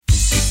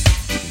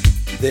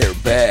They're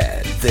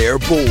bad, they're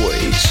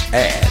boys,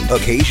 and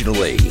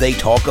occasionally they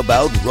talk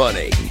about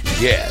running.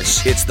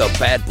 Yes, it's the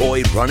Bad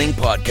Boy Running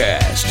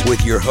Podcast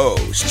with your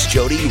hosts,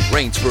 Jody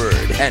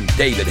Rainsford and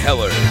David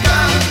Heller.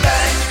 Come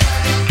back,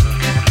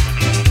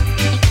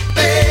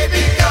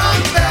 baby,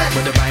 come back.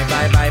 When the bye,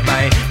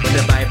 when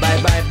the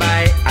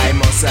bye, I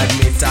must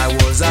admit I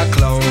was a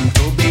clown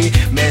to be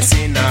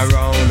messing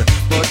around,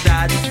 but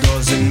that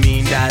doesn't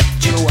mean that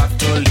you have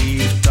to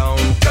leave town.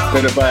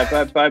 Bye.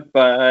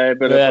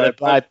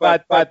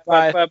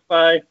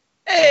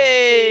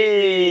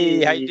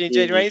 Hey, how you doing,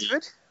 Jade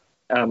Rainsford?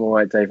 I'm all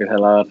right, David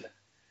Hillard.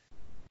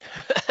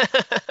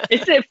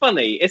 Isn't it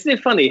funny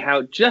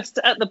how just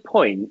at the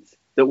point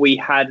that we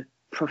had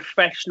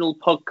professional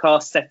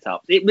podcast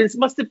setups,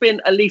 must have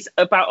been at least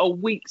about a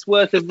week's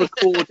worth of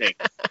recording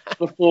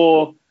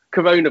before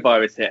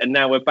coronavirus hit, and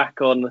now we're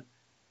back on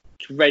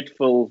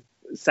dreadful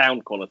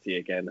sound quality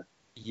again.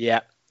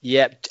 Yep,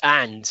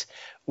 and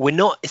we're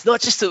not. It's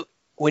not just that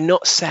we're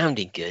not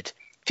sounding good.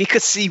 If you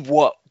could see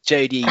what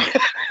Jodie,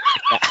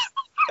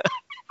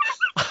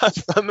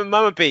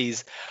 Mama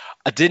Bees,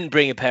 I didn't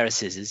bring a pair of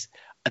scissors.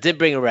 I didn't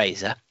bring a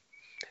razor.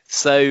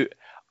 So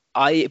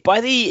by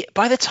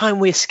the time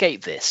we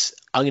escape this,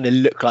 I'm going to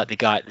look like the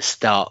guy at the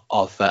start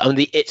of. I'm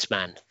the It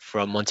Man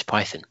from Monty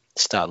Python.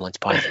 Start of Monty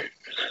Python.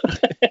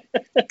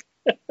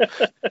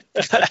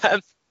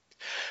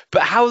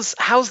 But how's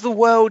the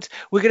world?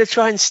 We're going to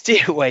try and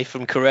steer away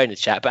from Corona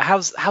chat. But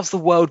how's the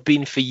world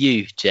been for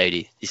you,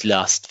 Jodie, these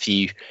last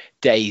few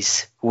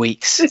days,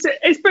 weeks? It's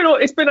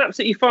been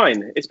absolutely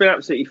fine. It's been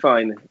absolutely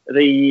fine.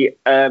 The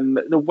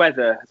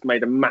weather has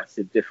made a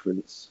massive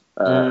difference.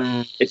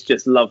 It's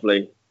just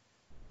lovely.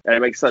 And it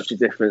makes such a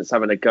difference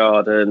having a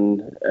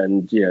garden,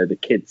 and the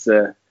kids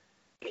are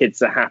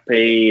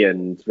happy,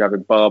 and we're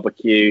having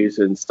barbecues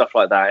and stuff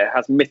like that. It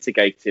has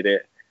mitigated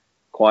it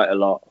quite a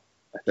lot,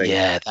 I think.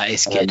 Yeah, that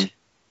is good.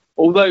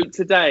 Although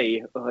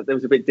today there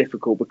was a bit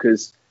difficult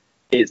because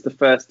it's the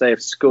first day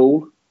of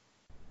school,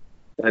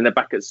 and they're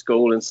back at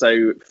school, and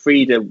so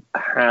Frida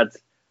had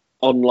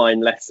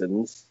online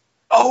lessons.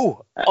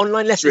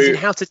 Online lessons in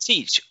how to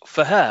teach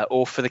for her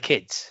or for the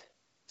kids?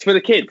 For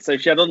the kids. So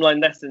she had online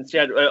lessons. She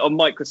had on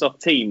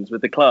Microsoft Teams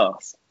with the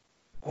class.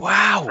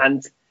 Wow.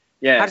 And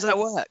yeah, how does that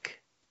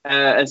work?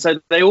 And so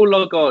they all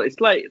log on.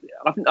 It's like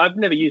I've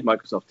never used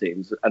Microsoft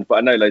Teams, but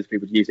I know loads of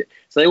people use it.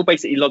 So they all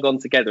basically log on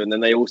together, and then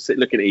they all sit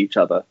looking at each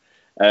other,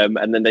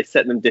 and then they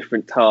set them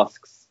different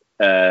tasks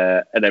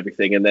and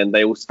everything, and then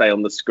they all stay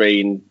on the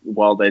screen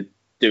while they're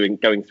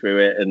going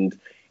through it, and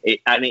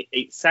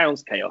it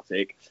sounds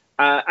chaotic,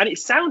 and it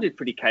sounded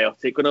pretty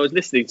chaotic when I was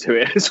listening to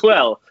it as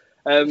well.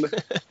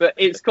 But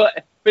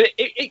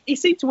it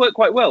seemed to work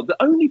quite well. The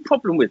only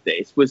problem with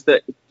this was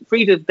that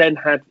Frida then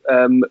had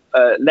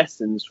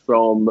lessons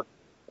from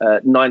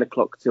 9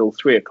 o'clock till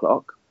 3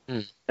 o'clock,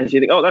 and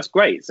she think, oh, that's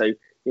great. So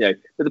but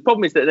the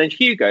problem is that then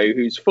Hugo,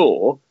 who's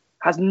 4,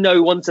 has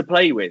no one to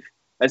play with,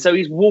 and so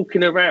he's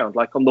walking around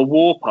like on the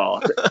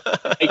warpath,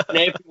 making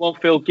everyone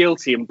feel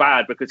guilty and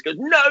bad because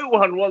no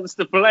one wants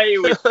to play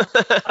with me.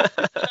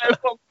 No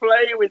one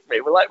play with me.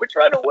 We're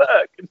trying to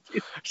work.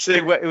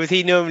 So would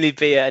he normally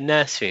be at a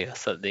nursery or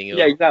something? Or?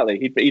 Yeah,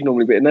 exactly. He'd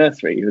normally be at a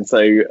nursery, and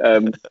so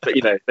but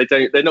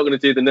they're not going to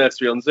do the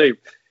nursery on Zoom.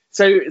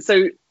 So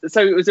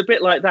it was a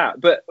bit like that.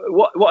 But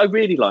what I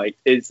really liked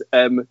is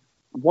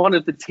one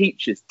of the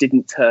teachers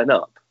didn't turn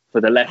up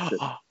for the lesson.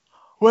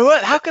 Well,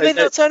 what? How can they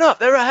not turn up?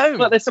 They're at home.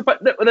 Well, they're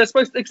supposed to have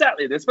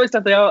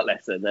the art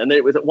lesson, and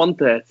it was at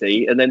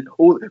 1:30, and then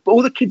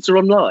all the kids are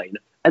online.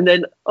 And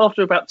then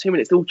after about 2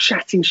 minutes, they're all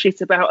chatting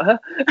shit about her,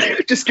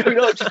 just going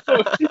on, just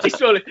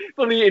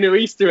probably eating her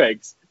Easter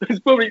eggs.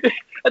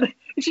 And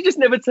she just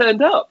never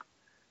turned up.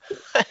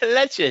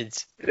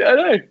 Legend. I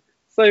know.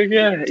 So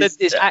yeah, so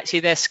it's actually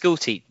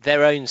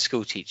their own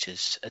school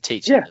teachers are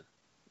teaching them.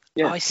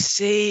 Yeah. I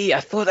see. I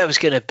thought that was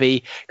going to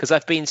be because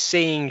I've been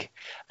seeing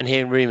and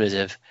hearing rumours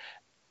of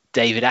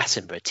David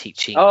Attenborough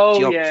teaching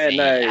geography,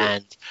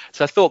 and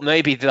so I thought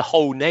maybe the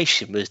whole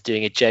nation was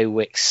doing a Joe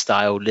Wicks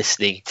style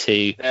listening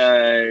to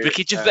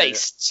Ricky Gervais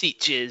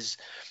teaches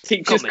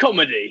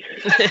comedy.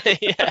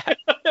 Yeah.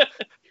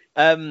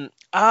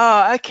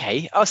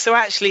 Okay. So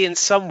actually, in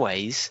some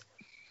ways,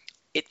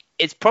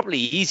 it's probably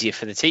easier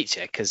for the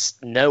teacher because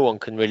no one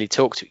can really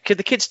talk to. Could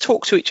the kids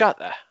talk to each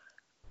other?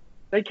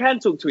 They can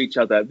talk to each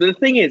other. But the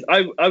thing is,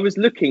 I was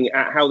looking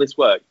at how this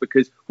worked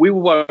because we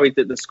were worried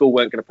that the school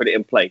weren't going to put it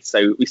in place.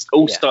 So we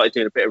all started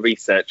doing a bit of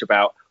research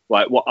about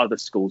what other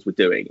schools were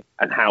doing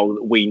and how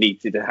we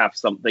needed to have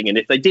something. And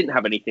if they didn't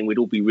have anything, we'd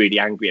all be really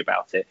angry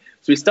about it.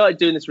 So we started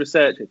doing this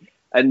research.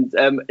 And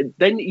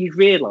then you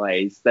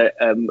realise that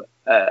in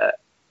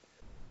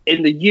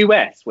the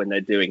US, when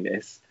they're doing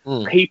this,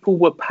 people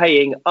were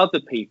paying other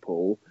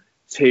people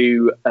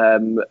to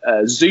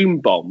Zoom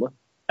bomb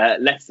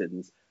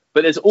lessons.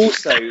 But they're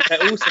also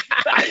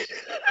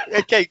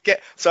okay.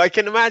 So I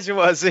can imagine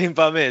what a Zoom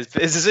bum is.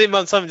 But it's a Zoom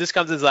bum. Someone just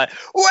comes and is like,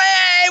 "Way,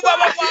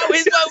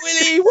 where's my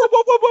Willie?"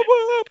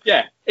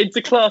 Yeah,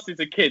 into classes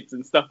of kids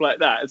and stuff like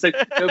that. And so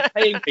they're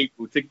paying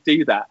people to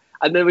do that.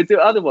 And then we do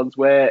other ones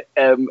where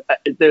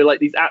they're like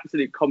these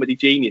absolute comedy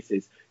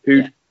geniuses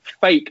who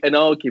fake an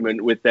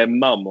argument with their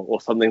mum or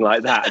something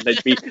like that, and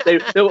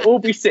they'll all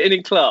be sitting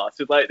in class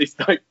with like this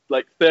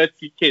like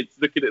 30 kids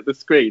looking at the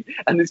screen,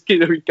 and this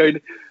kid will be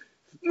going,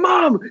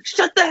 "Mum,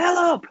 shut the hell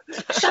up!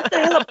 Shut the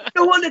hell up!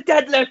 No wonder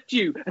Dad left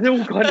you!" And they're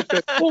all kind of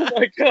going, "Oh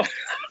my god!"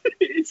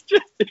 It's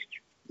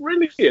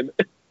brilliant.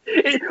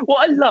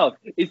 What I love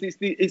is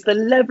it's the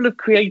level of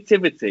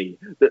creativity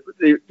that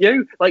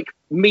like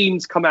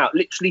memes come out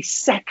literally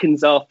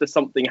seconds after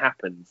something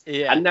happens,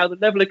 and now the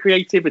level of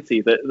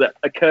creativity that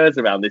occurs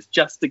around this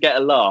just to get a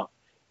laugh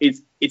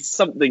is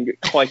something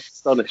quite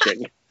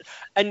astonishing.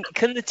 And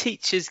can the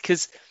teachers,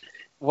 because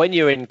when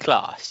you're in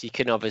class, you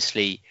can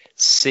obviously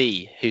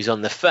see who's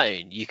on the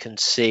phone, you can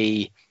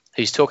see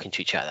who's talking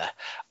to each other.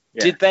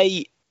 Did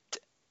they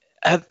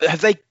have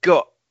they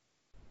got?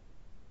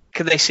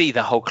 Can they see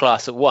the whole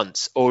class at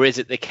once, or is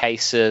it the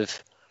case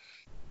of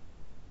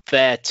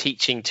they're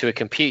teaching to a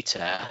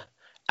computer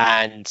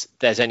and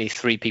there's only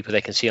 3 people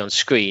they can see on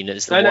screen? No,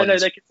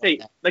 they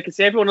can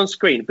see everyone on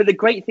screen. But the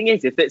great thing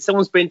is, if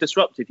someone's been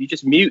disrupted, you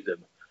just mute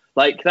them.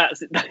 Like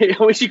that's. I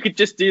wish you could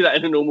just do that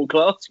in a normal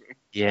classroom.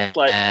 Yeah.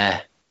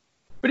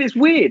 But it's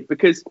weird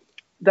because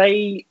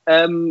there's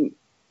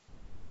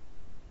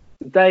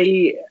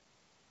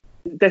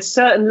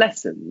certain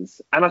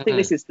lessons, and I think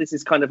this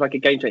is kind of like a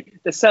game changer.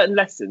 There's certain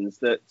lessons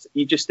that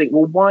you just think,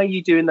 well, why are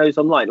you doing those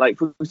online? Like,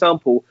 for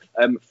example,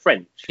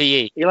 French.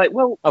 PE. You're like,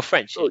 well,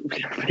 French.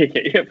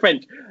 French.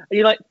 And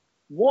you're like,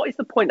 what is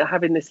the point of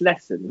having this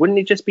lesson? Wouldn't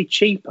it just be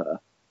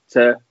cheaper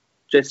to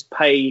just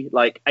pay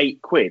like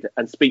 £8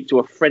 and speak to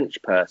a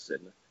French person,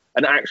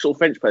 an actual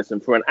French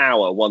person, for an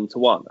hour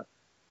 1-to-1,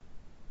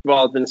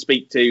 rather than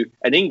speak to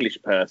an English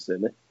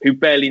person who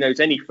barely knows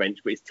any French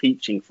but is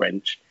teaching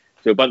French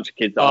to a bunch of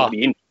kids that aren't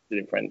really interested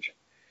in French?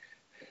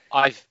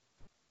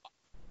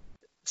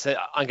 So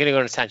I'm going to go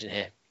on a tangent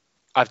here.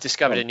 I've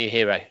discovered a new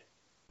hero.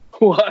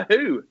 Who?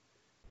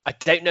 I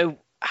don't know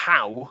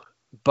how,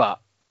 but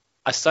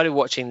I started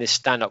watching this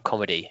stand-up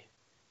comedy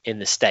in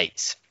the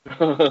States.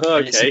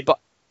 Okay.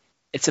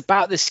 It's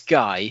about this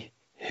guy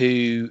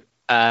who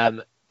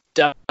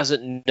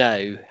doesn't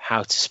know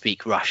how to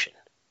speak Russian.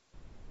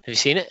 Have you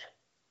seen it?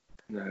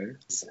 No.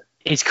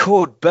 He's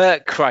called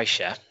Bert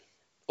Kreischer,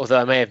 although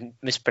I may have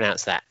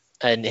mispronounced that.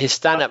 And his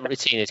stand-up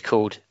routine is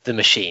called The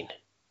Machine.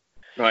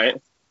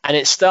 Right. And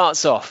it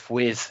starts off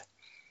with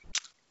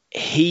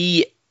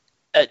he,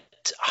 at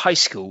high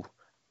school,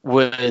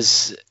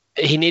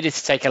 he needed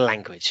to take a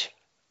language.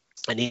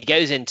 And he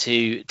goes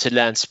to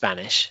learn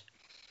Spanish.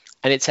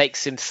 And it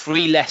takes him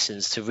 3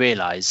 lessons to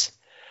realise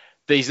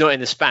that he's not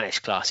in the Spanish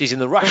class. He's in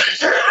the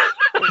Russian.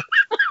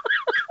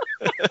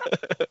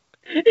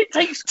 It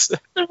takes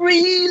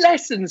 3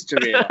 lessons to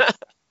realise.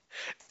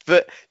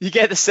 But you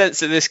get the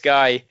sense that this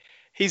guy,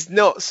 he's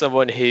not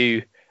someone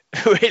who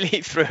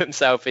really threw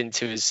himself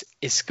into his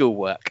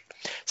schoolwork.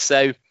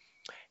 So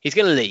he's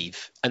going to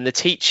leave, and the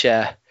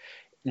teacher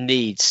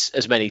needs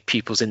as many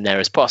pupils in there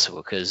as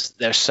possible because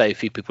there are so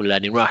few people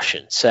learning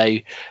Russian. So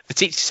the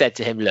teacher said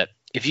to him, look,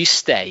 if you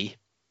stay,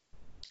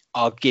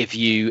 I'll give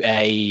you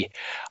I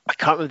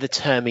can't remember the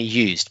term he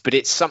used, but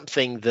it's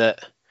something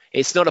that,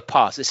 it's not a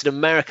pass. It's an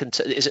American,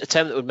 it's a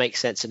term that would make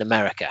sense in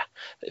America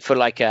for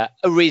like a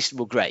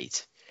reasonable grade.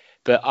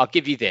 But I'll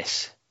give you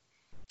this.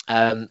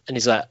 And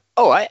he's like,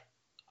 all right,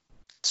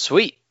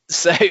 sweet.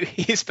 So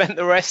he spent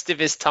the rest of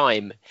his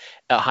time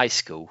at high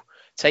school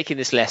taking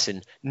this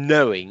lesson,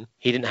 knowing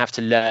he didn't have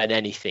to learn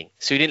anything.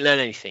 So he didn't learn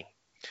anything.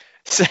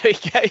 So he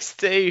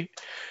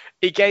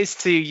goes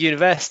to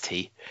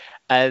university,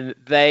 and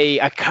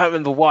I can't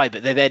remember why,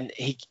 but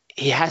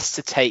he has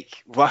to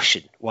take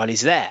Russian while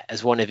he's there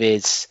as one of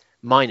his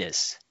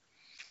minors.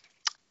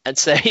 And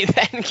so he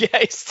then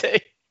goes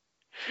to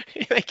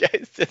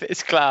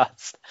this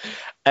class,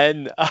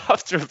 and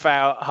after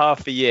about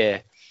half a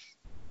year,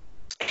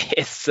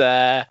 it's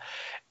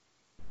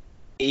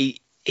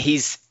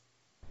his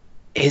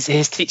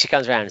teacher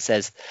comes around and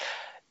says,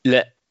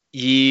 look,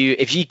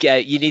 if you go,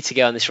 you need to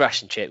go on this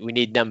Russian trip. We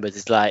need numbers.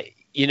 It's like,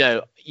 you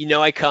know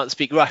I can't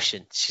speak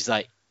Russian. She's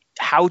like,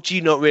 how do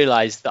you not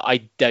realize that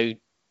I don't?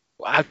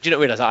 How do you not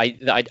realize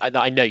that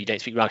I know you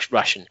don't speak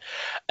Russian?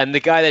 And the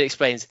guy then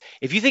explains,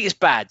 if you think it's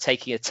bad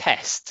taking a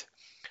test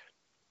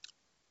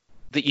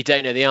that you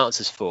don't know the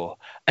answers for,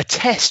 a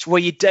test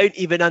where you don't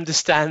even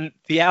understand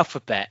the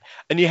alphabet,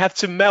 and you have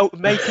to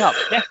make up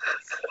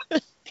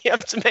you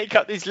have to make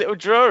up these little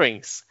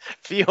drawings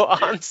for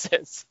your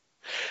answers.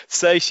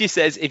 So she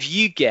says, if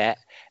you go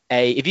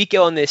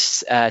on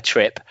this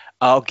trip,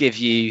 I'll give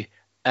you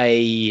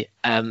and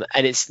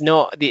it's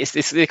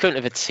the equivalent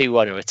of a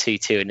 2-1 or a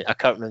 2-2, and I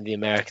can't remember the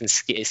American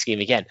scheme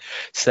again.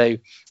 So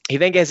he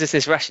then goes to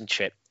this Russian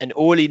trip, and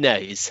all he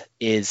knows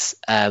is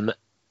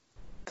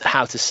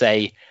how to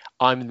say,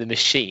 I'm the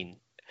machine.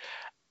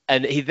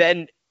 And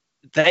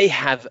they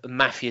have a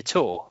mafia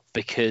tour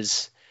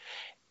because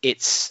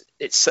it's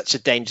such a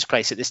dangerous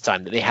place at this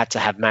time that they had to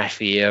have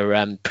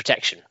mafia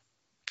protection.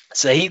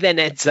 So he then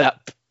ends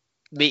up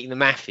meeting the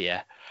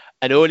mafia,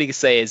 and all he can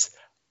say is,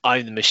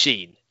 I'm the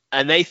machine.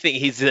 and they think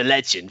he's a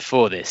legend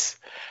for this.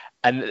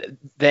 And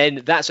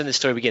then that's when the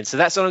story begins. So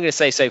that's all I'm going to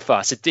say so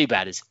far. So do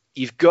badders,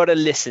 you've got to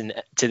listen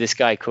to this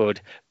guy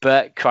called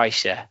Bert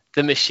Kreischer,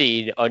 The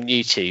Machine, on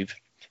YouTube.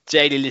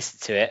 JD, listen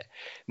to it.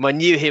 My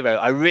new hero.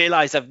 I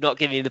realise I've not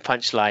given you the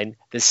punchline.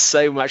 There's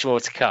so much more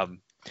to come.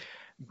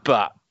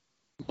 But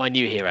my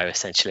new hero,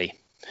 essentially.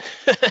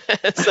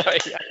 Sorry,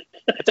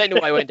 I don't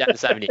know why I went down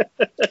this avenue.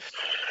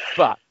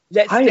 But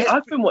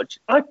I've been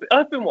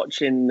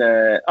watching.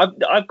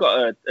 I've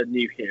got a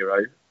new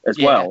hero as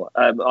well.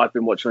 I've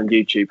been watching on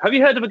YouTube. Have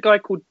you heard of a guy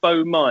called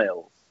Bo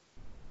Miles?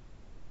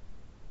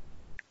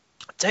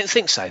 Don't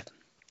think so.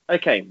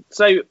 Okay,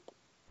 so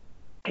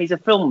he's a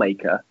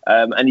filmmaker,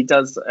 and he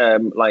does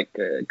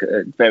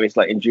various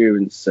like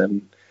endurance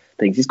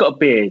things. He's got a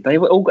beard.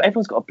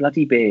 Everyone's got a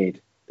bloody beard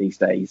these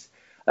days.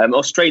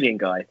 Australian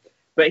guy,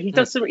 but he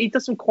does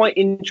some quite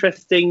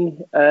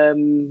interesting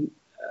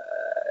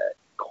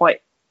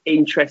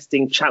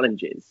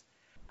challenges.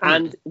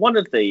 And one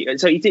of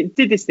he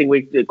did this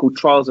thing called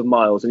Trials of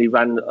Miles, and he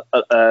ran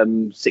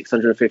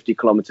 650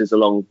 kilometers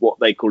along what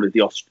they call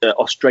the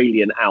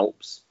Australian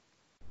Alps,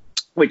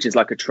 which is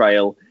like a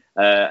trail.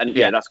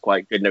 That's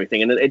quite good and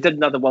everything. And it did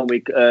another one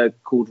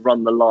called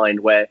Run the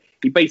Line, where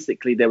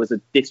there was a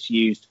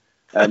disused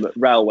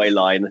railway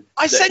line.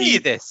 I sent you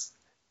this.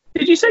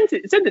 Did you send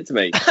it to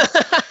me?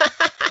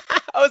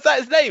 Oh, is that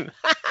his name?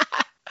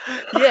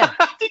 Yeah.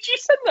 Did you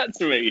send that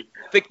to me?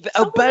 Bo,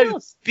 Beau, Bo. I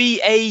was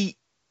thinking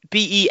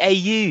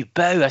B-O.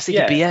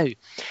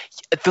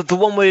 The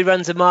one where he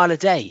runs a mile a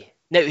day.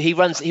 No, he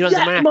runs a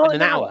marathon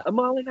in an hour. A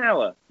mile an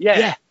hour.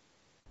 Yeah.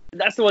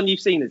 That's the one you've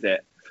seen, is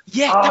it?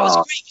 Yeah, that was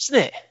great,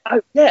 wasn't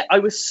it? I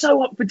was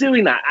so up for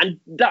doing that, and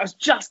that was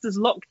just as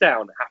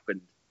lockdown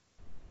happened.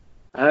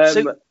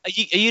 So, are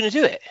you going to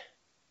do it?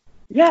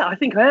 Yeah, I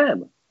think I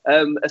am.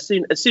 As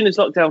soon as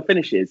lockdown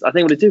finishes, I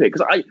think I'm going to do it,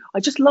 because I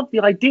just love the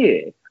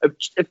idea of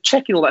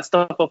checking all that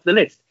stuff off the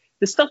list.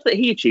 The stuff that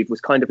he achieved was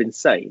kind of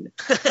insane.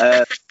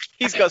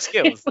 He's got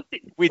skills.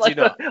 We do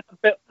not.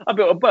 I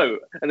built a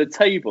boat and a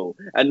table,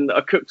 and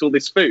I cooked all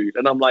this food,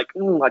 and I'm like,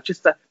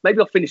 maybe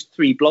I'll finish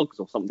 3 blogs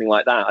or something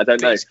like that. I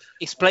don't know.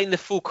 Explain the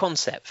full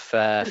concept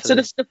for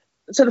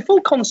So the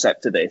full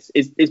concept of this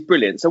is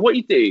brilliant. So what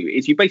you do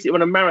is you basically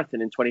run a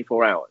marathon in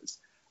 24 hours.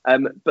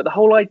 But the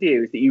whole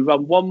idea is that you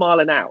run 1 mile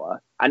an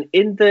hour, and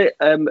in the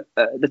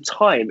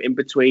time in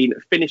between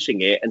finishing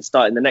it and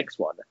starting the next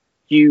one,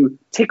 you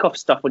tick off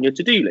stuff on your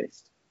to-do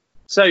list.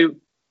 So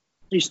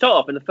you start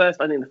off in the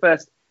first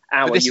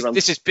hour.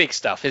 This is big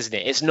stuff, isn't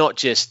it? It's not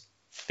just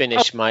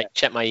check my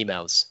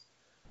emails.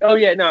 Oh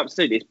yeah, no,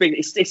 absolutely. It's big.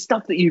 It's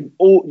stuff that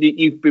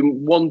you've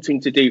been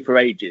wanting to do for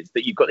ages.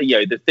 That you've got,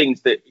 the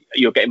things that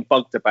you're getting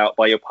bugged about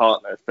by your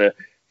partner for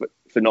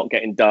not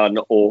getting done,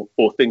 or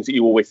things that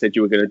you always said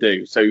you were going to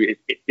do. So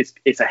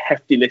it's a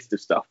hefty list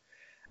of stuff.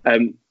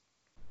 And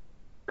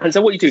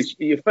so what you do is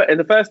in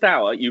the first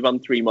hour you run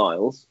 3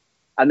 miles,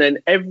 and then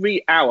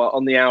every hour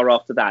on the hour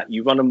after that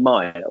you run a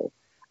mile.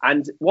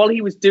 And while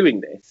he was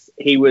doing this,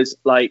 he was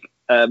like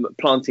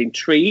planting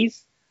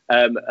trees,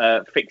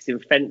 fixing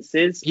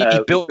fences. He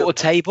built a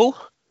table.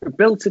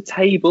 Built a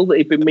table that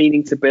he'd been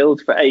meaning to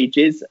build for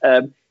ages.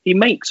 He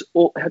makes,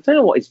 I don't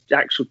know what his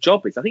actual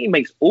job is. I think he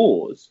makes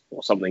oars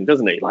or something,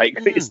 doesn't he?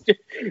 It's just,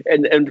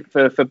 and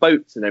for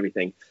boats and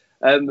everything.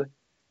 And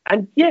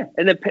then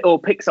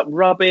picks up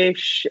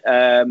rubbish.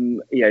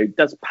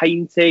 Does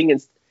painting,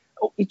 and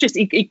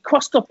he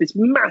crossed off this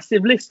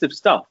massive list of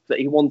stuff that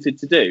he wanted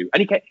to do.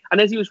 And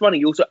as he was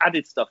running, he also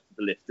added stuff to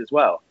the list as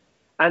well.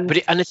 I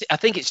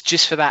think it's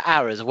just for that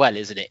hour as well,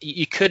 isn't it?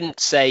 You couldn't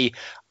say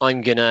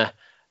I'm gonna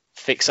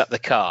fix up the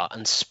car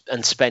and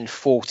spend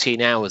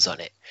 14 hours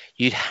on it.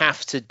 You'd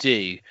have to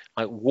do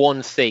like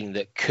one thing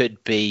that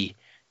could be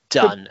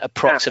done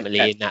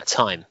approximately in that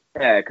time.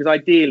 Yeah, because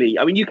ideally,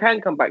 I mean, you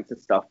can come back to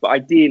stuff, but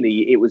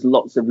ideally it was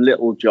lots of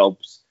little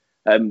jobs.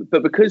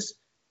 But because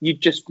you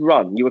just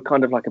run, you were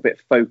kind of like a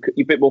bit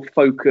more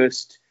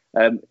focused.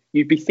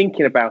 You'd be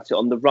thinking about it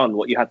on the run,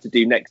 what you had to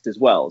do next as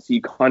well. So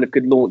you kind of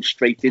could launch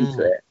straight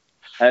into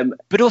it.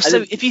 But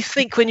also, if you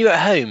think when you're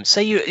at home,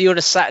 say you're on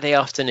a Saturday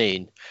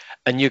afternoon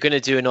and you're going to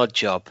do an odd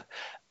job,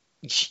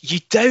 you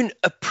don't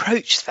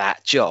approach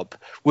that job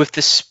with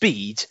the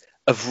speed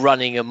of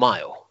running a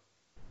mile.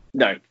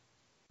 No.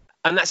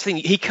 And that's the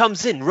thing. He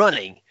comes in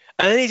running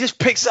and then he just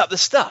picks up the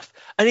stuff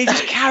and he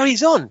just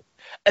carries on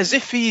as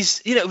if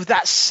he's, with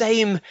that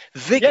same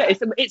vigor. Yeah,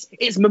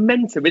 it's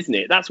momentum, isn't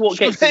it? That's what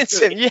gets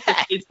momentum.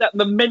 Yeah, it's that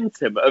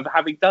momentum of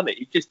having done it.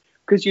 You just,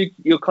 because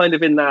you're kind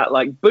of in that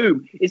like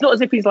boom. It's not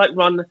as if he's like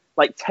run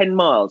like 10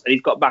 miles and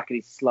he's got back and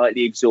he's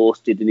slightly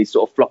exhausted and he's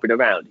sort of flopping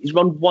around. He's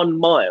run 1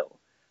 mile,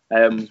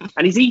 and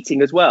he's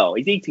eating as well.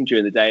 He's eating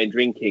during the day and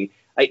drinking.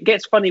 It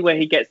gets funny where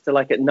he gets to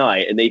like at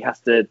night and he has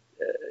to,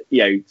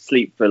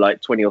 sleep for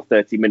like 20 or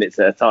 30 minutes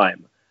at a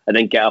time and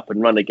then get up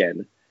and run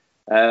again.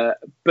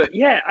 But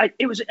yeah,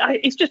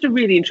 it's just a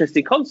really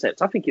interesting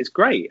concept. I think it's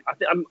great.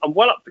 I'm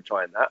well up for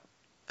trying that.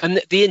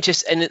 And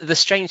the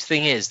strange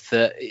thing is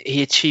that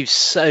he achieves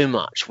so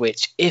much,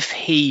 which if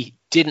he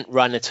didn't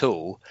run at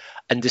all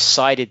and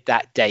decided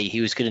that day he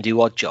was going to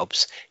do odd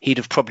jobs, he'd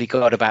have probably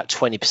got about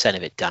 20%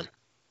 of it done.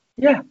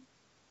 Yeah.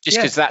 Just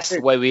because that's the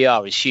way we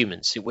are as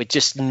humans. We're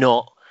just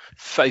not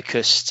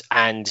focused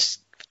and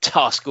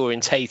task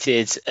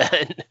orientated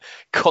and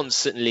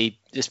constantly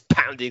just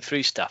pounding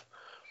through stuff.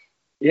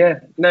 Yeah,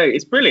 no,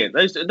 it's brilliant.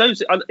 Those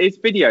it's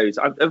videos.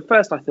 At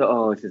first I thought,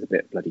 oh, this is a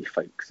bit bloody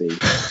folksy. He's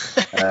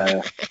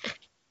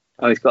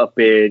got a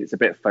beard. It's a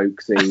bit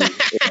folksy.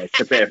 It's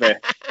a bit of a,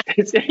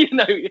 you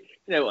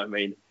know what I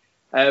mean.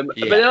 But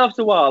then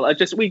after a while,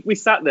 we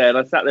sat there, and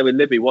I sat there with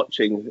Libby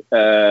watching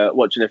a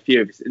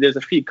few of it. There's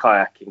a few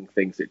kayaking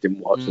things that didn't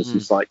watch, and some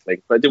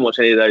cycling, but I didn't watch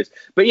any of those.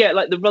 But yeah,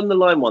 like the Run the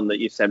Line one that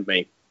you sent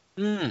me,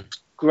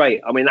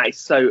 great. I mean, that is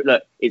so.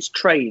 Look, it's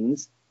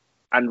trains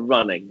and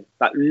running.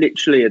 That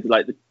literally,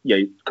 like,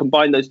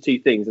 combine those two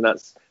things, and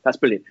that's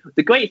brilliant.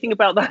 The great thing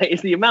about that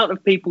is the amount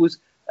of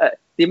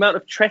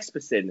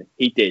trespassing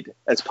he did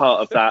as part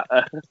of that.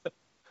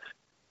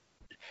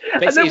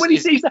 And then when he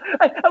sees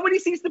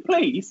the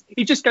police,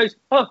 he just goes,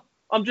 "Oh,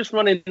 I'm just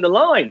running the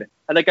line,"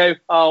 and they go,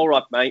 "Oh, all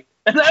right, mate,"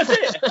 and that's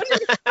it.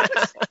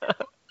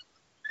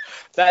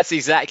 That's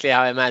exactly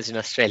how I imagine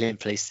Australian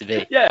police to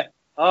be. Yeah.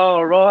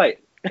 All right.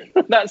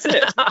 That's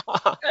it.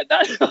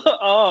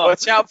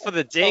 Watch out for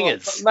the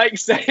dingers.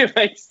 Makes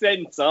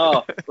sense.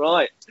 Oh,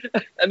 right.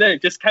 And then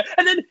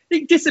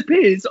it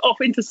disappears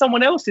off into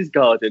someone else's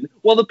garden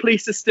while the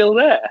police are still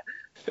there.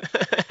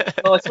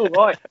 Oh, it's all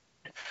right.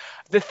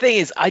 The thing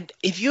is,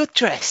 if you're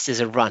dressed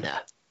as a runner,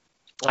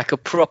 like a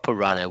proper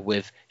runner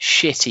with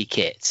shitty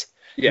kit,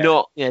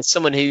 not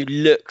someone who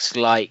looks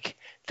like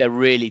they're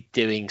really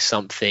doing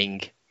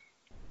something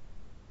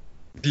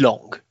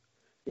long.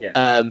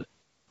 Yeah.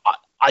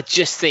 I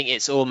just think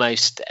it's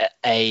almost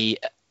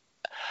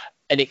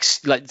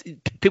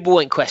people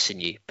won't question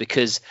you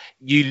because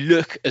you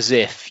look as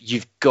if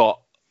you've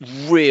got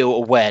real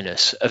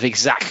awareness of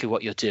exactly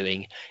what you're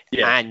doing,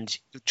 and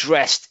you're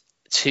dressed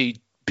to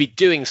be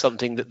doing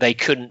something that they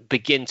couldn't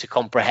begin to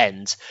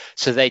comprehend.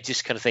 So they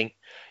just kind of think,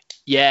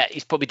 yeah,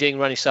 he's probably doing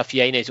running stuff.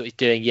 Yeah, he knows what he's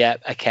doing. Yeah,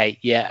 okay.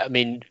 Yeah, I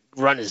mean,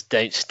 runners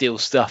don't steal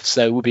stuff,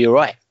 so we'll be all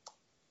right.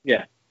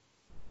 Yeah.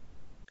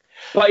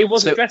 But he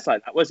wasn't dressed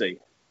like that, was he?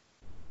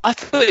 I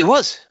thought he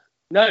was.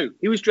 No,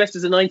 he was dressed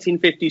as a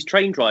 1950s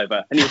train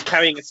driver, and he was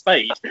carrying a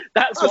spade.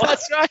 That's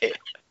right.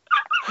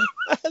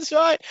 That's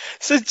right.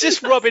 So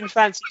just robbing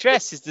fancy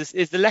dress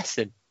is the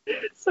lesson.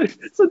 So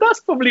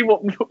that's probably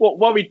what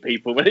worried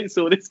people when they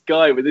saw this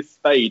guy with this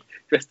spade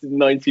dressed as a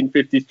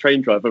 1950s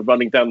train driver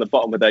running down the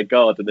bottom of their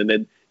garden and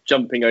then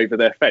jumping over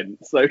their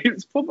fence. So it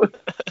was probably.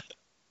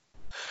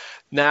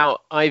 Now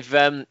I've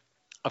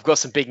got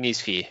some big news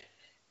for you.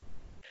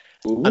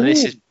 Ooh. And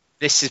this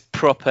is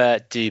proper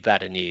do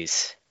badder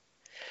news.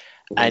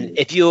 Ooh. And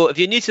if you're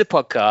new to the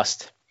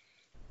podcast,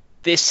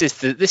 this is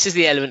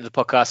the element of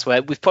the podcast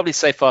where we've probably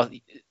so far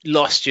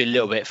lost you a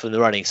little bit from the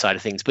running side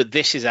of things, but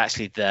this is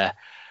actually the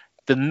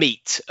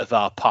meat of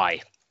our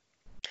pie.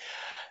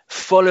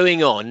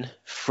 Following on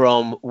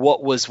from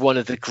what was one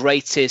of the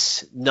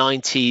greatest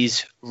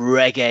 90s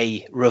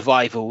reggae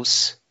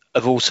revivals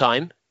of all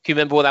time. Can you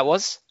remember what that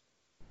was?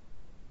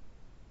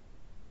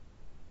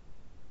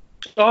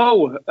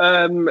 Oh,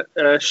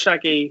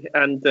 Shaggy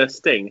and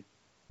Sting.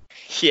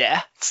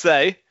 Yeah.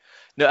 So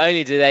not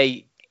only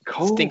do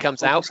Sting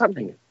comes out,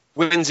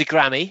 wins a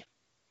Grammy.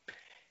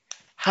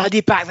 How do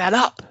you back that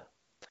up?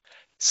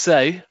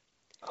 So.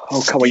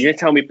 Oh, come on, you're going to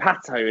tell me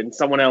Pato and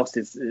someone else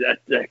is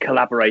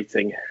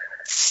collaborating.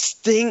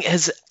 Sting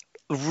has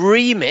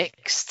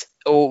remixed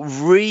or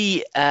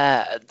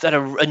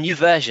done a new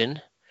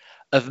version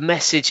of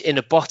Message in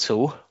a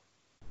Bottle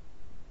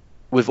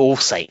with All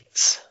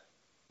Saints.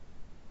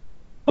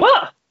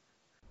 What?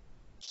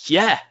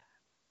 Yeah.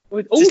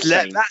 With All Just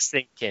Saints? let that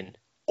sink in.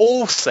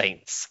 All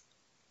Saints.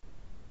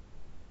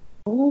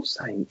 All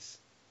Saints.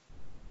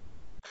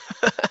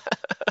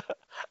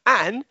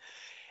 And,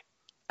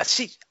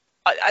 see,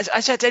 I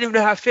don't even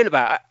know how I feel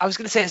about it. I was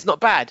going to say it's not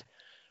bad.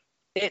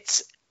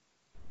 It's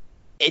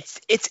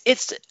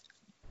 90s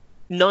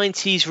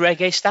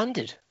reggae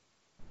standard.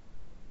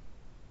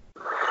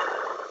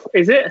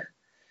 Is it?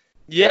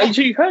 Yeah.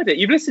 You heard it?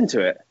 You've listened to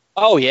it?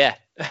 Oh, yeah.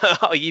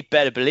 Oh, you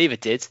better believe it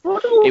did.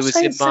 What do All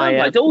Saints sound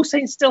like? Do All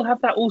Saints still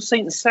have that All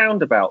Saints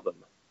sound about them?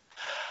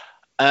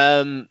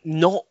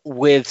 Not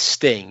with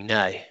Sting,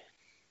 no.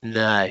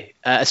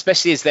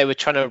 Especially as they were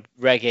trying to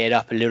reggae it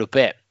up a little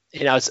bit.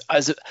 You know, I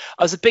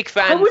was a big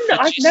fan.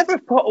 I've never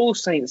put All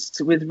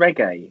Saints with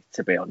reggae,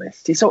 to be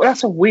honest.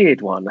 That's a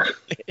weird one.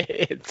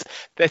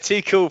 They're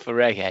too cool for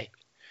reggae.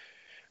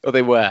 Or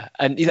they were.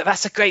 And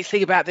that's a great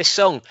thing about this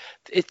song.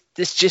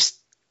 There's just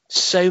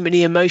so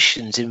many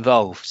emotions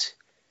involved.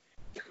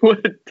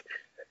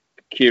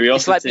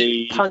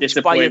 Curiosity, it's like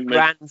punched by your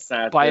gran,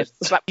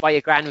 slapped by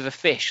your gran with a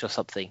fish or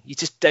something. You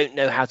just don't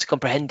know how to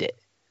comprehend it.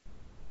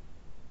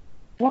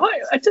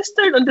 Why? I just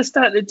don't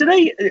understand. Do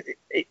they?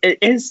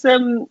 Is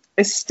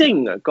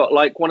Sting got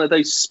like one of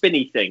those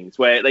spinny things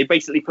where they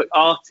basically put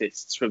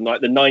artists from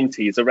like the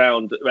 90s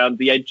around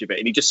the edge of it,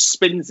 and he just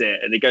spins it,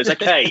 and he goes,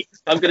 "Okay,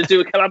 I'm going to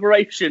do a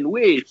collaboration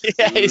with."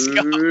 Yeah, he's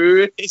got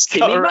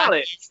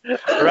Mallet.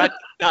 Around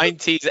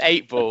 90s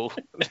 8-ball.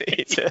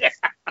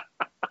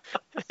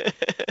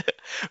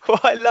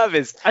 What I love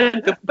is,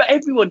 but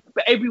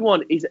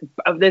everyone is.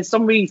 There's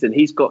some reason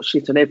he's got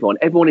shit on everyone.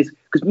 Everyone is,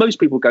 because most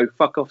people go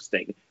fuck off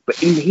Sting, but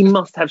he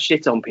must have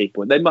shit on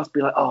people. They must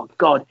be like, oh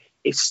God,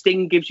 if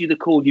Sting gives you the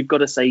call, you've got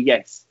to say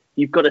yes.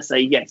 You've got to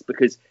say yes,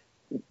 because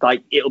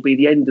like it'll be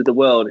the end of the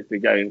world if we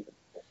go.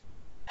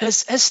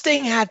 Has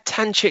Sting had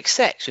tantric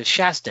sex with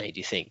Shaznay? Do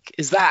you think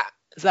is that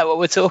what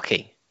we're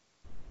talking?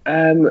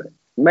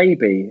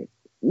 Maybe.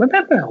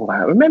 Remember all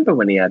that? Remember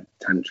when he had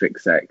tantric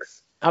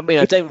sex? I mean,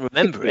 I don't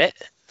remember it.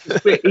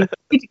 He's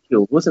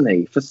ridiculed, wasn't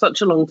he, for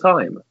such a long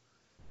time?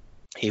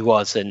 He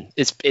was, and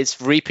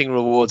it's reaping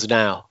rewards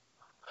now.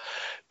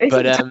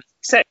 Isn't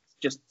sex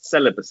just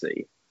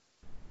celibacy?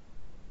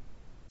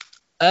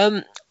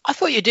 I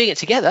thought you were doing it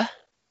together.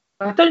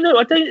 I don't know.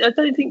 I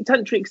don't think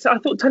tantric. I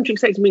thought tantric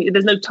sex means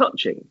there's no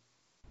touching.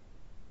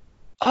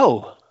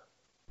 Oh.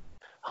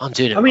 I'm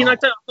doing it. I mean, I'm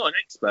not an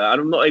expert, and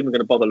I'm not even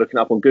going to bother looking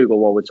up on Google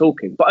while we're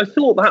talking. But I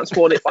thought that's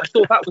what it. I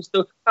thought that was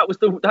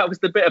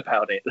the bit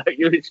about it. Like,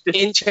 it's just,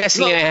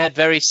 interestingly, I had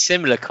very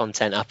similar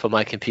content up on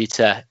my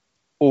computer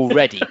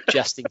already,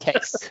 just in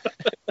case,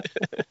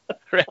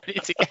 ready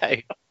to go.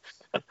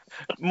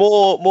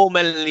 More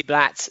Melanie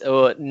Blatt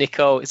or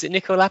Nicole. Is it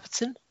Nicole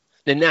Appleton?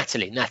 No,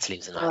 Natalie. Natalie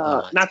was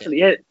another. Natalie,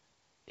 yeah.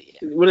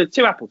 Well, there were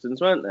two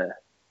Appletons, weren't there?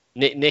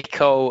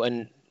 Nicole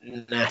and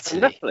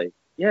Natalie. Natalie,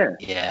 yeah.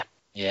 Yeah.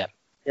 Yeah.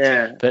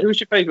 But who was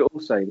your favourite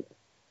also?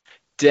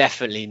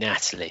 Definitely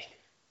Natalie.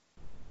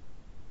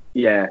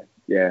 Yeah,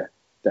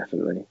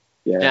 definitely.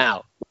 Yeah.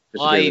 Now,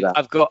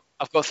 I've got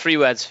 3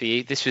 words for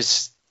you.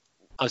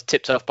 I was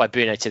tipped off by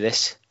Bruno to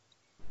this.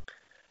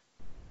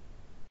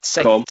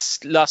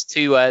 Last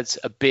 2 words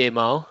are beer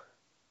mile.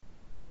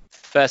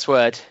 First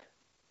word,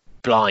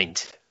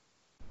 blind.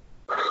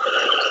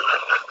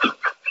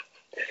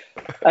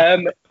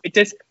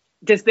 Does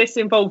this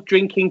involve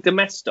drinking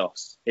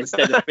Domestos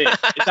instead of beer?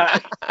 Is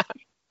that...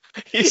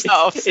 You start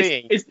off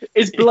seeing.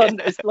 Is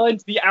blind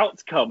the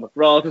outcome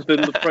rather than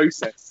the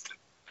process?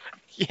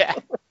 Yeah.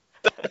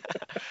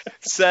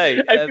 So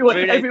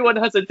everyone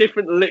has a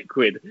different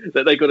liquid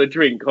that they got to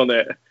drink on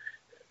it.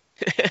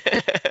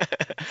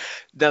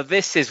 Now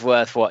this is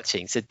worth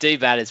watching. So do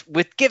bad.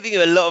 We're giving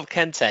you a lot of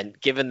content,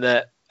 given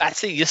that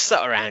actually you're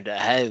sat around at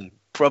home,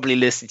 probably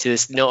listening to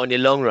this not on your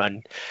long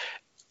run,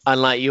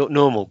 unlike your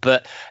normal.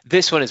 But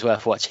this one is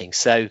worth watching.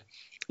 So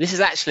this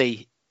is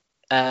actually.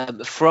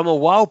 From a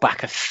while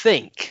back, I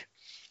think,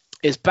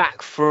 is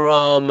back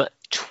from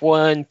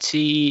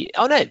 20.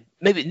 Oh no,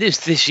 maybe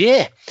this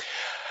year.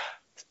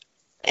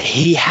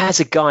 He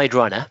has a guide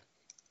runner.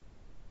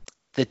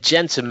 The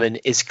gentleman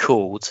is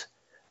called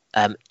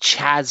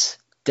Chaz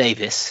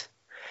Davis,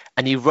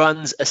 and he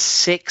runs a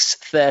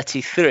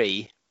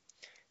 6:33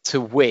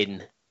 to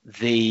win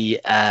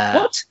the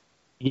what?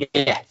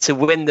 Yeah, to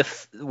win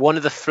one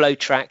of the Flow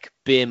Track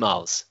beer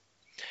miles.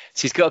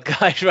 So he's got a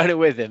guide runner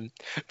with him,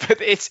 but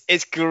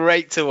it's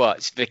great to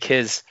watch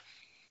because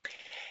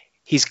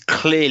he's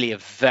clearly a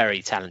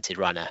very talented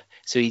runner.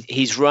 So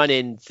he's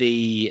running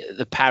the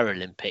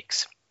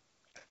Paralympics.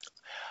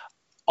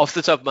 Off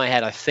the top of my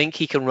head, I think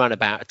he can run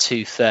about a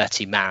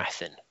 2:30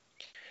 marathon.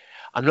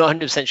 I'm not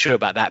 100% sure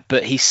about that,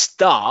 but he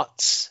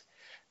starts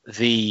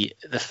the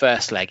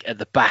first leg at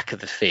the back of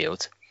the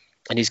field,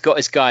 and he's got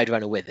his guide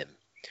runner with him.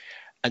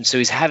 And so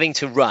he's having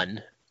to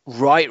run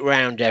right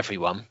round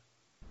everyone.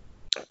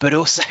 But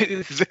also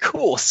the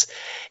course,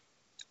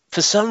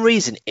 for some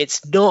reason,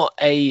 it's not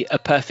a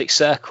perfect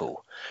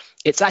circle.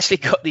 It's actually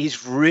got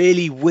these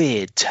really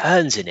weird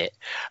turns in it.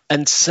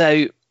 And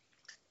so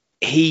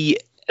he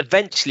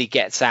eventually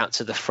gets out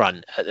to the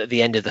front at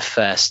the end of the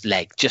first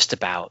leg, just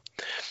about.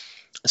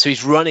 So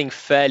he's running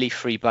fairly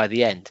free by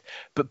the end.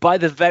 But by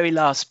the very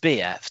last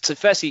beer, so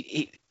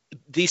firstly,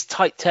 these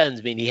tight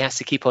turns mean he has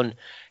to keep on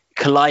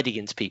colliding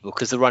into people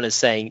because the runner's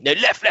saying, no,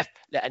 left,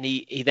 and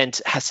he then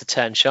has to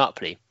turn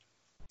sharply.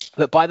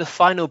 But by the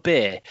final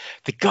beer,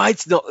 the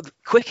guide's not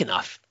quick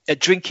enough at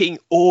drinking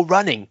or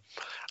running.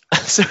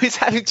 So he's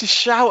having to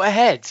shout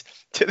ahead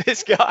to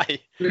this guy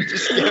who's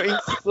just going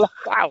flat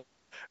out,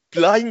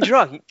 blind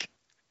drunk,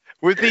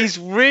 with these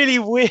really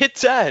weird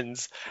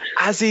turns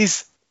as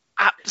he's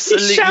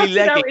absolutely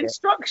legging out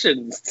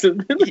instructions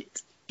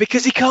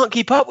because he can't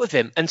keep up with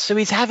him, and so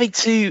he's having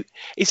to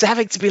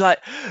be like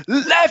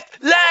left,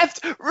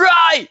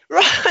 right.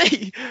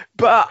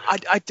 But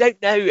I don't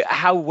know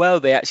how well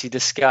they actually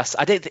discuss.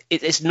 I don't.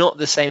 It's not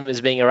the same as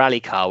being a rally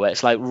car where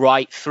it's like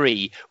right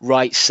 3,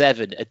 right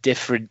 7 at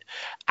different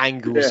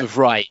angles of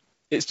right.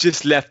 It's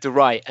just left to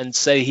right, and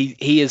so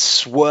he is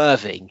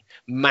swerving,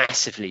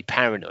 massively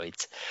paranoid.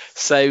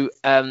 So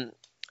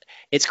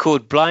it's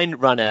called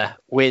Blind Runner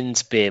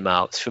Wins Beer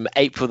Mile. It's from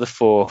April the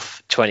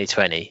 4th,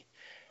 2020.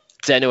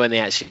 Don't know when they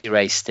actually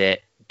raced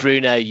it.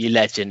 Bruno, you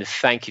legend.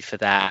 Thank you for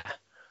that.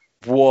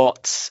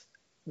 What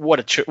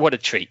a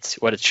treat.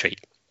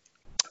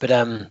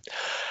 But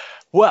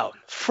well,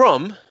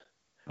 from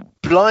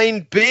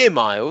blind beer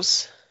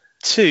miles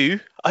to,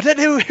 I don't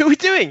know, who are we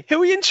doing? Who are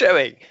we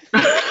introing?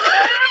 I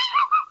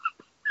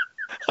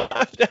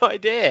have no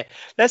idea.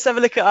 Let's have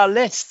a look at our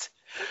list.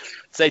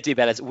 So,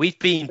 do-betters, we've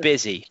been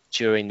busy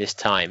during this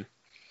time.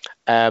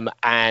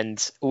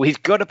 And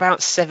we've got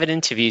about 7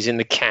 interviews in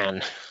the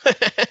can.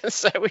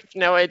 So we've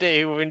no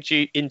idea who we're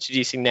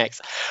introducing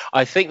next.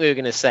 I think we were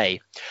going to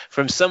say,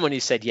 from someone who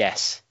said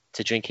yes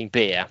to drinking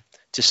beer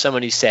to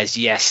someone who says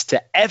yes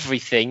to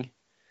everything,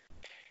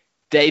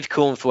 Dave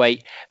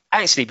Cornthwaite.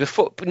 Actually,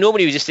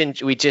 normally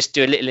we just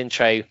do a little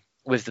intro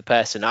with the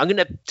person. I'm going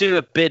to do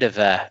a bit of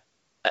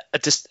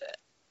just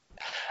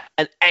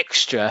an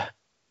extra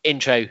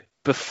intro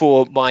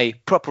before my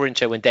proper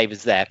intro when Dave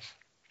was there.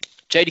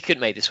 Jody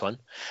couldn't make this one,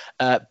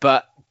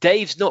 but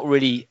Dave's not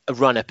really a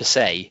runner per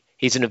se.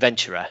 He's an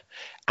adventurer.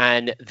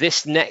 And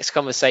this next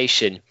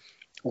conversation,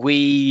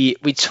 we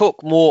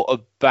talk more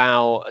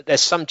about, there's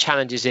some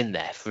challenges in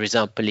there. For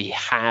example,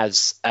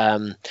 he's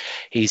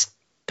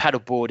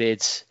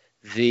paddleboarded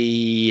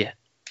the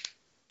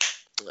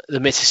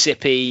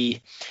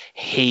Mississippi.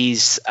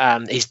 He's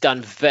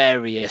done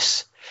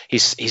various.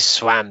 He's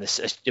swam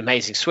this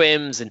amazing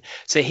swims, and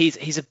so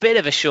he's a bit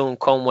of a Sean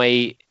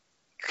Conway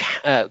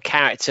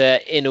character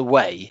in a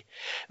way.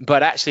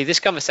 But actually, this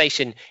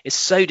conversation is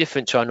so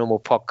different to our normal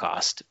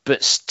podcast.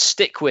 But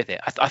stick with it.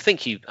 I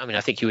think you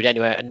would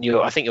anyway, and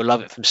I think you'll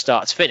love it from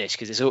start to finish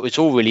because it's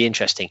all really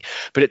interesting.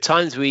 But at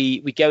times we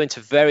go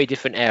into very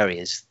different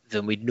areas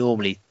than we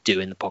normally do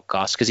in the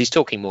podcast because he's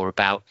talking more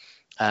about.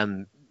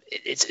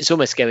 It's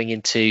almost going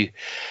into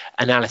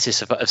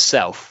analysis of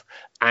self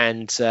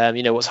and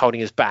what's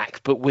holding us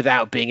back, but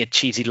without being a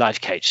cheesy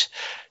life coach.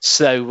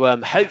 So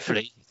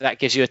hopefully that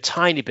gives you a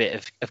tiny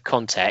bit of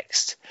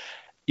context.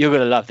 You're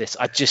going to love this.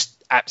 I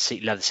just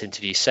absolutely love this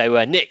interview.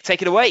 So Nick,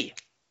 take it away.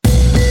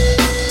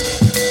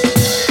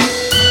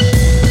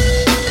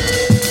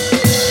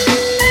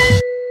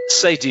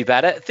 So do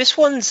better. This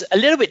one's a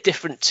little bit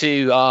different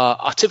to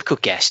our typical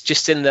guest,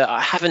 just in that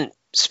I haven't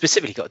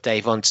specifically got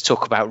Dave on to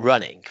talk about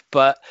running,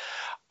 but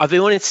I've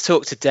been wanting to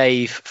talk to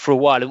Dave for a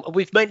while, and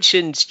we've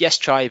mentioned Yes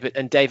Tribe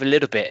and Dave a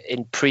little bit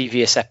in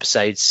previous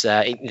episodes,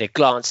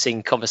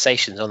 glancing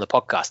conversations on the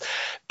podcast.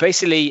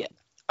 Basically,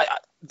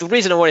 the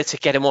reason I wanted to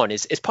get him on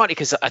is partly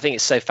because I think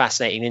it's so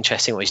fascinating and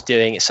interesting what he's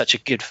doing. It's such a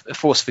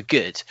force for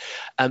good,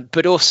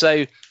 but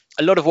also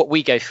a lot of what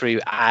we go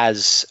through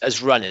as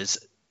runners,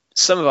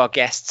 some of our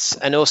guests,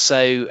 and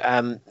also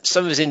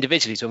some of us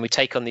individually when we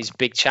take on these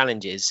big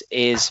challenges,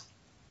 is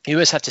you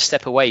almost have to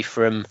step away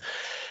from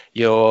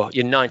your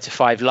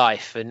 9-to-5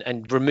 life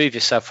and remove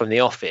yourself from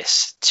the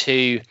office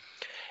to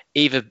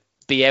either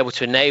be able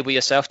to enable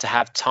yourself to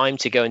have time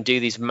to go and do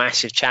these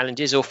massive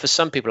challenges, or for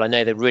some people I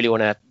know they really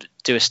want to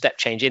do a step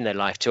change in their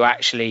life to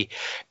actually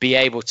be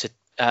able to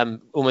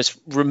almost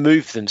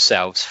remove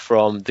themselves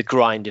from the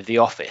grind of the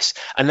office.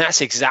 And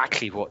that's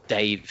exactly what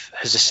Dave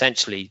has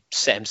essentially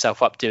set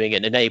himself up doing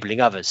and enabling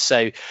others.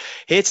 So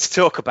here to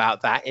talk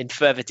about that in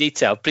further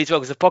detail, please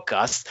welcome to the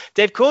podcast,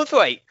 Dave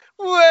Cornthwaite.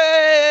 Way!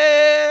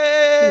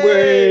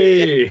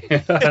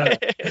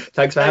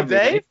 Thanks for having me,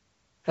 Dave.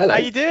 Hello. How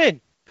you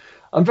doing?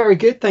 I'm very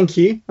good, thank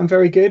you. I'm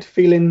very good,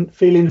 feeling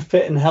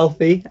fit and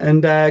healthy,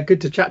 and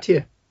good to chat to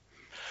you.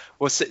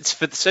 Well,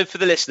 for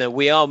the listener,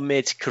 we are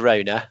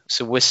mid-corona,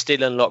 so we're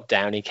still in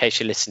lockdown in case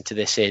you listen to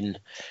this in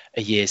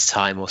a year's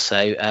time or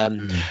so.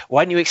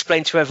 Why don't you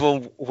explain to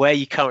everyone where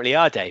you currently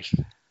are, Dave?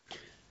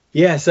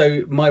 Yeah,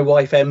 so my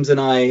wife Ems and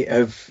I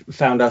have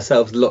found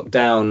ourselves locked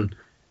down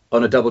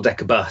on a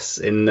double-decker bus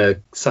in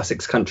the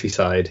Sussex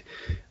countryside,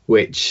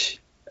 which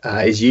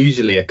is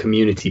usually a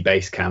community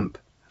base camp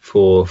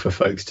for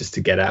folks just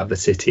to get out of the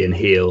city and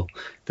heal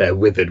their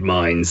withered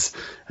minds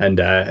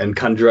and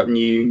conjure up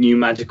new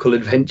magical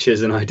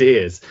adventures and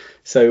ideas.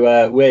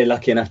 So we're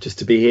lucky enough just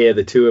to be here,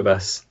 the two of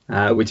us,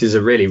 which is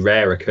a really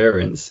rare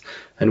occurrence.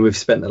 And we've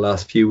spent the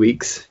last few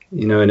weeks,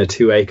 in a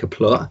 2-acre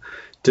plot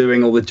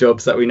doing all the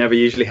jobs that we never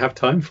usually have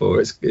time for.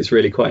 It's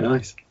really quite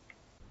nice.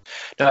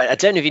 No, I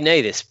don't know if you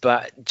know this,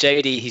 but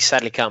Jody, he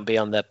sadly can't be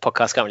on the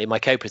podcast currently, my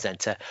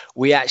co-presenter,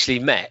 we actually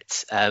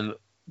met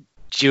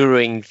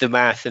during the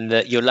marathon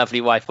that your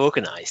lovely wife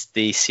organised,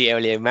 the Sierra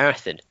Leone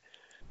Marathon.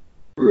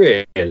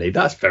 Really?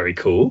 That's very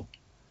cool.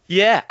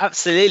 Yeah,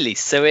 absolutely.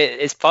 So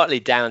it's partly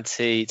down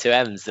to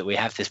Ems that we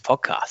have this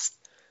podcast.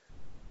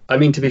 I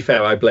mean, to be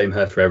fair, I blame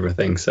her for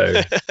everything.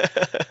 So,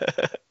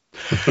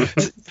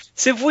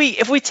 so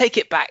if we take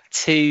it back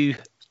to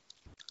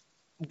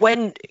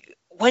when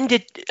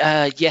did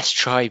Yes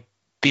Tribe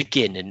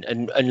begin,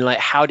 and like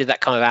how did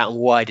that come about,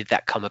 and why did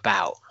that come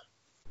about?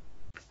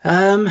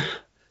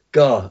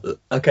 God,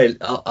 okay,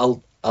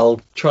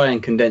 I'll try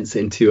and condense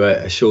it into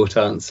a short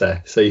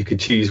answer so you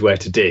could choose where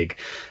to dig.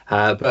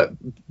 But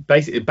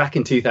basically, back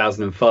in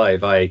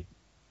 2005,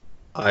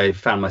 I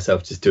found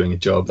myself just doing a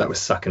job that was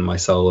sucking my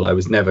soul. I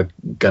was never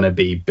going to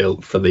be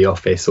built for the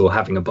office or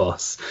having a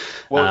boss.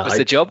 What was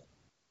the job?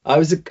 I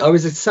was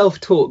a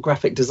self-taught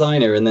graphic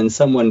designer, and then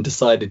someone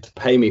decided to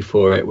pay me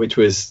for it, which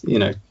was,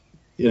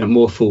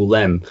 more fool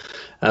them.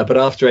 But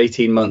after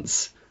 18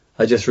 months,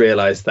 I just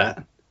realised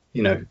that,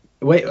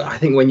 I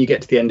think when you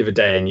get to the end of a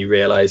day and you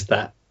realise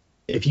that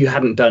if you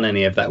hadn't done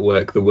any of that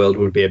work, the world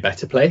would be a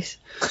better place.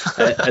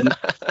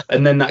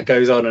 And then that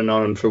goes on and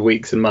on for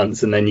weeks and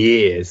months and then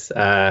years.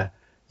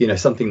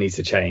 Something needs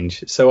to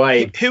change. So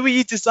Who were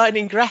you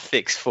designing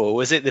graphics for?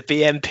 Was it the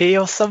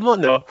BNP or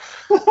someone? Or?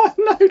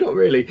 No, not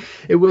really.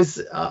 It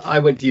was, I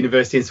went to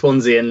university in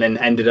Swansea and then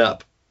ended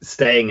up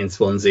staying in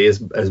Swansea,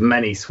 as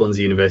many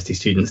Swansea University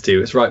students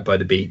do. It's right by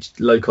the beach,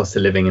 low cost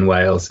of living in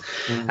Wales.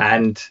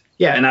 And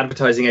an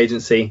advertising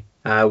agency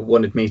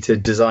wanted me to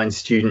design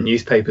student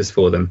newspapers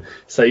for them.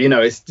 So,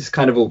 it's just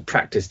kind of all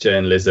practice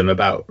journalism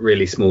about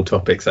really small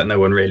topics that no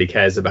one really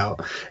cares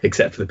about,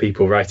 except for the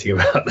people writing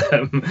about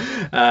them.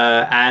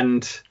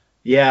 I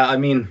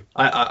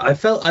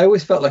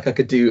always felt like I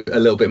could do a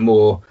little bit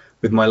more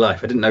with my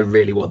life. I didn't know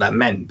really what that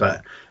meant,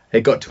 but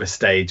it got to a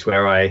stage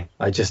where I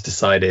just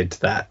decided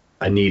that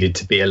I needed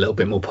to be a little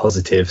bit more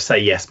positive, say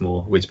yes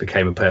more, which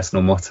became a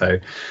personal motto.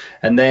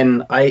 And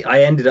then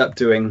I ended up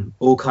doing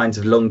all kinds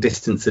of long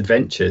distance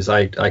adventures.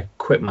 I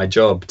quit my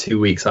job 2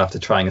 weeks after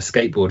trying a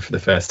skateboard for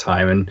the first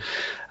time. And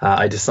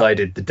I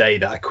decided the day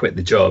that I quit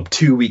the job,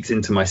 2 weeks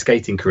into my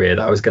skating career,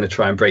 that I was going to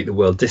try and break the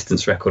world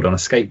distance record on a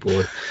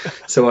skateboard.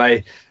 So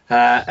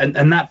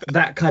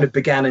that kind of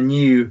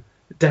began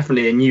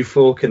definitely a new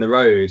fork in the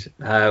road,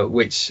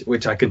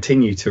 which I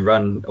continue to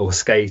run or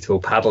skate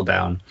or paddle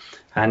down.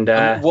 And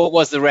what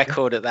was the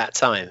record at that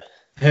time?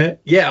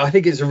 Yeah, I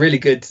think it's a really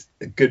good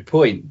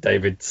point,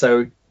 David.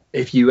 So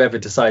if you ever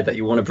decide that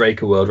you want to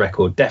break a world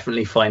record,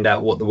 definitely find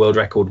out what the world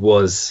record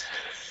was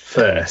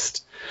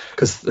first,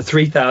 because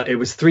it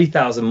was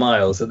 3,000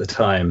 miles at the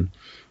time,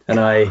 and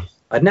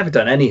I'd never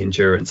done any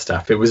endurance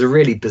stuff. It was a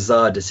really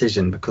bizarre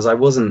decision because I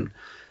wasn't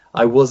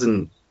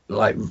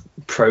like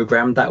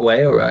programmed that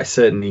way, or I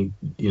certainly,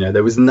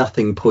 there was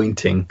nothing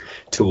pointing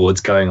towards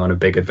going on a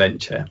big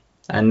adventure.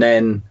 And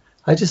then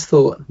I just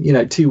thought,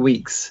 2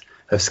 weeks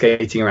of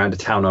skating around a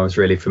town I was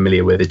really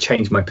familiar with, it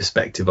changed my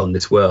perspective on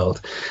this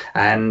world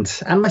and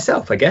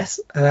myself, I guess.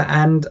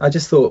 And I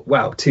just thought,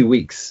 wow, 2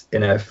 weeks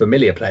in a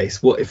familiar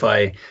place. What if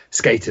I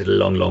skated a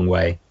long, long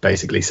way,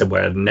 basically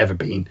somewhere I'd never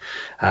been?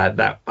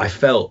 That I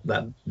felt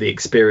that the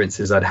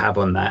experiences I'd have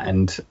on that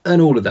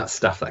and all of that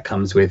stuff that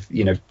comes with,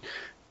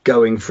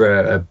 going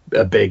for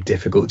a big,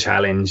 difficult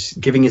challenge,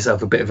 giving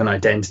yourself a bit of an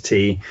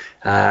identity,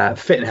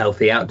 fit and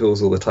healthy,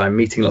 outdoors all the time,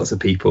 meeting lots of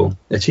people,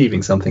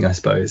 achieving something, I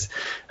suppose.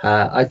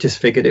 I just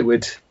figured it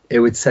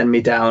would send me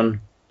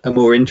down a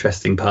more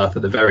interesting path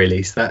at the very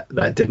least. That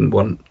didn't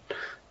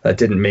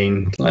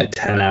mean like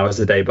 10 hours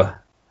a day, but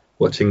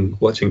watching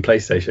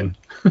PlayStation.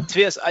 To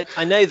be honest,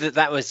 I know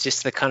that was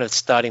just the kind of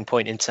starting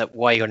point into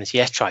why you're on this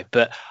Yes Tribe,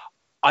 but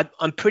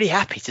I'm pretty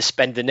happy to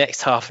spend the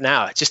next half an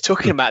hour just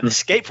talking about the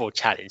skateboard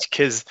challenge,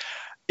 because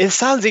it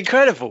sounds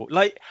incredible.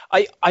 Like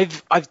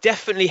I've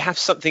definitely have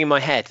something in my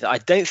head that I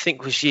don't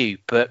think was you,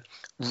 but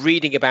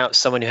reading about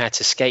someone who had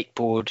to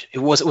skateboard,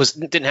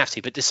 didn't have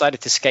to, but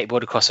decided to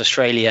skateboard across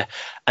Australia,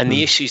 and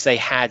the issues they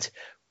had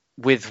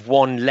with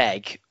one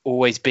leg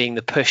always being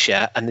the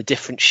pusher and the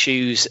different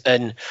shoes.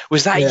 And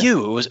was that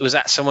you, or was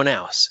that someone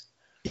else?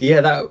 Yeah,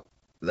 that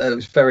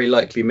was very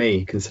likely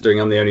me, considering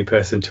I'm the only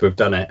person to have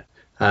done it.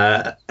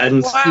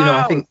 And wow,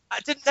 I think I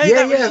didn't know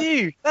that was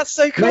you. That's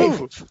so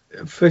cool.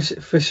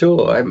 Mate, for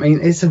sure. I mean,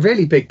 it's a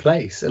really big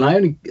place, and I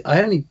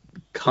only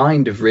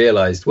kind of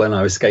realised when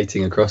I was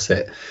skating across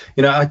it.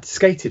 I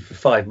skated for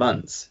 5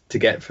 months to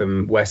get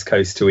from West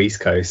Coast to East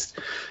Coast,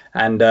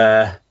 and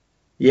I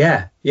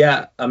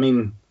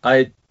mean,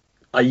 I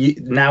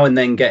now and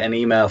then get an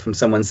email from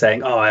someone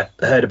saying, "Oh, I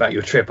heard about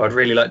your trip. I'd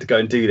really like to go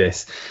and do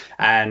this,"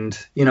 and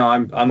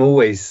I'm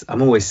always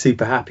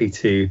super happy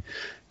to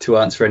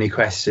answer any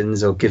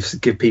questions or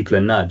give people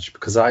a nudge,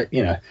 because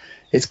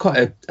it's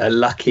quite a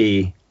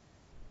lucky,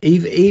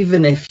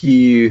 even if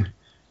you,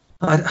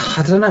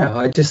 I don't know,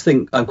 I just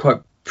think I'm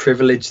quite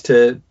privileged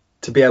to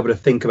be able to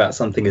think about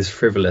something as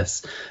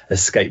frivolous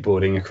as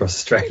skateboarding across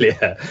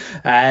Australia.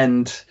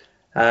 And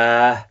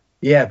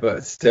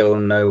but still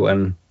no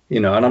one,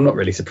 and I'm not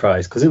really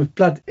surprised, because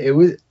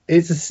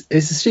it's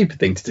a stupid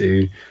thing to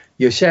do.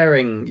 You're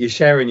sharing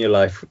your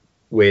life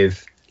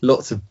with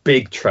lots of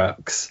big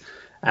trucks,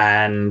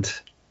 and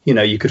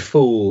you could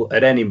fall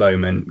at any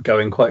moment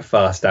going quite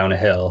fast down a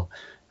hill,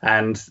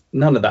 and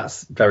none of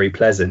that's very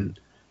pleasant.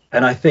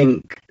 And I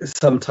think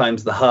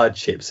sometimes the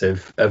hardships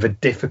of a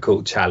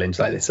difficult challenge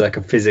like this, like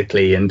a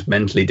physically and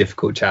mentally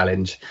difficult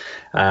challenge,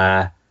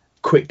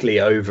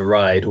 quickly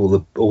override all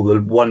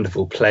the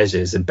wonderful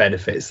pleasures and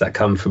benefits that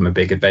come from a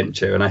big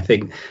adventure. And I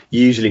think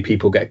usually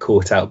people get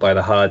caught out by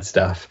the hard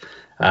stuff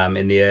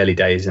in the early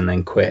days and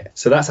then quit.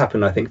 So that's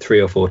happened, I think, 3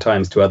 or 4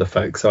 times to other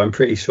folks. So I'm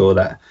pretty sure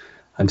that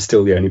I'm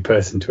still the only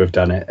person to have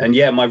done it. And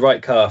yeah, my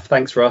right calf,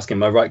 thanks for asking,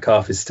 my right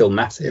calf is still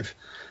massive.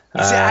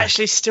 Is it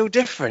actually still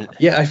different?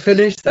 Yeah, I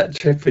finished that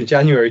trip in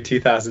January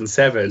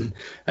 2007,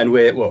 and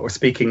we're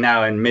speaking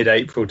now in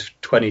mid-April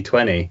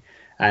 2020.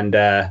 and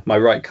my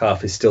right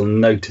calf is still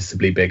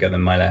noticeably bigger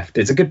than my left.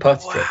 It's a good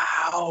party trick.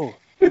 Wow.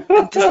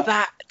 And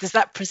does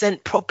that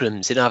present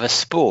problems in other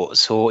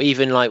sports, or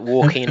even like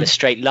walking in a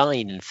straight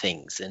line and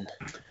things? And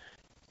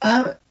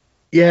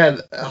yeah,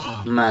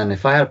 oh man,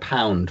 if I had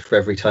 £1 for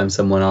every time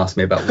someone asked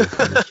me about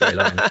walking in a straight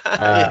line,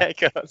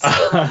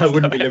 I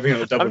wouldn't be living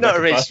on a double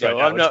decker bus right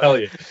now, I'm not. Tell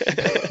you.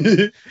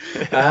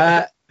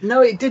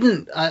 No, it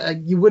didn't.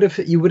 You would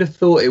have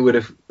thought it would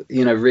have,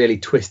 really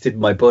twisted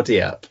my body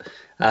up.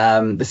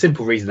 The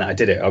simple reason that I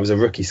did it, I was a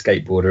rookie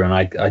skateboarder and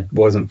I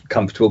wasn't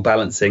comfortable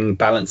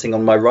balancing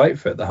on my right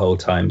foot the whole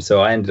time. So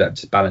I ended up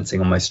just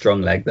balancing on my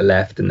strong leg, the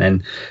left, and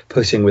then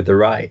pushing with the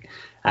right.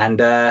 And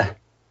I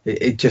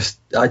just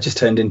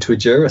turned into a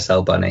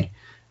Duracell bunny.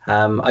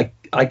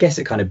 I guess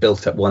it kind of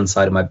built up one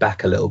side of my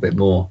back a little bit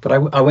more. But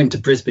I went to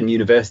Brisbane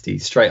University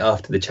straight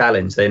after the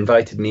challenge. They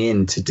invited me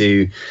in to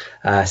do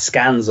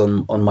scans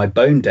on my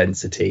bone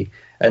density.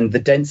 And the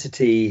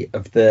density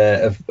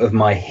of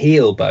my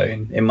heel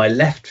bone in my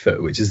left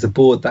foot, which is the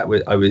board that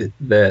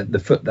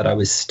the foot that I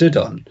was stood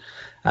on,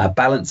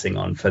 balancing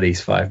on for these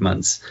 5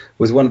 months,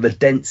 was one of the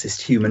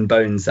densest human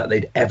bones that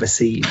they'd ever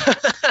seen.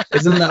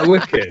 Isn't that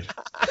wicked?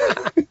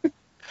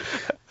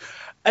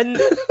 And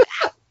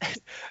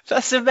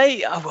that's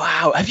amazing. Oh,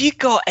 wow. Have you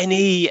got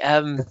any?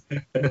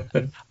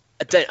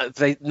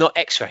 Not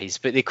X-rays,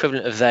 but the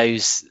equivalent of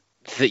those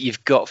that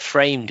you've got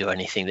framed or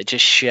anything that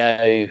just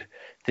show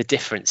the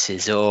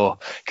differences, or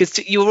because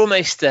you're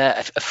almost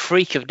a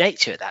freak of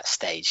nature at that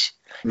stage,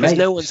 because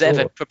no one's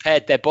ever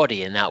prepared their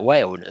body in that way,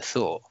 I wouldn't have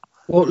thought.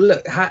 Well,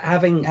 look,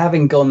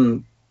 having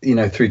gone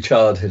through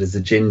childhood as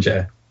a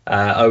ginger,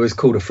 I was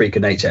called a freak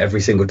of nature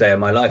every single day of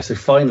my life, so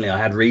finally I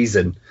had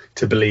reason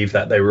to believe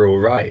that they were all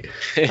right.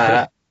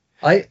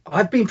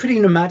 I've been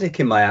pretty nomadic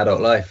in my adult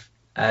life,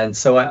 and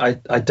so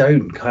I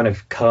don't kind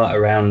of cart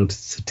around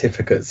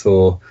certificates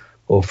or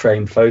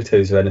framed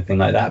photos or anything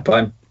like that,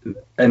 but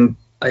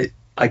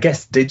I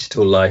guess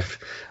digital life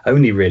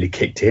only really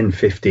kicked in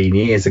 15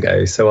 years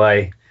ago. So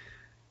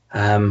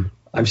I'm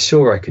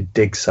sure I could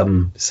dig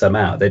some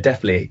out. They're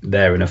definitely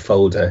there in a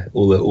folder,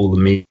 all the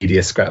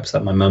media scraps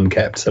that my mum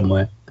kept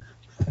somewhere.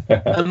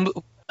 And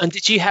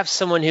did you have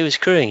someone who was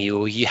crewing you,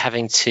 or were you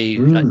having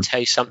to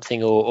tow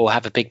something or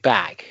have a big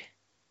bag?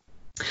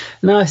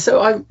 No,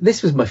 so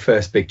this was my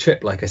first big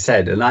trip, like I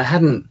said, and I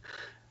hadn't,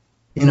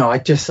 I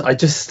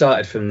just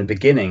started from the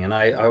beginning, and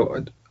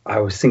I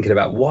was thinking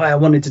about why I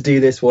wanted to do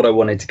this, what I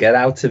wanted to get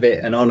out of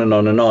it, and on and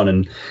on and on.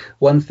 And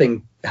one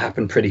thing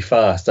happened pretty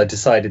fast. I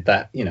decided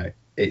that,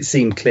 it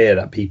seemed clear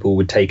that people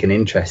would take an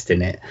interest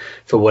in it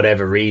for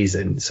whatever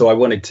reason. So I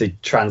wanted to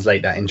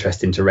translate that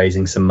interest into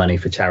raising some money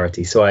for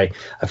charity. So I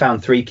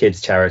found 3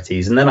 kids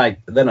charities, and then I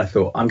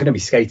thought, I'm going to be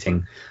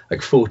skating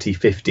like 40,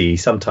 50,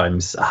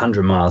 sometimes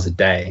 100 miles a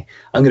day.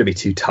 I'm going to be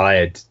too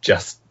tired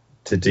just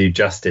to do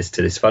justice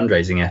to this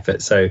fundraising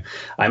effort. So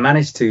I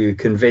managed to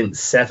convince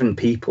 7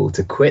 people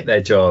to quit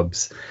their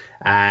jobs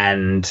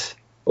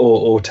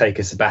or take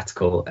a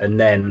sabbatical, and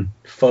then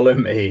follow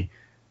me,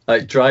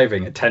 like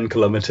driving at 10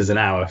 kilometers an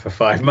hour for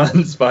 5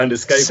 months behind a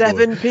skateboard.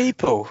 7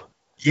 people.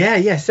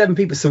 Yeah, 7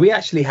 people. So we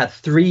actually had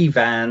 3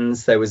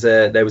 vans. There was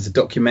a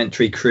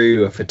documentary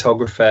crew, a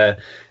photographer,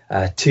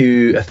 a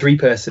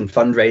 3-person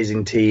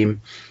fundraising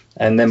team,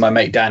 and then my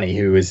mate Danny,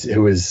 who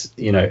was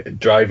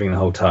driving the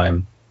whole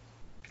time.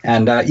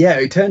 And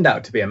it turned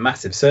out to be a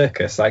massive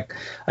circus. Like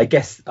I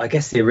guess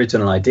the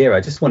original idea,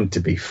 I just wanted to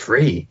be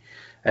free,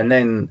 and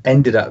then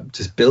ended up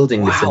just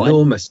building this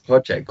enormous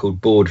project called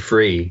Board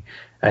Free.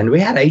 And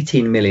we had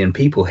 18 million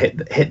people hit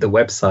the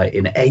website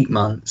in 8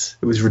 months.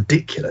 It was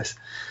ridiculous.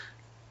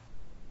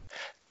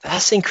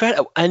 That's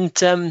incredible. And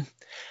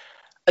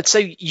so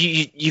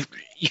you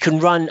can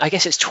run. I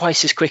guess it's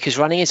twice as quick as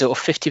running, is it, or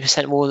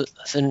 50% more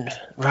than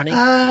running?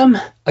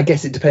 I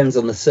guess it depends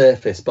on the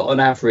surface, but on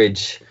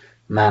average.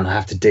 Man, I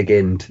have to dig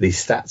into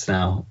these stats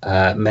now.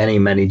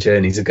 Many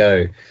journeys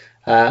ago,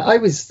 I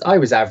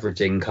was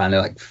averaging kind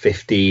of like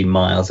 15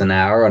 miles an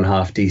hour on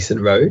half decent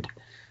road.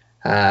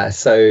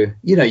 So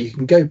you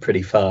can go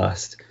pretty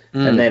fast,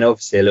 and then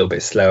obviously a little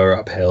bit slower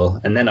uphill.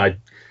 And then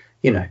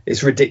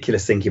it's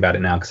ridiculous thinking about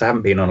it now, because I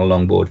haven't been on a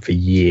longboard for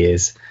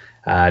years,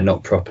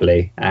 not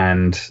properly.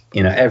 And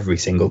every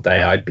single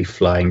day I'd be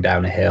flying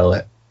down a hill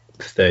at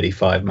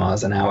 35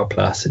 miles an hour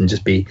plus, and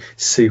just be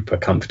super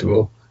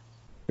comfortable.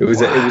 It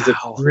was a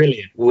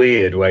brilliant,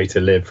 weird way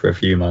to live for a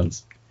few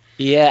months.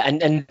 Yeah,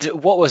 and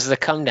what was the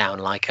come down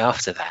like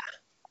after that?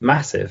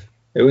 Massive.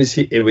 It was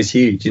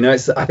huge.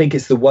 I think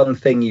it's the one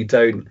thing you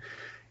don't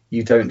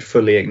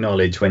fully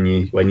acknowledge when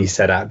you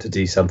set out to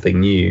do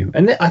something new.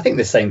 And I think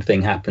the same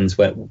thing happens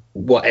when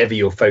whatever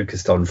you're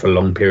focused on for a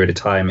long period of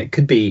time. It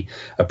could be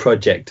a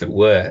project at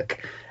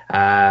work.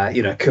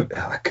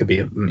 It could be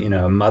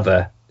a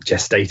mother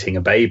gestating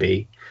a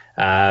baby.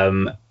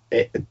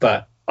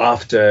 But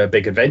after a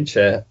big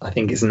adventure, I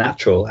think it's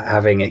natural,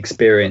 having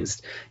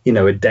experienced,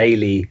 a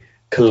daily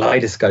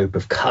kaleidoscope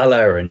of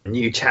color and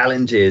new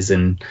challenges,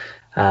 and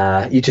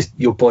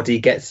your body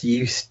gets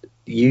used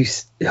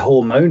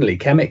hormonally,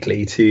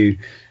 chemically to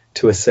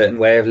to a certain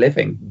way of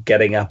living,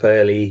 getting up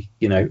early,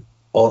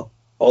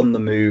 on the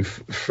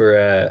move for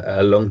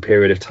a long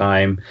period of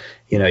time,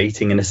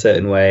 eating in a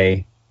certain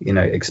way,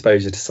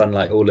 exposure to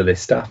sunlight, all of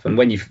this stuff. And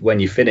when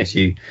you finish,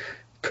 you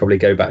probably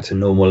go back to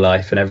normal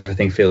life and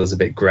everything feels a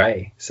bit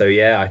grey. So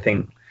yeah, I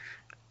think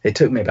it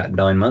took me about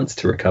 9 months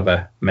to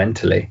recover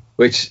mentally,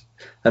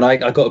 and I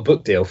got a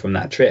book deal from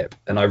that trip,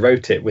 and I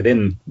wrote it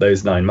within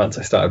those 9 months.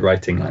 I started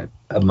writing like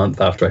a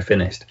month after I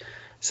finished.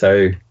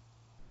 So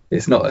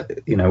it's not,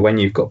 when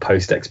you've got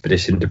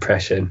post-expedition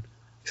depression,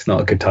 it's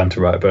not a good time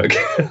to write a book.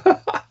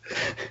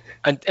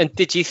 And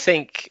did you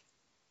think,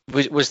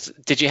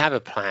 did you have a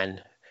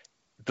plan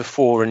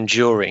before and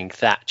during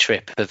that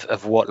trip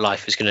of what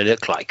life was going to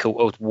look like,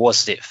 or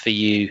was it for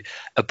you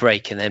a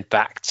break and then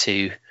back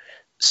to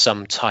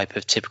some type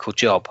of typical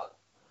job?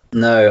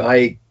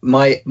 No,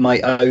 my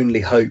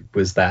only hope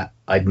was that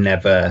I'd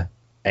never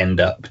end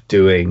up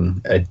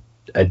doing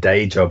a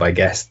day job, I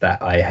guess,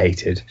 that I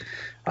hated.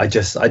 I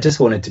just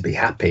wanted to be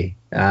happy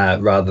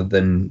rather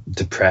than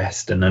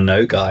depressed and a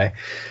no guy.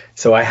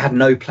 So I had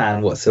no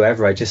plan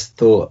whatsoever. I just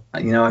thought,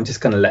 I'm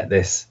just going to let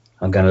this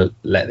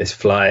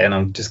fly, and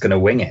I'm just going to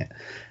wing it.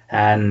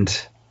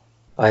 And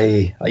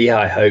I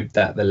hope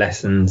that the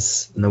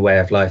lessons and the way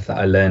of life that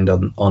I learned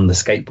on the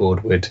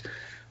skateboard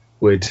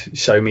would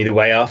show me the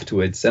way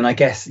afterwards. And I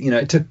guess,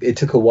 it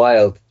took a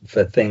while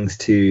for things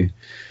to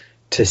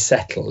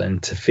settle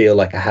and to feel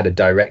like I had a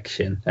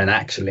direction and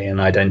actually an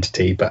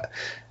identity. But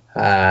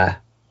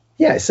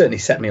it certainly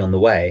set me on the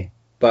way.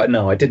 But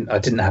no, I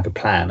didn't have a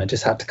plan. I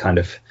just had to kind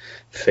of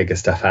figure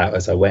stuff out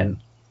as I went.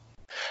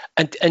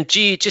 And do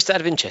you, just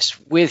out of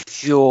interest,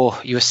 with you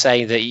were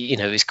saying that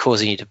it's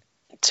causing you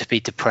to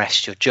be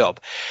depressed, your job,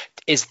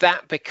 is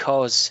that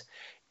because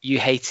you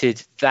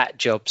hated that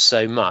job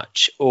so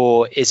much,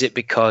 or is it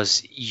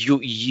because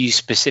you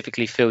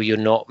specifically feel you're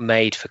not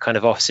made for kind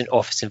of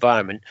office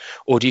environment,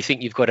 or do you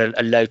think you've got a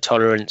low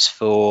tolerance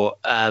for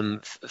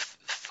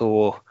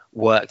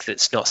work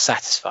that's not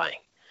satisfying?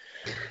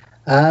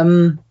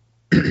 A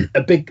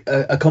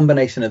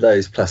combination of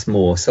those plus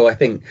more. So I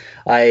think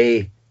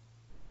I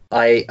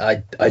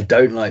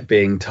don't like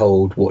being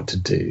told what to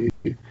do.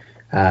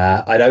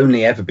 I'd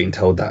only ever been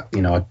told that,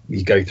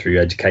 you go through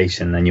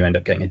education and you end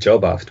up getting a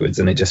job afterwards.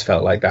 And it just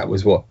felt like that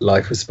was what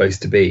life was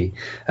supposed to be.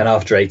 And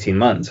after 18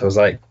 months, I was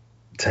like,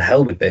 to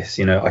hell with this,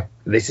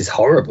 this is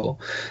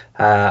horrible.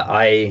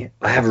 I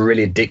have a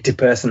really addictive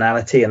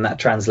personality, and that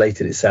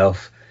translated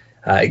itself.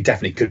 It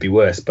definitely could be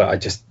worse, but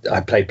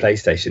I played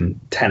PlayStation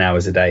 10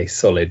 hours a day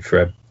solid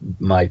for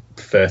my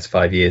first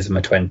 5 years of my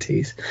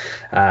 20s.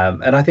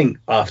 And I think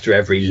after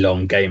every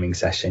long gaming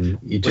session,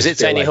 you just... Was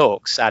it Tony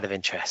Hawk's, out of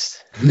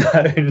interest?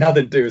 No,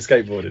 nothing to do with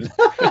skateboarding.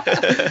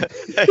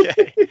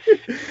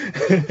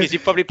 Because you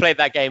probably played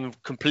that game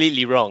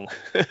completely wrong.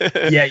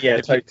 Yeah,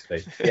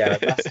 totally. Yeah,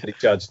 I massively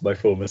judged my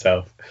former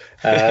self.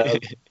 I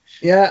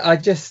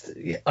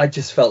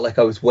just felt like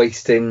I was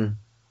wasting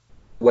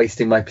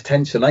my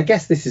potential. And I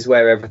guess this is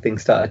where everything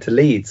started to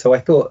lead. So I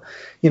thought,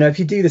 if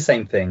you do the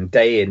same thing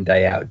day in,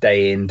 day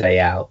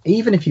out,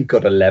 even if you've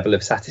got a level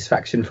of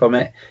satisfaction from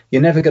it,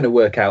 you're never going to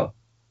work out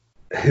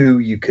who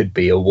you could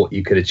be or what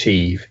you could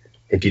achieve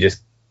if you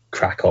just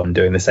crack on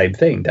doing the same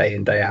thing day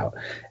in, day out.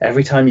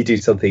 Every time you do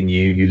something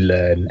new, you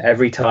learn.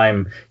 Every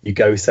time you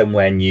go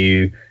somewhere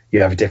new,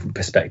 you have a different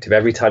perspective.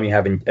 Every time you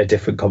have a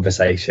different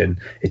conversation,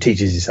 it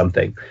teaches you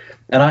something.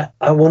 And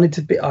I wanted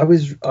to be, I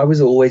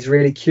was always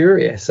really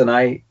curious, and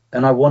I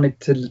wanted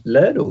to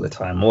learn all the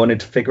time. I wanted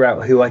to figure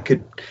out who I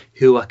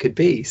could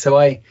be. So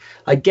I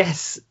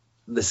guess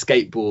the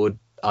skateboard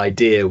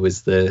idea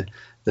was the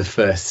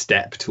first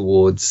step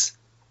towards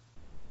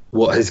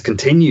what has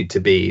continued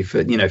to be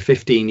for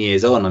 15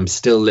 years on. I'm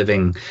still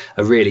living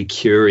a really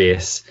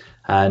curious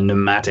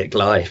nomadic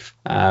life,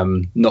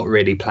 not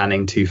really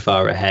planning too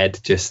far ahead.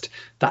 Just,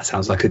 that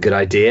sounds like a good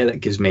idea, that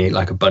gives me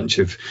like a bunch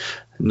of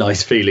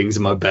nice feelings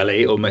in my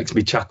belly or makes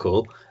me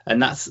chuckle,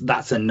 and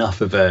that's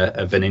enough of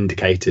an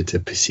indicator to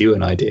pursue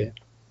an idea.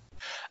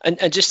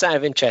 And just out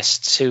of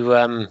interest,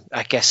 to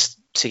I guess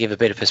to give a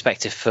bit of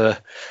perspective for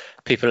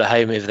people at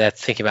home if they're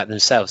thinking about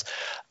themselves,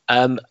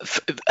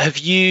 have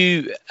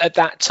you, at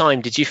that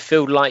time, did you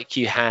feel like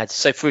you had,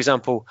 so for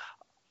example,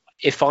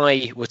 if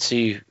I were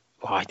to,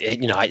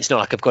 it's not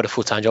like I've got a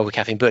full-time job with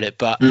Caffeine Bullet,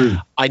 but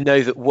I know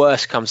that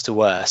worst comes to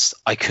worst,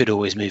 I could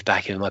always move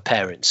back in with my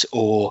parents,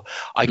 or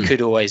I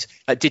could always,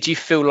 did you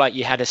feel like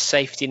you had a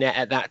safety net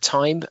at that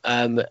time?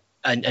 And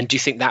do you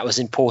think that was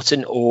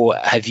important, or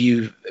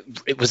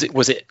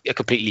was it a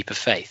complete leap of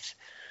faith?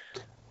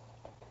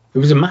 It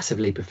was a massive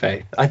leap of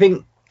faith. I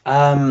think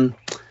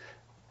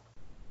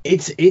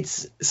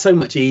it's so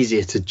much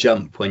easier to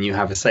jump when you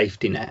have a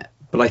safety net,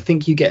 but I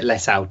think you get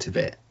less out of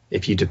it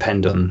if you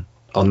depend on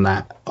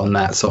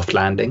that soft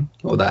landing,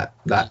 or that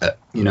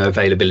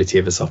availability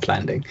of a soft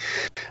landing.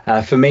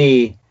 For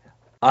me,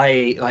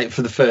 I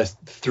for the first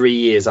 3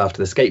 years after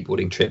the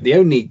skateboarding trip, the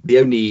only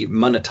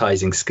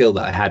monetizing skill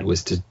that I had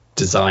was to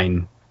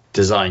design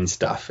design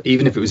stuff.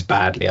 Even if it was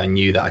badly, I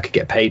knew that I could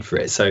get paid for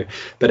it. So,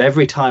 but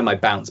every time I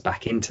bounced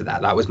back into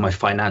that was my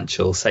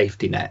financial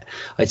safety net.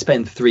 I'd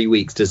spend 3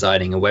 weeks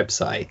designing a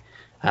website,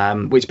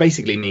 which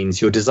basically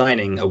means you're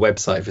designing a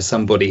website for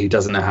somebody who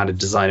doesn't know how to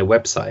design a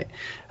website.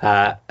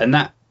 And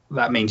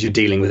that means you're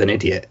dealing with an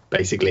idiot,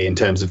 basically, in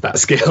terms of that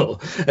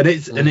skill. And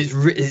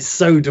it's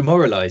so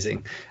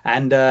demoralizing.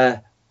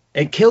 And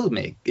it killed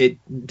me. It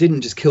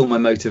didn't just kill my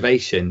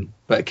motivation,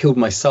 but it killed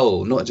my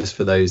soul, not just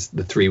for the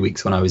 3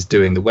 weeks when I was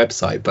doing the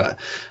website, but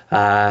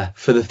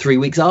for the 3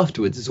 weeks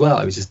afterwards as well.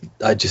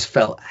 I just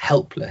felt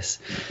helpless.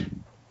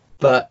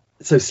 But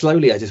so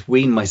slowly I just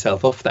weaned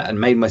myself off that and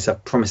made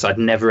myself promise I'd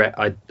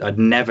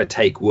never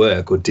take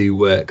work or do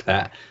work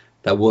that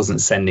wasn't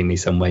sending me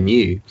somewhere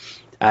new.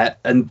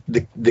 And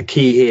the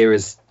key here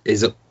is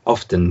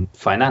often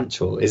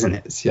financial, isn't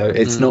it? So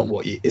it's not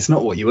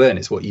what you earn,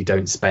 it's what you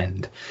don't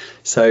spend.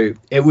 So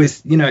it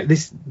was,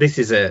 this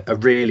is a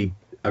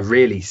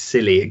really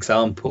silly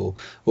example,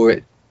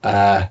 or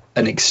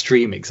an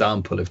extreme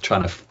example of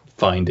trying to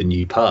find a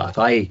new path.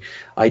 I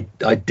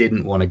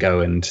didn't want to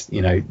go and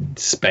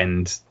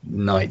spend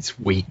nights,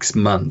 weeks,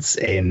 months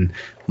in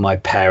my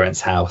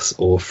parents' house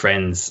or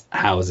friends'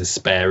 houses,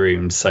 spare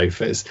rooms,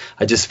 sofas.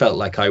 I just felt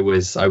like I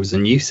was a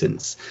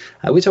nuisance,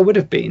 which I would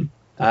have been.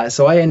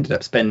 So I ended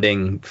up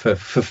spending for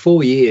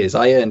 4 years.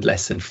 I earned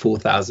less than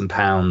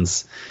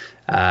 £4,000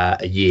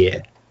 a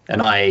year,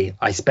 and I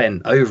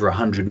spent over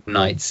 100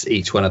 nights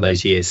each one of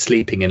those years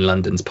sleeping in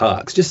London's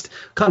parks, just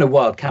kind of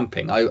wild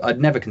camping. I'd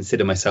never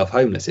consider myself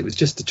homeless. It was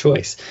just a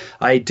choice.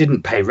 I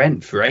didn't pay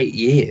rent for 8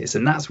 years,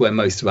 and that's where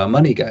most of our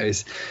money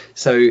goes.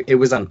 So it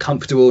was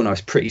uncomfortable, and I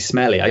was pretty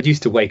smelly. I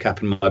used to wake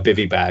up in my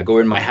bivvy bag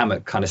or in my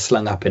hammock, kind of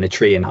slung up in a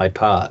tree in Hyde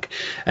Park,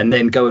 and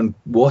then go and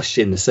wash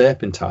in the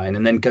Serpentine,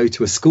 and then go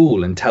to a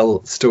school and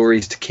tell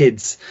stories to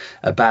kids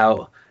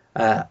about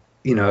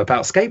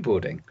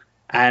skateboarding.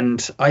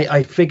 And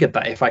I figured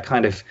that if I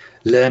kind of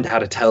learned how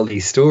to tell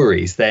these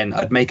stories, then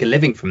I'd make a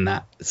living from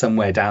that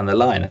somewhere down the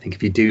line. I think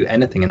if you do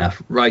anything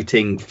enough,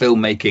 writing,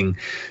 filmmaking,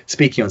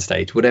 speaking on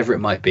stage, whatever it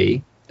might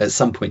be, at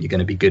some point you're going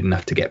to be good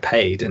enough to get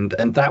paid. And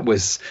that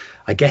was,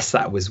 I guess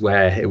that was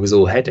where it was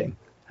all heading.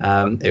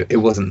 It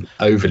wasn't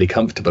overly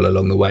comfortable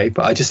along the way,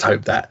 but I just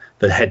hope that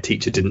the head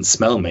teacher didn't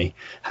smell me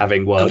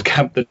having wild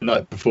camp the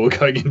night before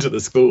going into the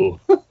school.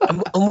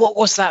 And what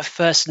was that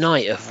first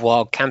night of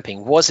wild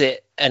camping? Was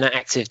it an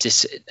active,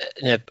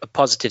 a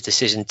positive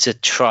decision to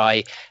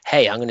try,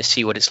 hey, I'm going to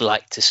see what it's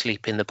like to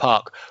sleep in the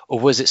park? Or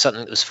was it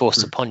something that was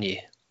forced upon you?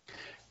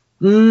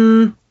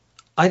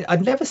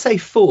 I'd never say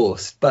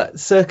forced, but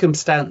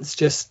circumstance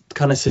just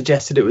kind of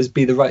suggested it would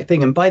be the right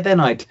thing. And by then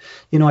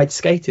I'd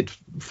skated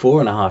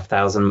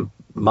 4,500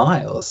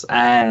 miles,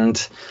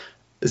 and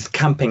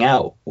camping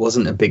out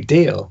wasn't a big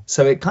deal.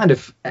 So it kind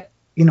of,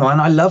 and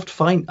I loved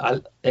finding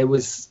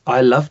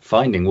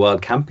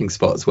wild camping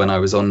spots when I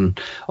was on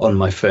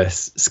my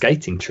first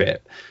skating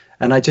trip.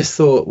 And I just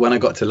thought when I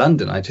got to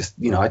London,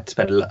 I'd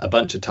spend a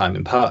bunch of time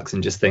in parks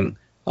and just think,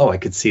 oh, I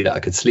could see that I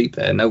could sleep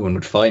there. No one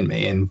would find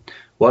me. And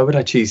why would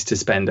I choose to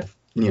spend,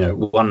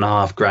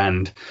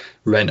 $1,500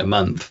 rent a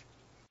month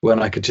when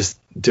I could just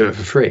do it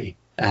for free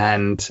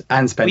and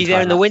spend time? Were you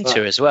there in the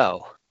winter as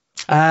well?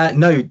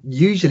 No,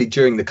 usually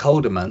during the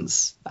colder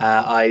months,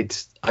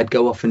 I'd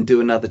go off and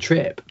do another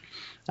trip.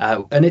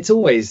 And it's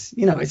always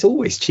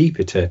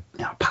cheaper to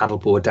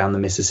paddleboard down the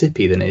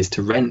Mississippi than it is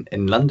to rent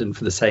in London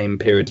for the same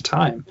period of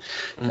time.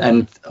 Mm-hmm.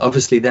 And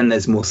obviously then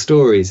there's more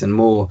stories and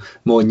more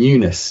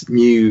newness,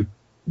 new,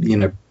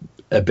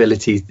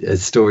 ability,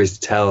 stories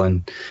to tell,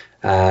 and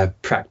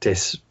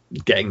practice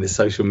getting the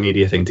social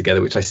media thing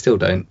together, which I still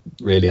don't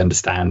really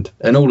understand.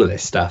 And all of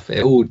this stuff,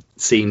 it all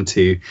seemed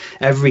to,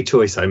 every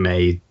choice I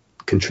made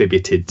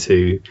contributed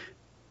to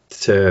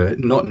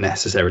not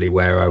necessarily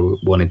where I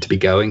wanted to be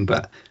going,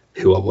 but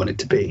who I wanted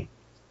to be.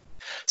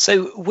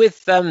 So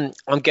with I'm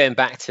going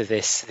back to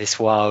this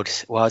wild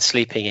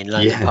sleeping in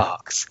London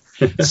parks.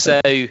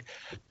 So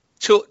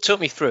talk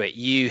me through it.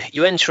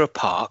 You enter a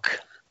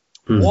park.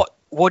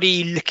 What are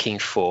you looking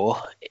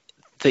for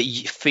that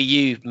for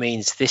you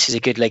means this is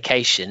a good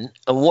location,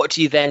 and what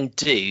do you then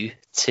do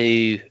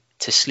to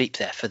sleep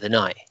there for the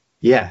night?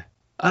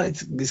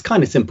 It's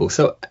kind of simple.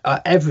 So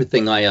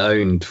everything I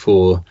owned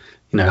for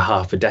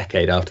half a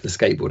decade after the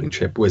skateboarding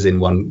trip was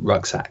in one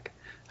rucksack.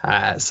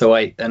 So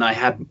I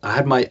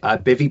had my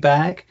bivvy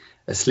bag,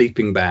 a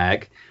sleeping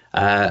bag,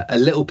 a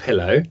little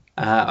pillow.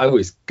 I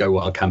always go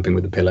wild camping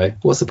with a pillow.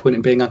 What's the point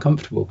in being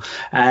uncomfortable?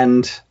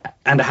 And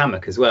a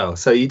hammock as well.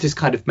 So you just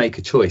kind of make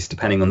a choice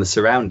depending on the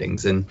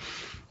surroundings. And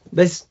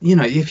there's,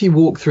 if you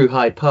walk through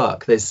Hyde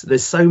Park,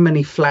 there's so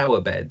many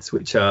flower beds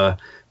which are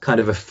kind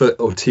of a foot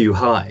or two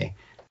high,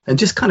 and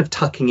just kind of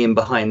tucking in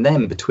behind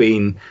them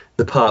between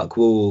the park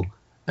wall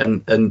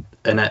and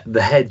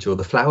the hedge or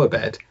the flower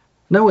bed.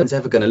 No one's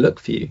ever going to look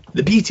for you.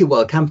 The beauty of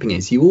wild camping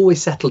is you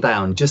always settle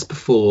down just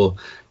before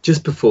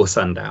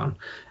sundown,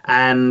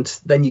 and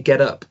then you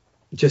get up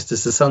just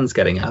as the sun's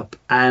getting up.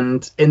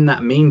 And in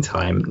that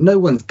meantime, no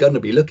one's going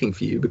to be looking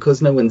for you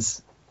because no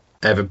one's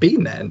ever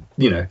been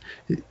there.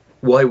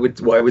 why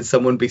would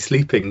someone be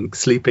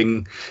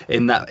sleeping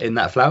in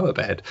that flower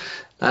bed?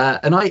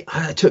 And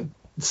I took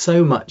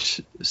so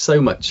much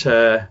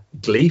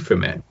glee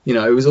from it. You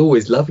know, it was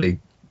always lovely,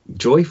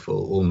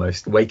 joyful,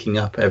 almost waking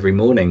up every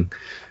morning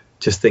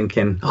just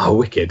thinking, oh,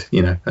 wicked,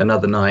 you know,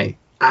 another night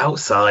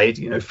outside,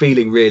 you know,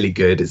 feeling really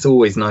good. It's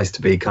always nice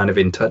to be kind of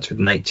in touch with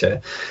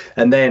nature.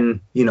 And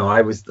then, you know,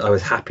 I was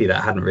happy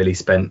that I hadn't really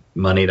spent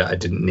money that I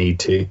didn't need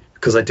to,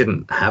 because I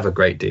didn't have a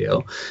great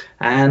deal.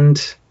 And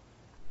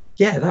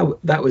yeah,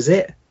 that was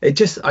it. It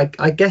just, I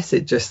guess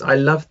it just, I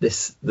love the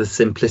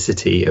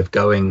simplicity of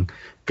going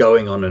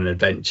on an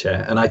adventure.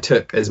 And I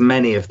took as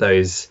many of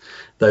those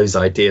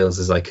ideals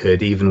as I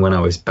could, even when I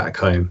was back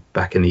home,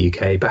 back in the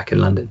UK, back in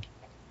London.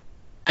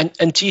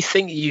 And do you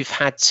think you've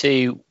had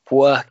to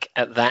work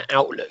at that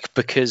outlook?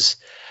 Because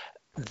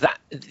that,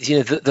 you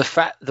know,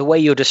 the way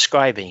you're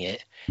describing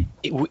it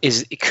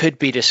could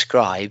be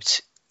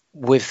described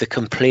with the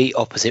complete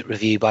opposite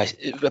view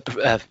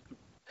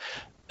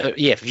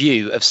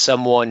of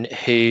someone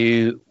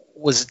who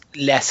was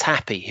less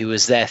happy, who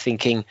was there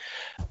thinking,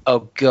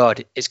 oh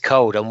God, it's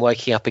cold, I'm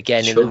waking up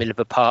again in the middle of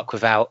a park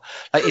without,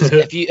 like,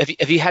 have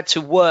you had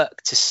to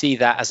work to see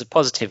that as a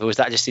positive, or was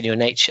that just in your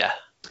nature?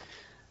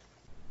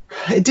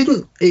 It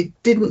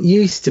didn't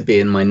used to be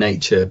in my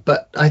nature,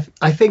 but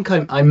I think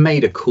I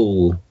made a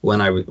call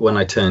when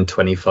I turned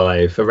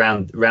 25,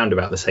 around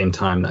about the same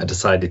time that I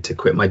decided to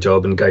quit my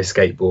job and go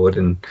skateboard,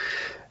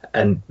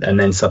 and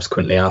then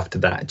subsequently after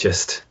that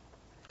just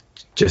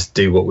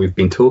do what we've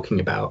been talking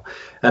about.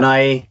 And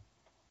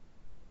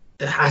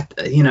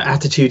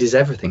attitude is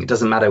everything. It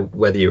doesn't matter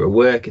whether you're at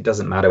work, it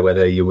doesn't matter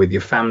whether you're with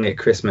your family at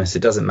Christmas,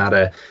 it doesn't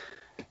matter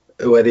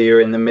whether you're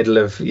in the middle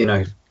of, you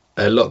know,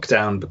 a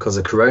lockdown because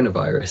of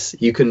coronavirus.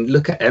 You can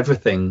look at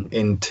everything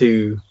in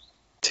two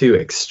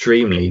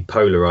extremely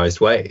polarized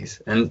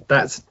ways, and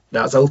that's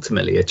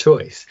ultimately a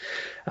choice.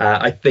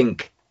 I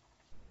think,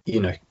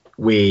 you know,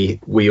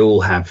 we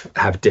all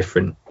have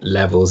different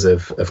levels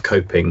of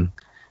coping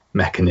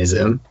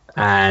mechanism,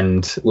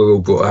 and we're all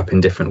brought up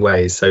in different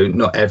ways, so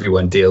not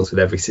everyone deals with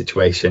every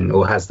situation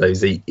or has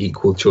those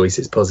equal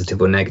choices,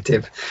 positive or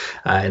negative,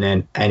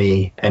 in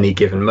any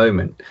given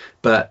moment.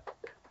 But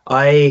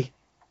I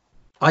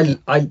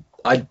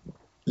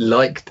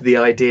liked the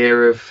idea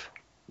of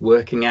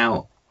working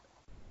out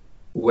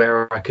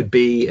where I could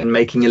be and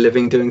making a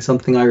living doing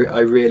something I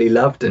really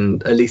loved,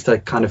 and at least I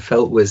kind of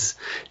felt was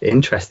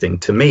interesting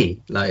to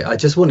me. Like, I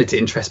just wanted to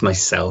interest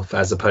myself,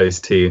 as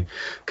opposed to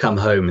come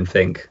home and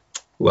think,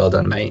 well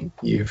done, mate,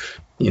 you've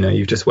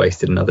just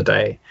wasted another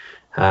day.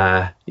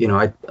 I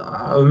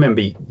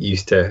remember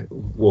used to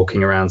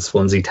walking around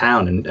Swansea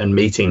town and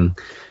meeting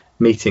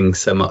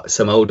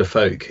some older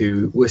folk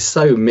who were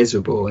so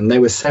miserable, and they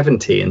were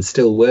 70 and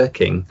still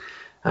working,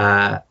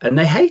 and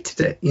they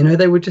hated it. You know,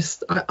 they were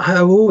just, I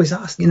always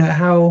ask, you know,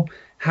 how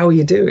are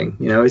you doing?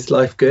 You know, is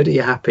life good? Are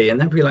you happy? And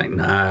they'd be like,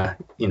 nah,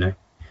 you know,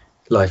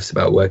 life's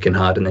about working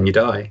hard and then you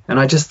die. And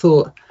I just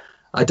thought,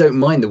 I don't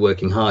mind the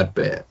working hard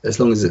bit as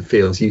long as it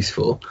feels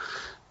useful.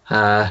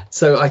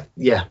 So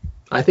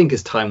I think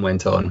as time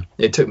went on,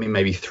 it took me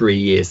maybe 3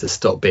 years to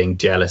stop being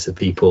jealous of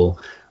people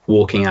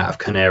walking out of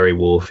Canary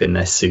Wharf in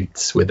their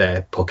suits with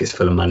their pockets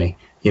full of money.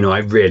 You know, I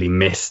really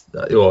missed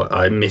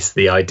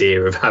the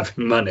idea of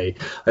having money.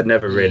 I'd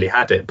never really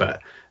had it,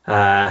 but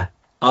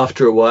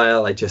after a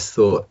while, I just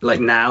thought, like,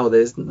 now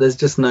there's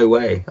just no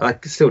way. I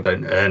still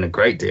don't earn a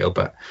great deal,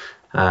 but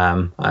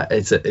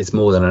it's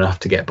more than enough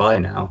to get by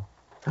now.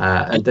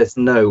 And there's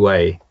no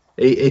way.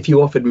 If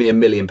you offered me £1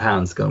 million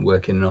to go and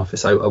work in an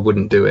office, I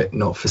wouldn't do it,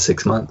 not for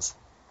 6 months.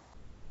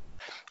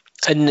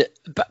 And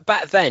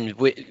back then,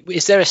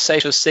 is there a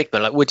social stigma?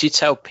 Like, would you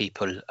tell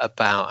people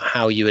about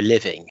how you were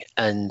living,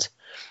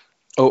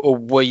 or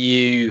were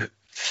you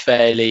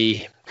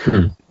fairly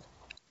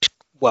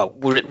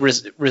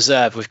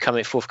reserved with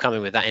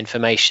forthcoming with that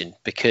information?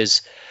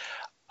 Because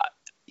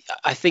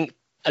I think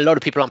a lot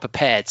of people aren't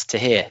prepared to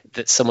hear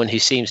that someone who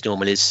seems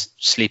normal is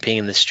sleeping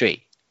in the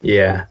street.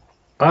 Yeah,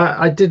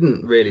 I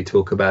didn't really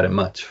talk about it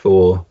much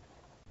for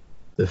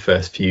the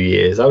first few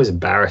years. I was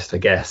embarrassed, I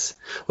guess.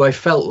 Well, I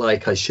felt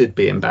like I should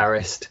be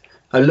embarrassed.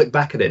 I look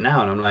back at it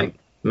now and I'm like,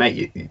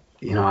 mate,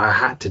 you know, I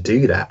had to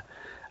do that.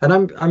 And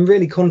I'm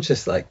really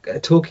conscious,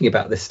 like, talking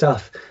about this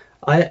stuff.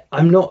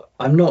 I'm not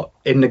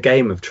in the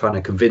game of trying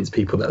to convince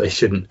people that they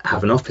shouldn't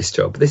have an office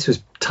job. This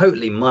was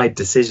totally my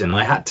decision.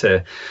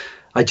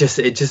 It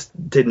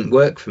just didn't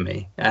work for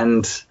me.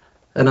 And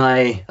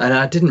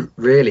I didn't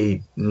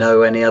really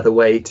know any other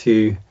way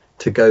to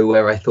go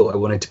where I thought I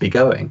wanted to be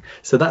going.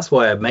 So that's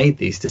why I made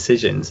these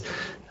decisions.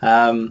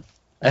 And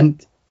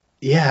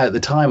yeah, at the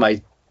time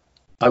I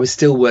was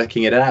still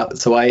working it out.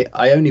 So I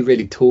only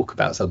really talk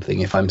about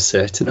something if I'm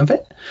certain of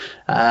it.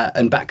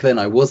 And back then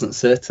I wasn't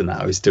certain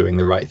that I was doing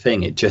the right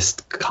thing. It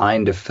just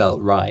kind of felt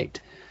right.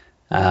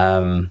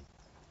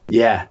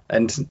 Yeah.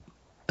 And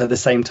at the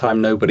same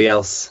time, nobody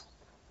else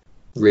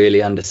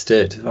really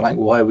understood. Like,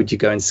 why would you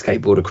go and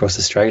skateboard across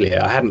Australia?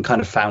 I hadn't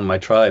kind of found my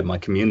tribe, my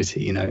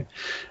community, you know.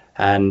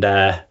 And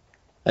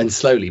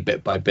slowly,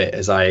 bit by bit,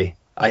 as I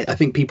I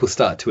think people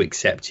start to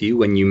accept you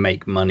when you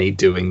make money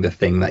doing the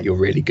thing that you're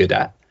really good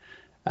at.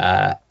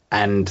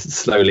 And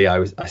slowly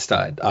I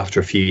started, after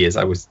a few years,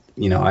 I was,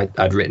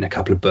 I'd written a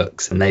couple of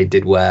books and they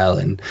did well.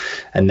 And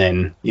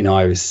then,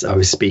 I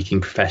was speaking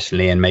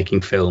professionally and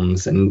making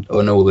films and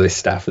all this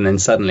stuff. And then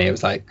suddenly it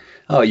was like,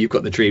 oh, you've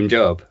got the dream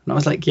job. And I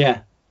was like,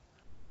 yeah,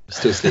 I'm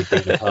still sleeping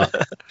in the park.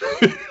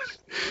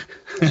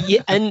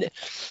 Yeah. And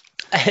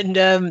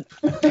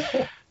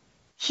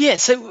yeah,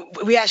 so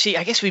we actually,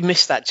 I guess we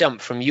missed that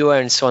jump from you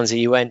were in Swansea,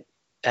 you went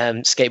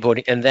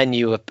skateboarding, and then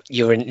you were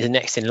in the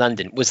next in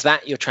London. Was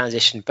that your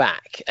transition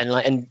back?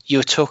 And you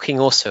were talking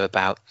also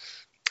about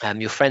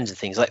your friends and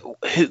things. Like,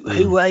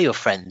 who were your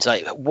friends?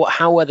 Like,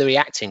 how were they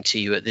reacting to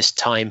you at this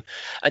time?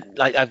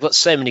 Like, I've got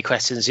so many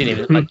questions.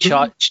 Like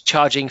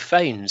charging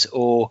phones,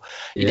 or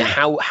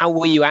how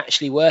were you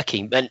actually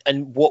working?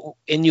 And what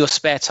in your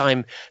spare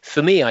time?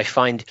 For me, I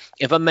find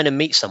if I'm going to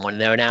meet someone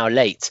and they're an hour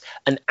late,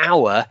 an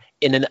hour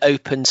in an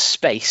open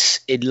space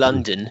in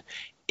London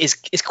is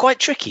quite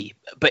tricky.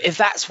 But if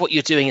that's what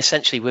you're doing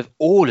essentially with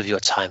all of your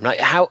time, like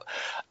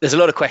there's a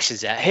lot of questions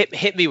there.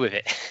 Hit me with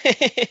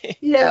it.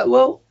 Yeah,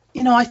 well,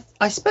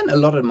 I spent a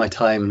lot of my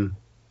time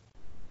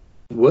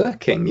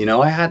working.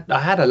 I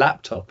had a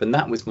laptop, and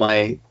that was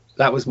my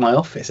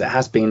office. It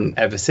has been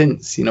ever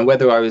since.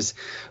 Whether I was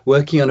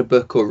working on a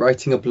book or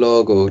writing a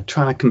blog or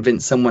trying to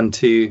convince someone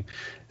to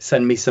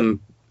send me some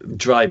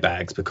dry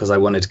bags because I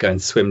wanted to go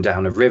and swim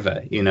down a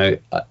river.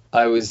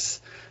 I was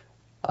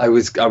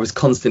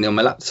constantly on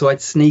my laptop, so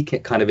I'd sneak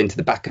it kind of into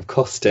the back of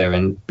Costa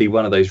and be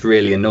one of those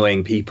really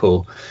annoying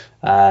people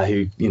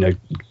who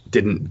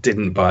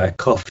didn't buy a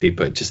coffee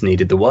but just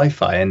needed the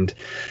Wi-Fi, and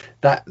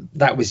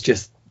that was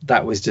just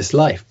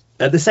life.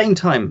 At the same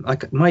time,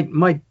 like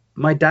my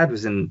dad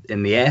was in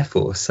the Air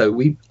Force, so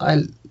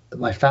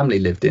my family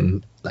lived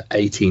in like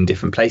 18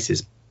 different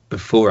places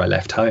before I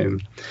left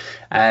home,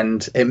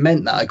 and it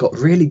meant that I got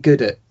really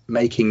good at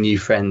making new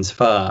friends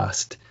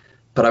fast,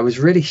 but I was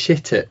really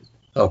shit at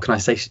can I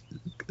say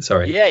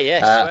sorry? Yeah,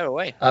 swear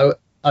away. I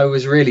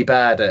was really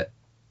bad at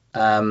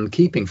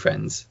keeping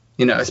friends,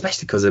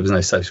 especially because there was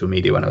no social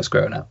media when I was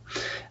growing up,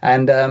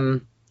 and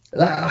I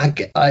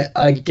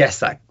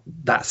guess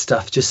that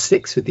stuff just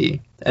sticks with you.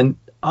 And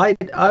I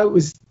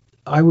was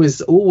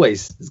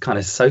always kind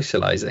of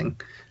socializing.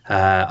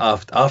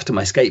 After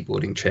my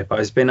skateboarding trip, I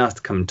was being asked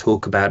to come and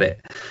talk about it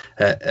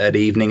at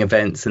evening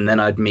events, and then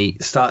I'd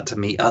start to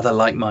meet other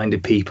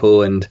like-minded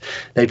people, and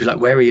they'd be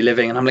like, "Where are you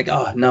living?" And I'm like,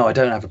 "Oh no, I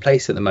don't have a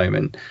place at the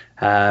moment,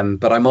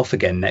 but I'm off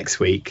again next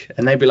week."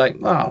 And they'd be like,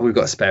 "Oh, we've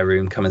got a spare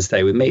room, come and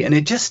stay with me." And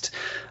I just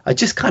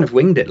kind of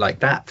winged it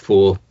like that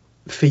for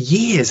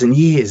years and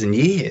years and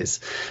years,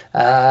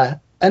 and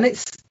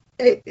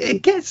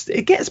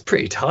it gets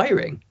pretty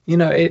tiring,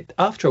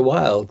 after a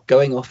while.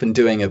 Going off and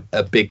doing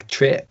a big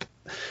trip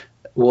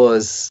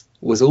was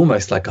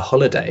almost like a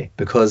holiday,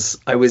 because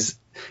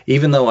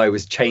even though I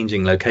was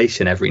changing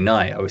location every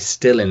night, I was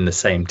still in the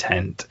same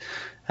tent,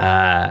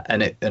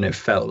 and it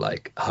felt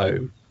like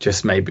home,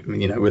 just maybe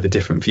with a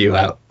different view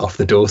out off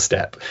the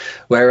doorstep.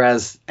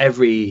 Whereas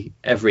every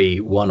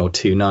 1 or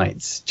 2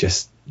 nights,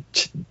 just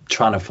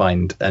trying to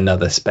find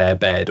another spare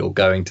bed or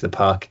going to the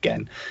park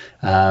again.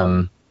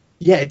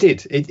 Yeah, it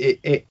did.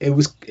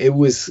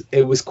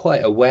 It was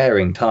quite a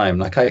wearing time.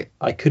 Like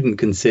I couldn't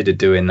consider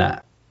doing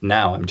that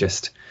now. I'm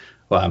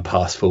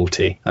past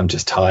 40. I'm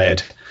just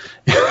tired.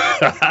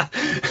 I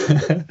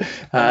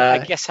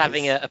guess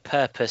having a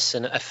purpose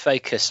and a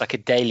focus, like a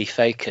daily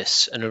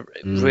focus, and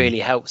really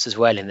helps as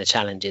well in the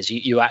challenges.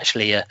 You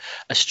actually are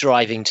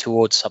striving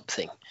towards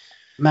something.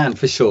 Man,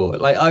 for sure.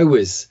 Like I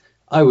was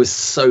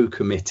so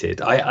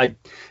committed.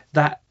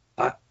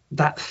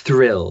 That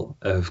thrill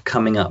of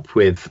coming up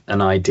with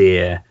an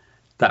idea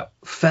that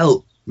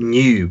felt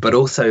new, but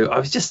also I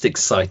was just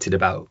excited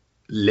about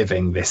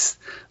living this,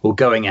 or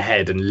going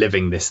ahead and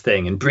living this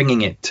thing and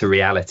bringing it to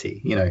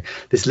reality.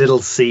 This little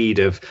seed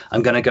of,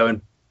 I'm going to go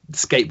and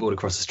skateboard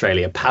across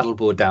Australia,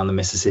 paddleboard down the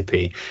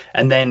Mississippi,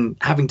 and then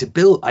having to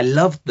build. I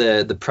love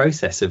the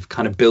process of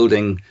kind of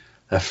building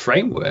a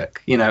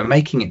framework,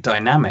 making it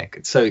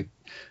dynamic. So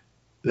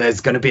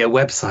there's going to be a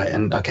website,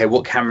 and okay,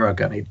 what camera am I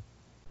going to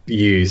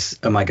use?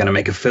 Am I going to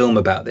make a film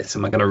about this?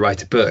 Am I going to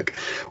write a book?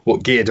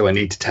 What gear do I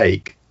need to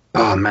take?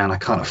 Oh man, I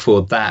can't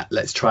afford that.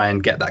 Let's try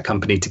and get that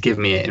company to give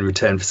me it in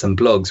return for some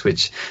blogs,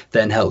 which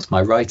then helps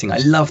my writing. I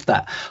love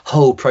that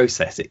whole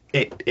process.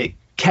 It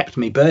kept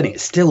me burning.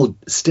 It still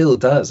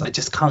does. I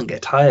just can't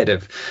get tired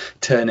of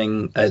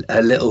turning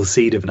a little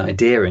seed of an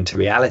idea into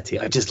reality.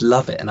 I just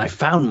love it, and I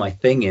found my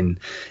thing in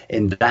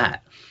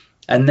that.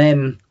 And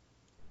then,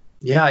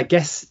 yeah, I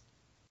guess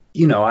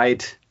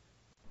I'd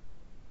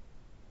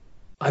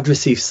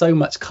received so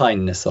much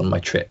kindness on my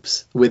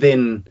trips.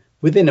 Within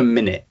a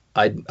minute,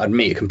 I'd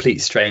meet a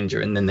complete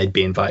stranger, and then they'd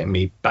be inviting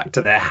me back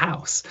to their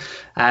house,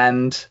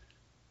 and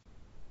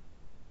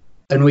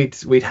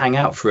we'd hang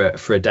out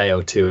for a day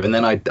or two, and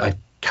then I'd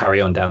carry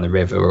on down the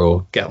river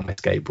or get on my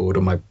skateboard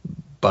or my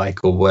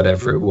bike or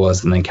whatever it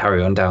was, and then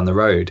carry on down the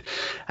road.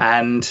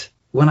 And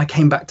when I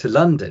came back to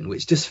London,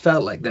 which just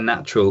felt like the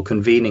natural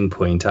convening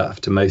point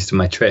after most of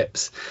my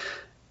trips,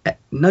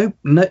 no,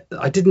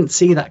 I didn't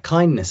see that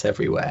kindness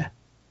everywhere.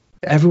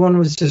 Everyone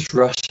was just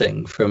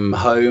rushing from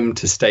home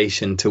to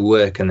station to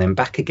work and then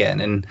back again.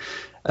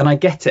 And I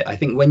get it. I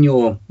think when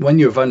you're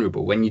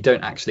vulnerable, when you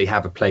don't actually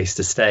have a place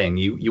to stay, and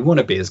you want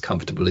to be as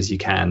comfortable as you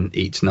can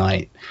each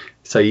night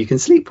so you can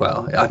sleep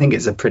well. I think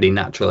it's a pretty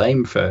natural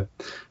aim for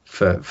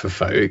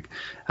folk.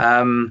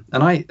 And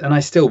I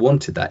still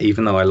wanted that,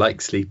 even though I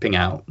like sleeping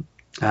out.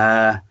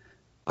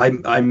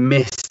 I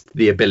missed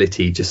the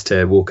ability just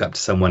to walk up to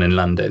someone in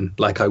London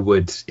like I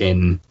would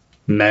in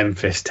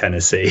Memphis,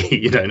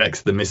 Tennessee, next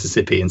to the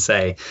Mississippi, and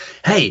say,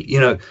 hey,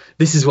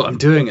 this is what I'm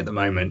doing at the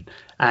moment.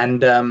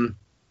 And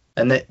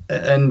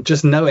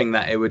just knowing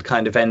that it would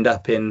kind of end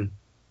up in,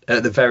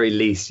 at the very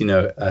least,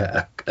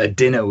 a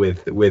dinner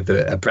with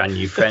a brand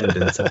new friend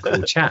and some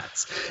cool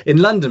chats. In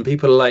London,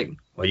 people are like,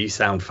 well, you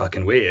sound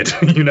fucking weird,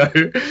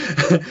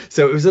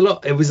 So it was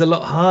a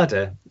lot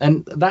harder.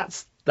 And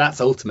that's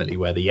ultimately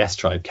where the Yes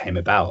Tribe came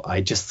about.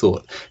 I just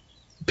thought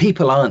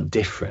people aren't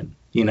different.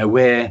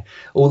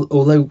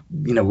 Although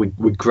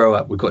we grow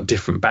up, we've got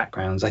different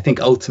backgrounds. I think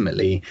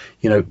ultimately,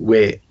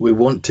 we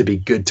want to be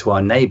good to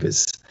our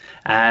neighbours.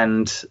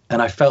 And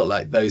I felt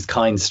like those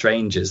kind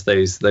strangers,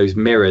 those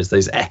mirrors,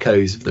 those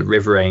echoes of the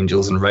river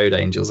angels and road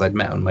angels I'd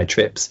met on my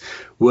trips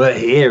were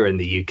here in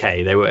the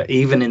UK. They were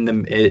even in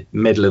the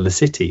middle of the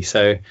city.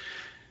 So,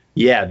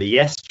 yeah, the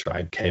Yes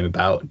Tribe came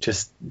about.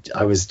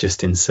 I was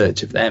just in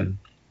search of them.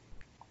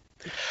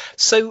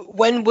 So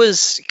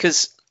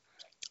because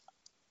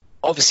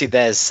obviously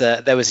there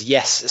was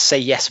Say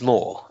Yes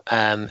More,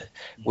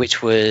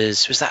 which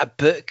was that a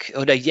book?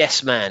 Oh no,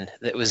 Yes Man.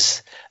 That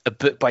was a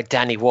book by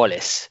Danny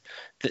Wallace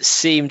that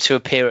seemed to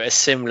appear at a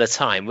similar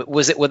time.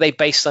 Were they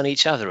based on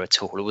each other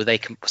at all, or was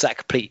that a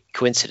complete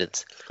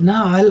coincidence?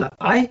 No,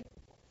 I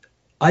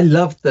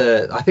love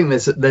I think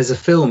there's a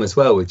film as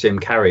well with Jim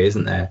Carrey,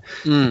 isn't there?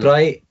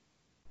 But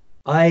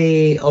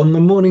I on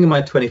the morning of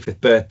my 25th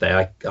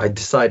birthday, I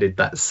decided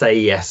that Say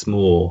Yes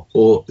More,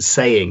 or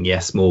saying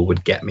yes more,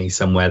 would get me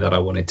somewhere that I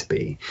wanted to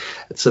be.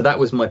 So that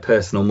was my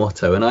personal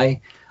motto. And I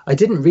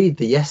didn't read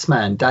the Yes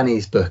Man,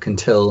 Danny's book,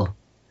 until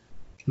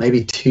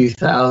maybe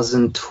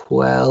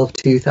 2012,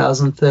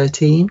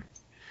 2013.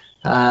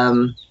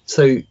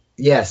 So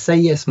yeah, Say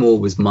Yes More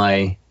was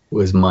my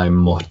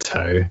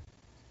motto.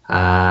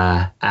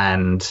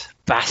 And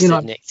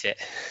Bastard nicked it.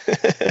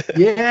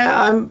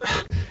 Yeah,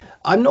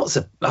 I'm not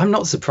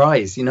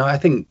surprised. I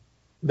think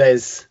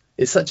it's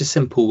such a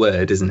simple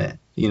word, isn't it?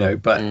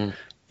 But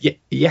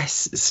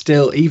yes,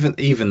 still,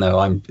 even though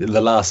I'm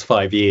the last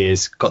 5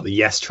 years got the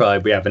Yes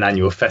Tribe, we have an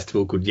annual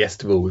festival called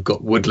Yestival, we've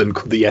got Woodland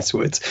called the Yes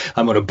Woods,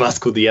 I'm on a bus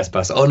called the Yes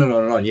Bus, on and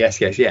on and on, yes.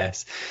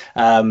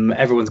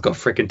 Everyone's got a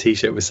freaking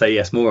t-shirt with Say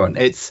Yes More on.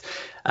 It's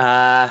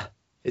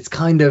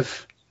kind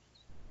of,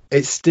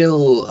 it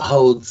still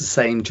holds the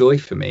same joy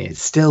for me.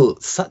 It's still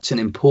such an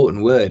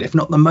important word, if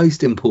not the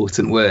most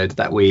important word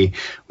that we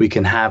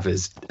can have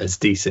as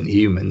decent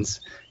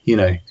humans.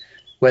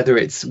 Whether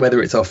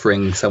it's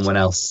offering someone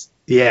else.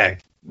 Yeah.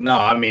 No,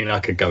 I mean,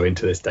 I could go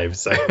into this, David.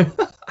 So.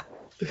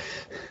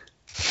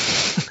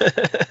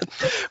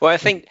 Well, I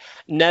think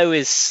no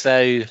is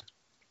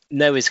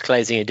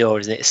closing a door,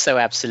 isn't it? It's so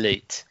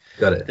absolute.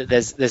 Got it. That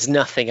there's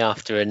nothing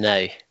after a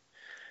no.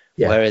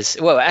 Yeah. Whereas,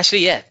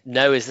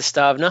 no is the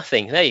star of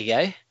nothing. There you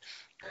go.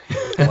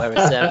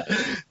 Whereas,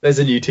 there's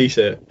a new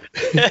T-shirt.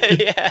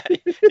 Yeah,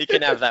 you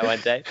can have that one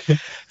day.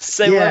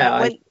 So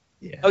yeah,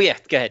 Oh yeah,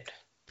 go ahead.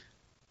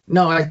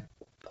 No,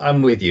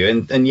 I'm with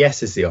you, and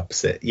yes is the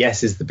opposite.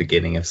 Yes is the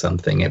beginning of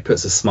something. It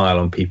puts a smile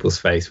on people's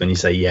face when you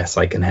say yes,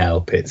 I can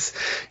help. It's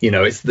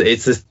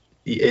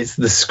it's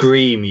the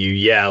scream you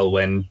yell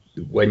when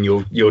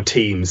your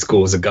team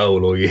scores a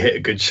goal or you hit a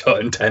good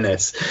shot in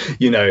tennis.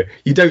 You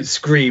don't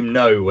scream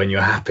no when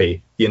you're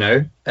happy.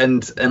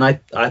 And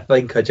I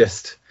think I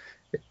just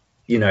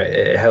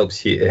it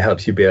helps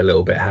you be a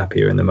little bit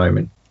happier in the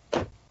moment.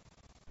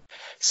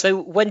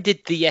 So when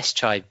did the Yes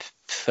Tribe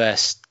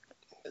first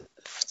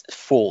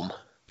form?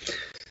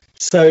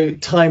 So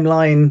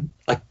timeline,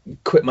 I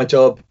quit my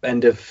job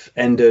end of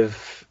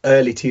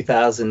early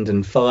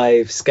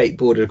 2005,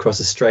 skateboarded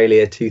across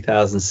Australia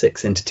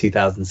 2006 into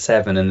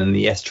 2007, and then the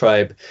Yes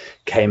Tribe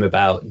came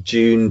about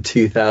June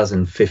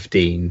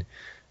 2015.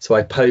 So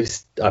I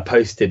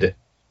posted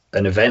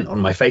an event on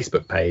my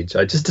Facebook page.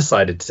 I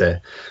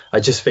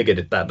just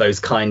figured that those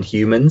kind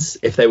humans,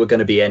 if they were going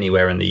to be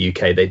anywhere in the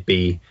UK, they'd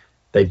be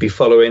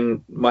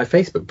following my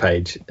Facebook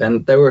page,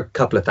 and there were a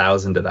couple of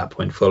thousand at that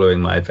point following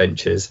my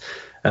adventures.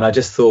 And I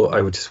just thought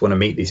I would just want to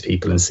meet these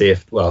people and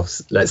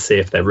let's see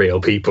if they're real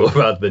people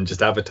rather than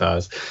just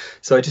avatars.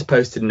 So I just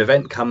posted an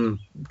event, come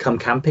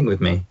camping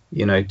with me,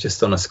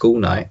 just on a school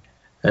night.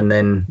 And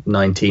then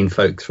 19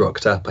 folks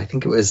rocked up. I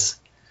think it was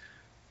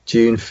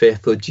June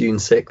 5th or June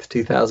 6th,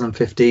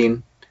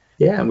 2015.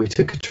 Yeah, and we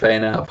took a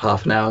train out of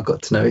half an hour,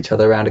 got to know each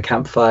other around a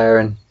campfire,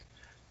 and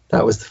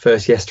that was the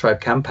first Yes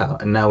Tribe camp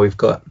out. And now we've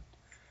got,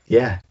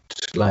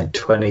 like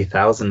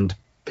 20,000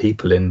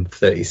 people in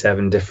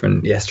 37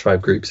 different Yes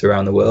Tribe groups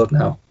around the world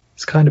now.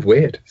 It's kind of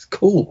weird. It's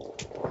cool.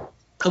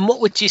 And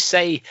what would you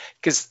say,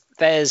 because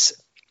there's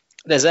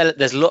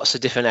lots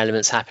of different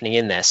elements happening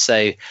in there. So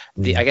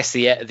I guess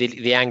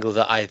the angle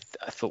that I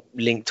thought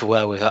linked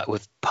well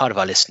with part of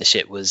our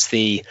listenership was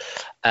the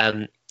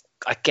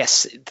I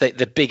guess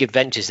the big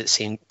adventures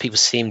that people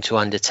seem to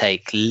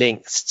undertake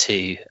linked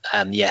to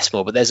Yes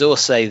More, but there's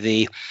also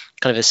the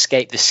kind of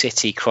escape the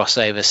city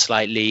crossover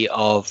slightly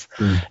of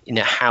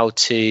how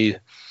to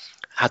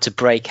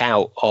break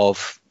out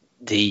of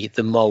the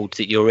mold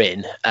that you're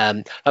in.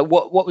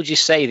 What would you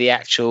say the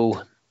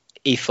actual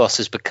ethos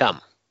has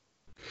become?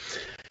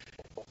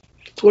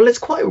 Well, it's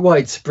quite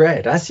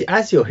widespread,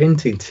 as you're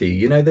hinting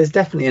to. There's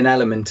definitely an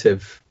element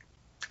of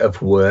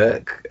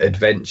work,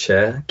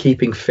 adventure,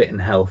 keeping fit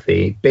and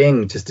healthy,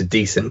 being just a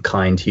decent,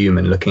 kind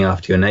human, looking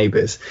after your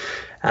neighbours.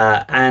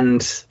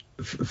 And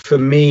for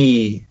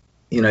me,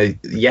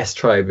 Yes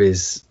Tribe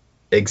is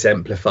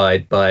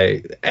exemplified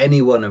by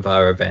any one of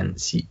our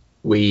events.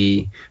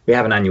 We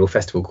have an annual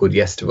festival called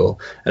Yestival,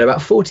 and about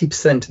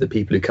 40% of the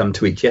people who come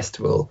to each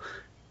Yestival,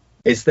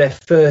 it's their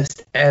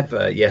first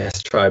ever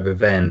Yes Tribe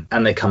event,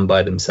 and they come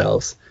by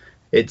themselves.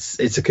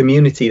 It's a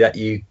community that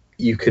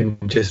you can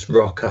just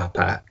rock up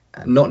at,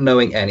 not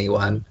knowing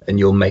anyone, and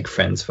you'll make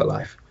friends for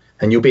life,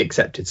 and you'll be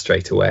accepted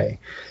straight away.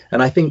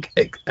 And I think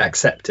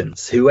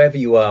acceptance, whoever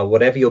you are,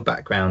 whatever your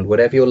background,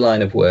 whatever your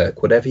line of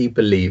work, whatever you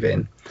believe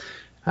in,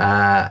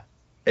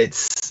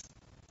 it's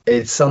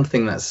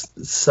something that's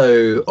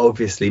so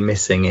obviously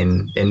missing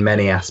in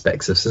many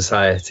aspects of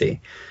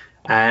society.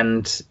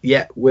 And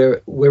yet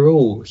we're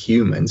all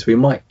humans. We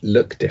might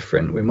look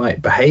different, we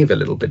might behave a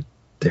little bit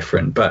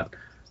different, but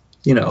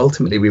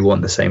ultimately we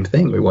want the same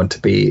thing. We want to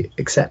be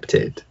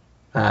accepted,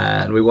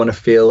 and we want to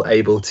feel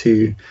able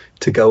to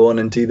go on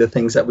and do the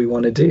things that we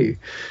want to do.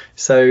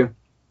 So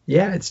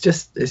yeah, it's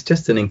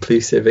just an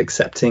inclusive,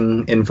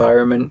 accepting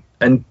environment,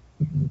 and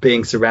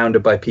being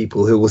surrounded by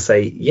people who will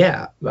say,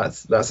 yeah,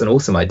 that's an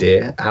awesome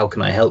idea, how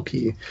can I help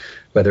you?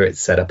 Whether it's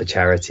set up a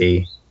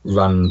charity,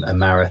 run a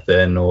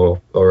marathon, or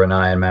an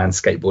Ironman,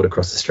 skateboard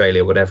across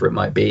Australia, whatever it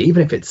might be.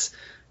 Even if it's,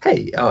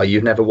 hey,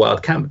 you've never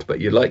wild camped but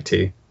you'd like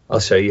to, I'll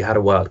show you how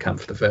to wild camp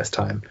for the first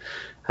time.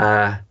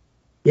 I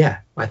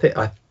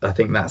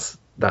think that's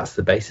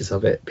the basis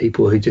of it.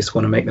 People who just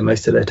want to make the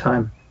most of their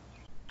time.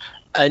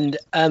 And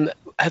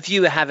have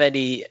you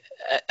any,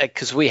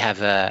 because we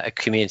have a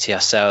community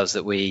ourselves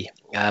that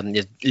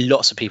there's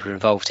lots of people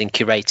involved in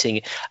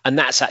curating, and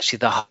that's actually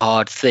the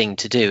hard thing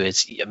to do.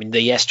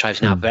 The Yes Tribe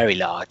is now very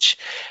large,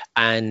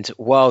 and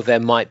while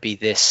there might be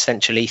this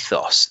central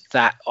ethos,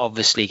 that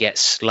obviously gets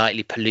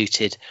slightly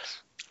polluted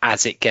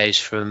as it goes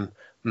from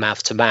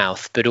mouth to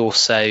mouth, but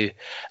also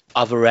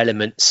other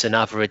elements and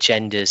other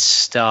agendas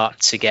start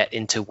to get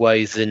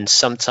interwoven,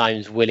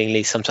 sometimes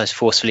willingly, sometimes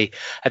forcefully.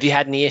 Have you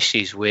had any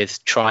issues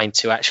with trying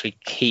to actually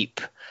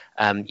keep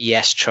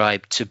Yes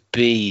Tribe to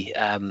be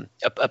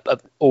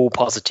all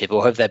positive,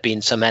 or have there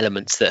been some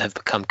elements that have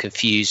become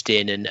confused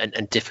in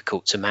and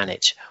difficult to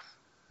manage?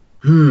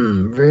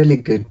 Really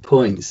good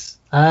points.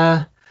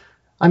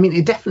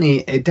 It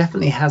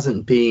definitely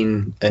hasn't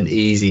been an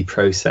easy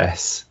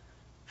process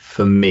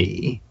for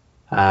me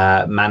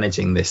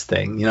managing this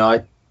thing.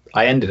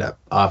 I ended up,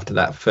 after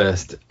that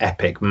first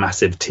epic,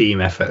 massive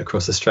team effort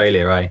across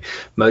Australia,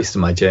 most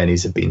of my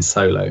journeys have been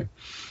solo.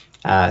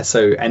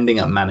 So ending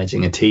up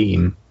managing a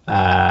team,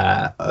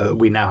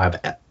 we now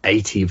have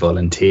 80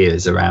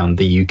 volunteers around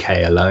the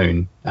UK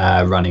alone,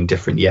 running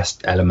different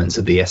elements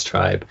of the Yes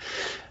Tribe.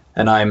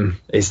 And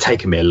it's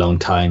taken me a long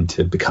time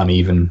to become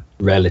even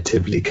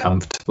relatively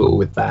comfortable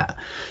with that.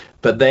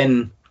 But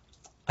then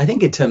I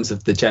think in terms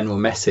of the general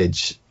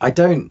message, I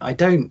don't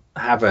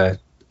have a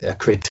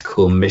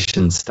critical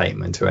mission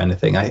statement or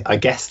anything. I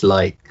guess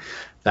like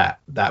that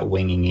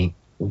winging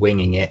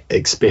it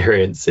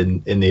experience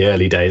in the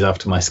early days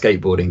after my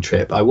skateboarding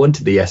trip, I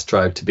wanted the Yes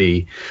Tribe to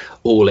be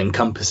all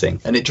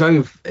encompassing, and it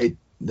drove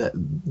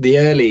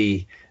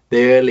the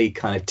early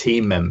kind of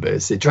team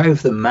members, it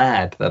drove them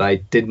mad that I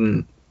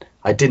didn't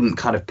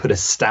kind of put a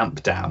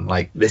stamp down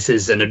like this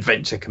is an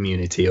adventure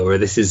community, or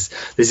this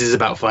is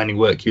about finding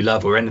work you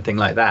love, or anything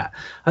like that.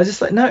 I was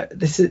just like, no,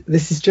 this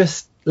is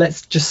just,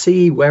 let's just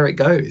see where it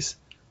goes.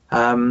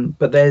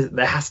 But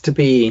there has to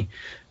be,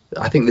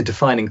 I think the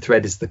defining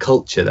thread is the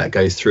culture that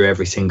goes through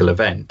every single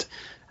event,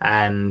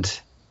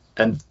 and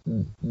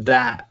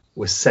that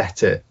was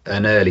set at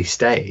an early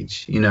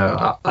stage.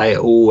 I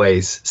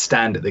always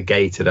stand at the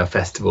gate at our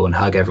festival and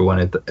hug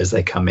everyone as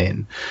they come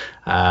in.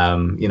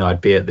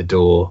 I'd be at the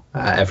door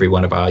every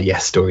one of our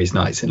Yes Stories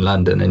nights in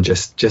London and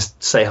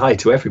just say hi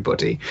to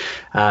everybody.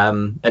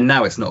 And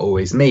now it's not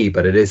always me,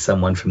 but it is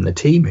someone from the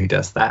team who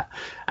does that,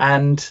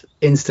 and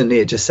instantly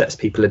it just sets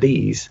people at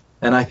ease.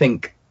 And I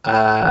think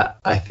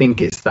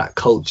it's that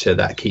culture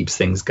that keeps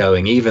things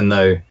going, even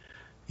though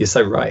you're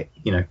so right.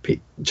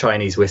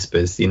 Chinese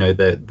whispers,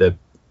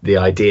 the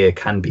idea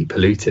can be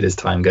polluted as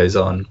time goes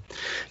on.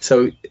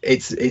 So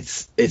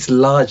it's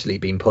largely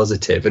been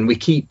positive, and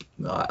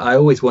I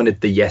always wanted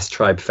the Yes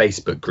Tribe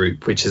Facebook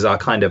group, which is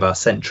our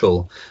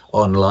central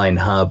online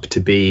hub, to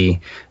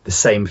be the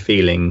same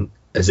feeling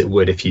as it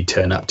would if you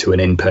turn up to an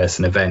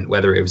in-person event,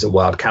 whether it was a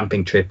wild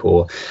camping trip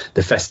or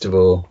the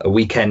festival, a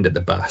weekend at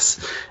the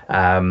bus.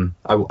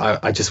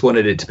 I just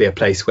wanted it to be a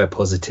place where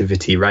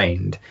positivity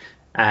reigned.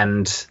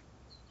 And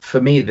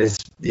for me,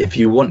 if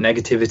you want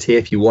negativity,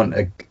 if you want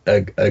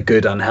a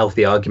good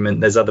unhealthy argument,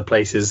 there's other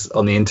places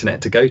on the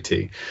internet to go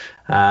to.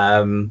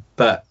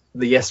 But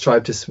the Yes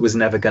Tribe just was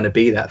never going to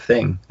be that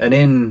thing.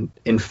 And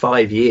in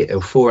 5 years or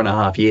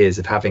 4.5 years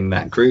of having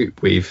that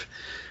group, we've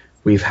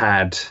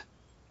had,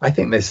 I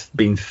think there's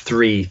been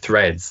 3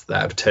 threads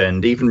that have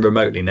turned even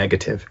remotely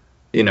negative.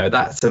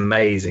 That's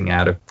amazing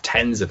out of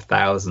tens of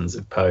thousands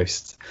of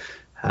posts.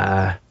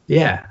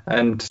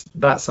 And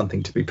that's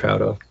something to be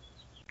proud of.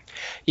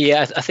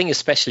 Yeah, I think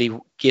especially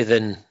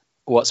given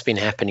what's been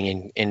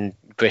happening in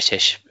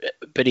British,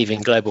 but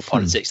even global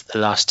politics the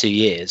last 2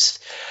 years,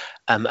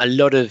 a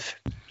lot of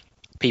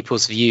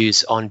people's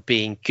views on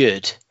being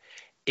good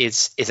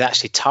is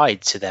actually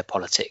tied to their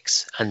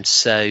politics. And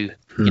so,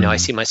 I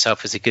see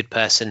myself as a good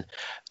person.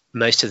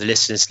 Most of the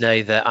listeners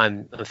know that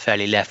I'm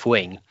fairly left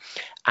wing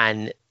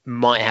and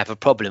might have a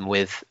problem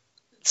with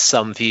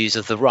some views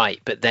of the right,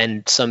 but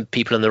then some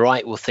people on the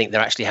right will think they're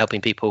actually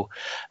helping people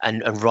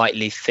and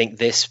rightly think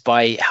this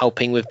by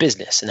helping with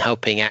business and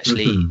helping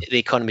actually the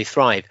economy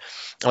thrive.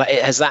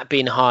 Has that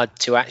been hard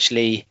to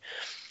actually,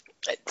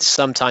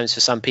 sometimes for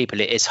some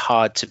people it is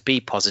hard to be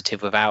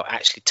positive without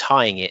actually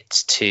tying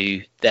it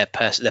to their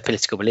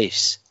political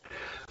beliefs?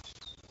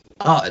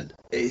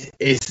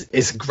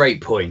 It's a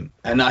great point,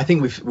 and I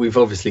think we've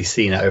obviously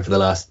seen it over the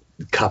last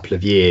couple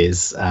of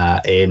years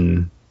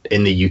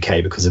in the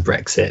UK because of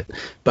Brexit.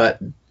 But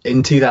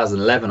in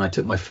 2011, I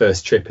took my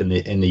first trip in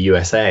the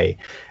USA,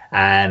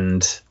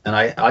 and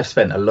I've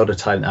spent a lot of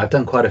time. I've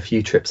done quite a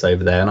few trips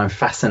over there, and I'm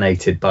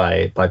fascinated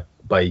by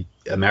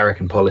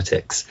American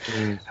politics.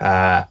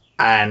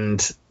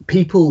 And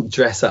people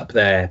dress up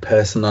their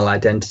personal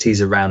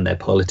identities around their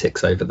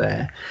politics over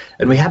there.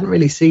 And we hadn't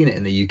really seen it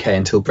in the UK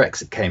until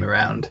Brexit came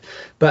around.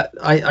 But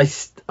I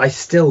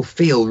still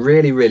feel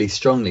really, really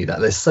strongly that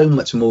there's so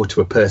much more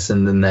to a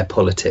person than their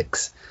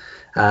politics.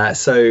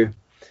 So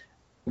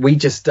we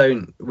just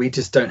don't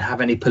have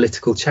any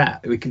political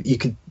chat.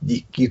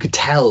 You could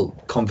tell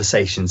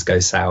conversations go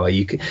sour.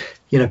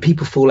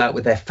 People fall out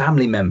with their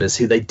family members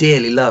who they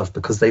dearly love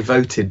because they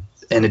voted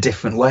in a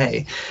different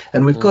way,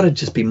 and we've got to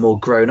just be more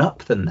grown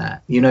up than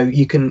that.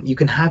 You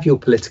can have your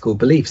political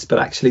beliefs, but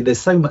actually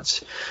there's so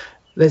much,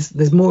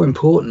 there's more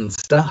important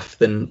stuff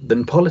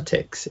than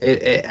politics.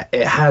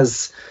 It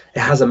has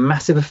a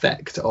massive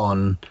effect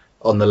on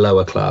the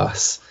lower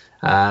class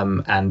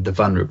and the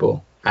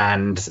vulnerable,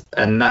 and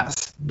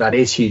that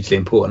is hugely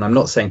important. I'm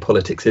not saying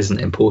politics isn't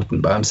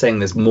important, but I'm saying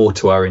there's more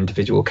to our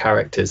individual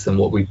characters than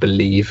what we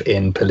believe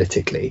in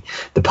politically,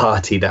 the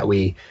party that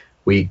we're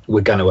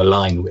going to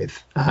align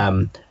with.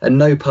 And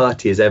no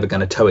party is ever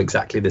going to toe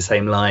exactly the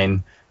same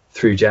line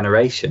through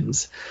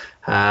generations.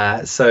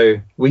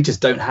 So we just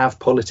don't have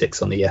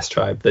politics on the Yes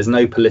Tribe. There's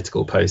no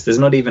political post. There's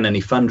not even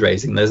any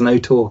fundraising. There's no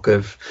talk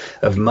of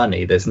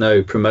money. There's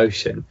no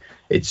promotion.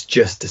 It's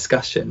just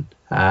discussion.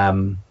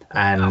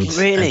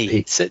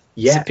 Really? So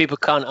people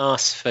can't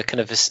ask for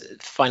kind of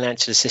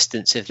financial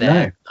assistance if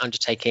they're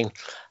undertaking.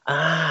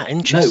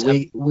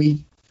 Interesting.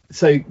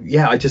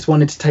 No, I just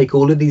wanted to take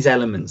all of these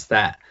elements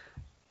that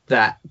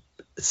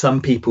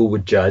some people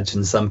would judge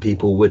and some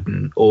people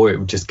wouldn't, or it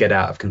would just get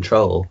out of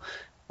control,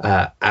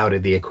 out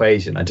of the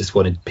equation. I just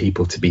wanted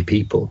people to be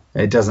people.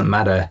 It doesn't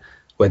matter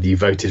whether you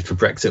voted for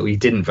Brexit or you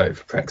didn't vote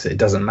for Brexit. It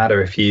doesn't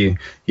matter if you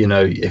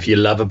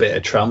love a bit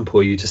of Trump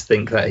or you just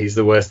think that he's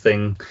the worst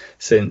thing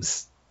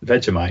since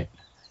Vegemite.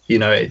 You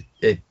don't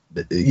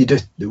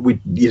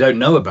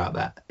know about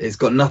that. It's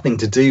got nothing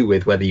to do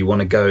with whether you want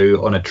to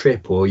go on a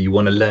trip or you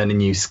want to learn a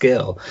new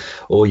skill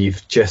or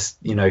you've just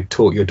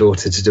taught your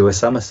daughter to do a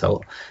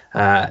somersault.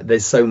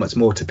 There's so much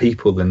more to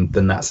people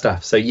than that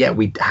stuff. So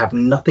we have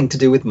nothing to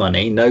do with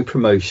money, no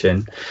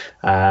promotion.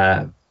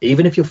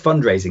 Even if you're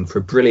fundraising for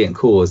a brilliant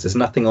cause, there's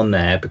nothing on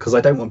there, because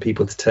I don't want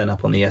people to turn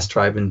up on the Yes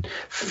Tribe and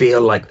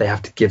feel like they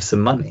have to give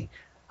some money.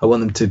 I want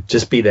them to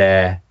just be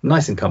there,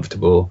 nice and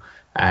comfortable,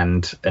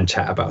 and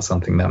chat about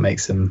something that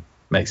makes them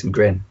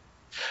grin.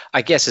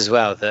 I guess as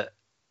well that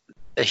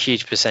a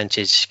huge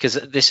percentage, because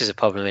this is a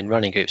problem in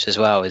running groups as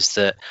well, is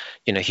that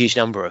a huge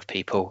number of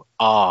people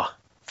are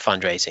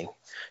fundraising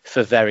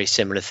for very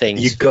similar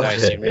things. You got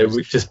it. It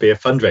would just be a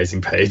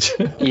fundraising page.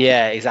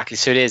 Yeah, exactly.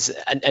 So it is,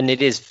 and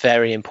it is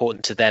very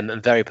important to them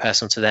and very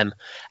personal to them,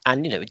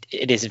 and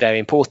it is very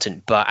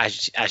important. But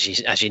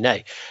as you know,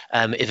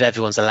 if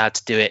everyone's allowed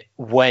to do it,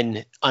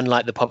 when,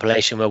 unlike the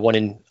population where 1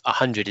 in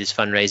 100 is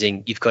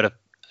fundraising, you've got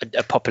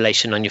a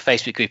population on your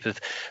Facebook group of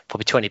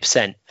probably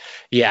 20%.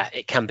 Yeah,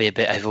 it can be a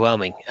bit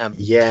overwhelming.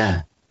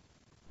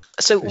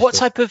 So what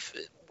type of,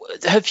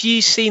 have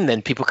you seen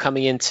then people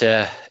coming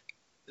into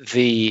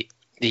the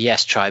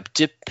Yes Tribe,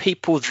 do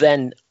people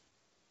then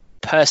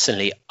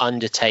personally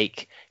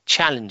undertake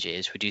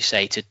challenges, would you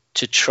say,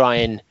 to try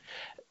and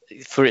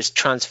for its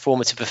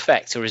transformative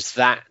effect, or is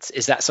that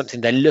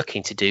something they're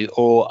looking to do,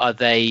 or are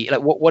they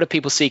like what are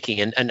people seeking,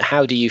 and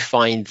how do you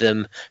find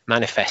them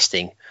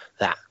manifesting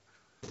that?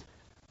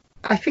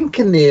 I think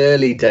in the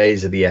early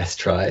days of the S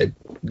Tribe,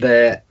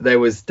 there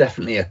was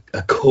definitely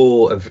a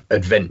core of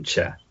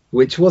adventure,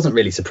 which wasn't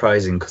really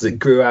surprising because it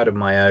grew out of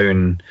my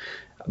own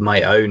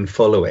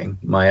following,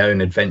 my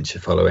own adventure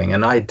following.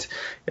 And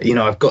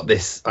I've got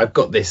this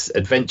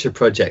adventure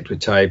project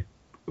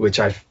which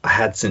I've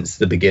had since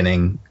the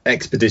beginning.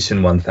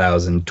 Expedition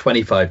 1000,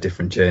 25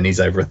 different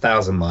journeys over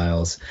 1,000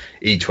 miles,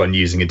 each one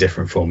using a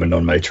different form of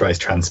non-motorized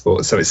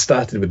transport. So it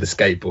started with the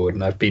skateboard,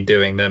 and I've been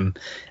doing them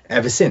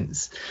ever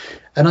since.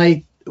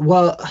 And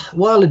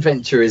while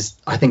adventure is,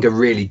 I think, a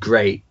really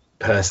great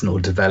personal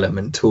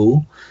development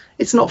tool,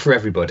 it's not for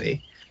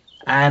everybody.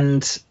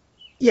 And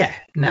yeah,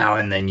 now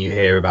and then you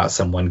hear about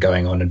someone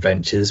going on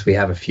adventures. We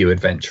have a few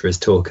adventurers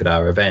talk at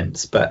our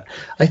events, but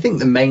I think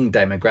the main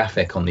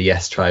demographic on the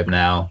Yes Tribe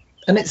now,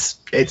 and it's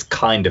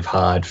kind of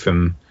hard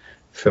from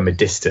a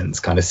distance,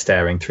 kind of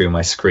staring through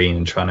my screen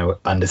and trying to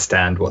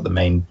understand what the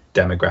main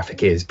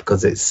demographic is,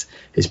 because it's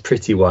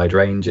pretty wide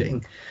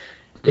ranging.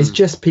 It's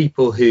just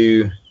people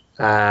who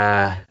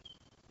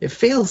it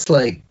feels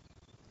like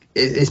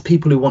it's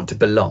people who want to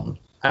belong,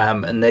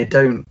 and they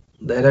don't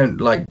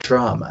like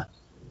drama,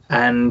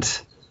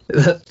 and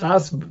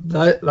that's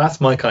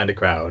my kind of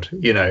crowd.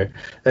 They're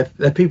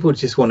people who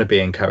just want to be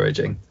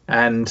encouraging.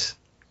 And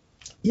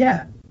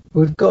yeah,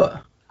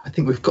 I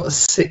think we've got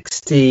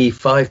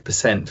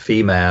 65%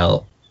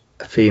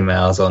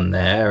 females on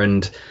there,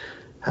 and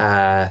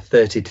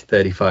 30 to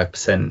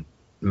 35%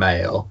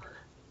 male.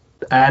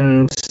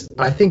 And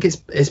I think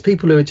it's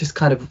people who are just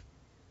kind of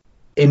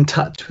in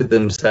touch with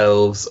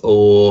themselves,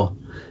 or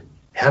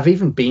have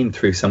even been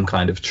through some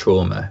kind of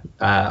trauma,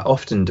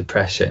 often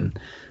depression,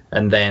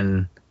 and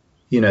then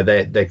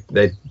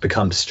they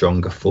become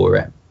stronger for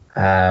it.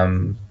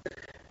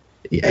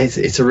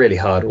 It's a really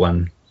hard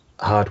one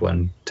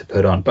to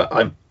put on,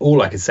 but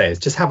all I can say is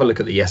just have a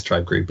look at the Yes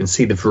Tribe group and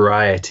see the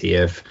variety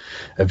of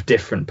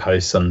different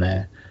posts on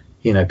there.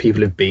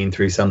 People have been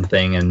through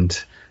something,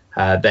 and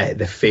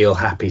they feel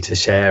happy to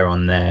share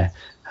on there.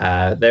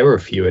 There were a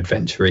few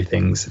adventure-y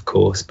things, of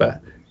course,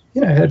 but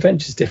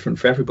adventure is different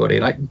for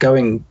everybody. Like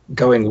going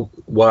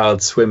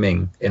wild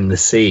swimming in the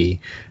sea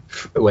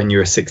when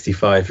you're a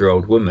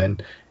 65-year-old woman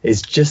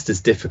is just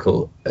as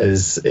difficult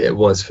as it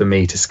was for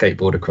me to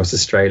skateboard across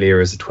Australia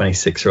as a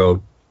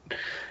 26-year-old.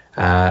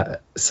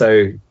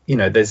 So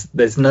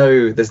there's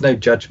no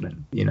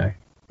judgment.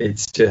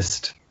 It's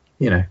just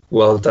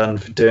well done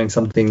for doing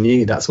something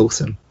new. That's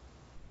awesome.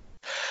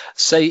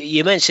 So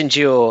you mentioned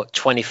your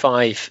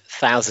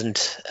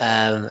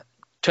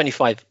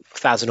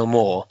 25,000 or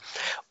more.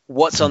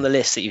 What's on the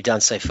list that you've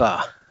done so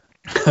far?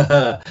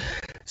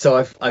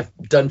 So I've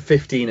done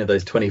 15 of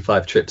those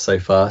 25 trips so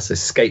far. So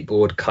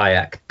skateboard,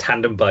 kayak,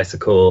 tandem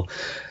bicycle.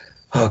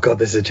 Oh God,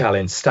 this is a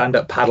challenge.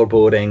 Stand-up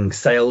paddleboarding,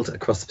 sailed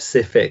across the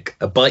Pacific,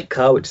 a bike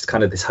car, which is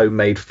kind of this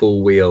homemade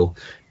full-wheel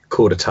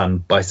quarter-ton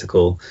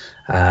bicycle.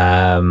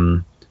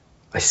 I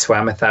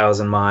swam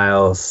 1,000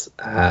 miles.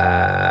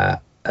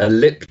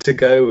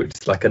 Elliptigo, which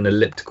is like an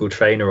elliptical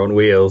trainer on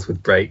wheels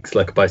with brakes,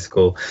 like a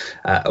bicycle.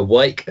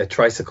 A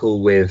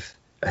tricycle with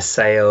a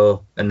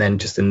sail, and then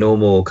just a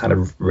normal kind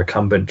of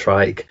recumbent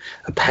trike.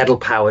 A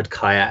pedal-powered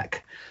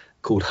kayak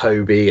called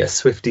Hobie. A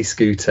Swifty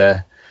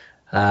scooter.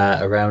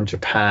 Around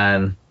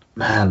Japan.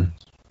 Man,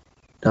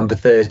 number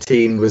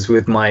 13 was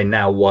with my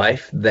now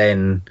wife,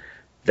 then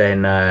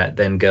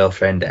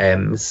girlfriend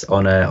Ems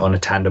on a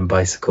tandem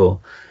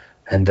bicycle,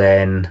 and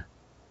then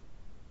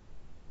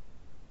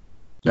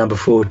number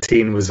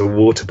 14 was a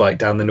water bike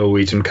down the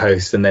Norwegian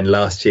coast, and then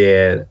last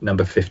year,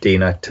 number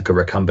 15, I took a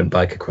recumbent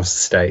bike across the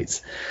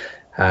States.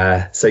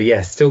 So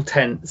yeah, still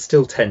 10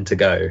 to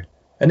go,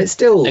 and it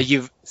still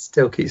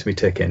keeps me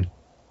ticking.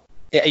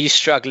 Yeah, are you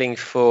struggling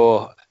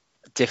for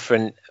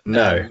different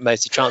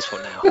modes of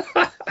transport now?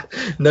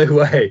 No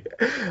way.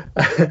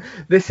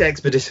 This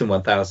Expedition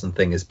 1000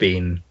 thing has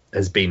been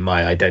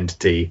my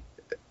identity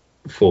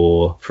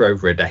for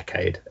over a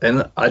decade,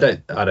 and I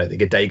don't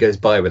think a day goes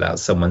by without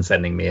someone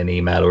sending me an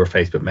email or a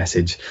Facebook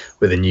message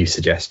with a new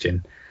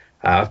suggestion.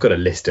 I've got a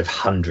list of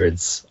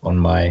hundreds on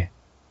my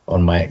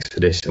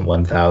Expedition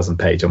 1000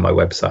 page on my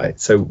website,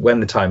 so when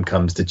the time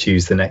comes to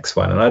choose the next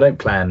one, and I don't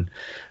plan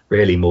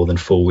really more than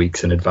 4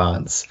 weeks in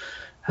advance,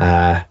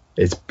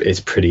 it's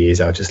pretty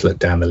easy. I'll just look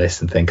down the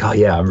list and think, oh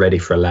yeah, I'm ready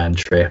for a land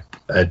trip,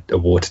 a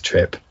water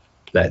trip.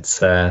 Let's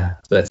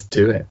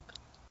do it.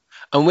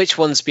 And which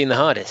one's been the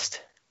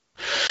hardest?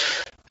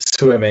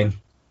 Swimming,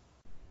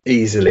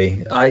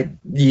 easily. I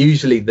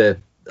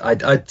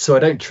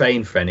don't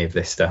train for any of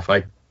this stuff.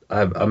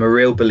 I'm a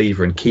real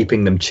believer in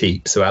keeping them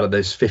cheap. So out of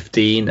those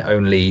 15,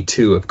 only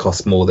 2 have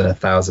cost more than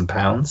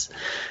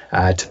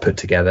 £1,000 to put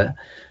together.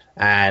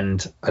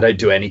 And I don't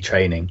do any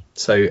training.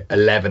 So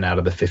 11 out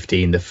of the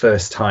 15, the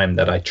first time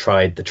that I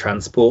tried the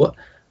transport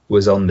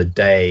was on the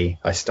day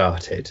I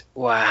started.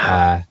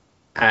 Wow.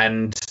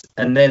 And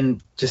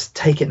then just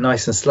take it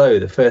nice and slow.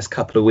 The first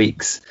couple of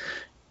weeks,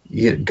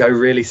 you go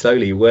really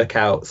slowly. You work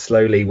out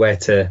slowly where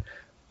to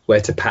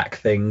pack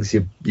things.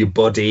 Your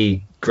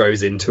body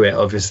grows into it,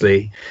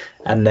 obviously,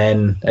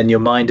 and your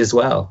mind as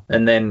well.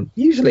 And then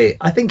usually,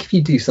 I think if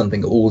you do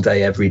something all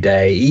day, every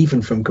day,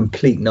 even from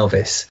complete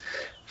novice,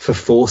 for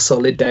 4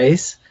 solid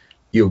days,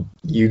 you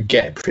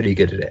get pretty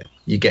good at it.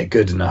 You get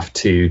good enough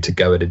to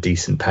go at a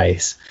decent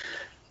pace.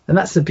 And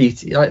that's the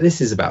beauty. Like,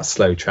 this is about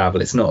slow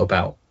travel. It's not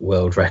about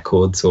world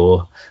records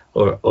or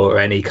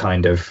any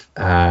kind of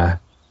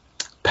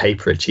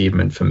paper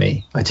achievement for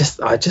me. I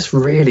just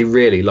really,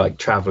 really like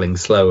traveling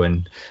slow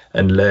and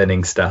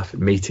learning stuff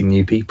and meeting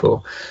new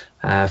people.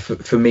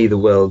 For me, the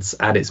world's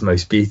at its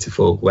most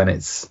beautiful when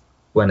it's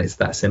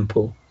that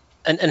simple.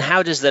 And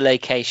how does the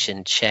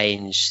location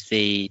change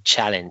the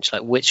challenge?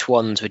 Like, which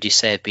ones would you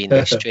say have been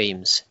the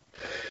extremes?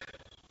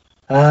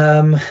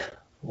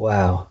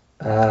 Wow.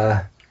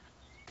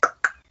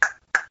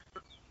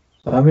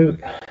 I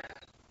mean,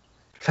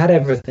 I've had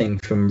everything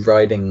from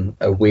riding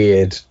a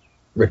weird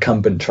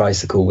recumbent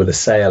tricycle with a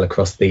sail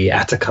across the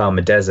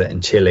Atacama Desert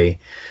in Chile,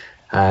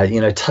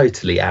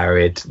 totally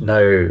arid,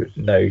 no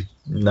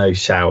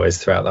showers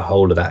throughout the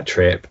whole of that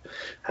trip,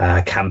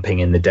 camping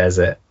in the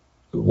desert,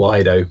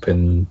 wide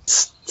open,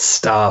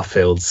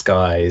 star-filled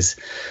skies.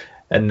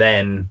 And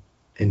then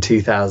in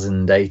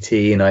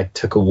 2018, I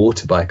took a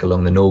water bike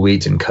along the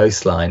Norwegian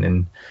coastline,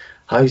 and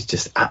I was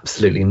just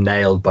absolutely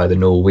nailed by the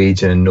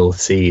Norwegian and North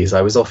Seas.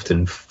 I was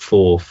often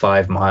 4 or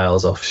 5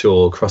 miles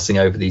offshore, crossing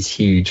over these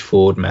huge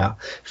fjord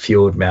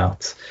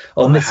mouths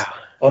on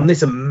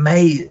this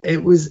amazing.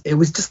 It was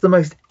just the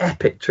most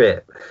epic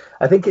trip.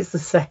 I think it's the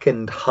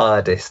second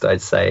hardest,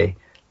 I'd say,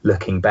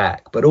 looking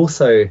back. But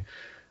also,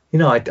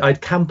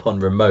 I'd camp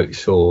on remote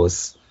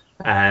shores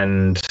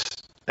and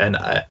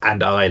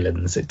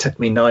islands. It took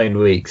me 9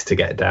 weeks to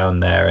get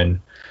down there, and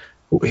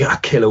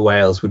killer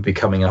whales would be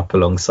coming up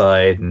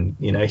alongside, and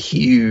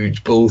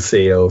huge bull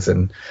seals,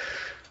 and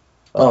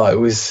it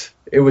was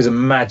a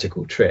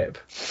magical trip.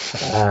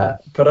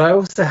 But I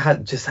also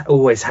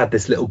always had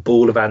this little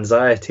ball of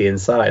anxiety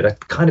inside. I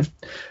kind of,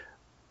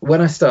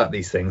 when I start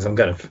these things, I'm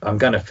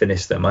gonna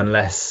finish them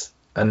unless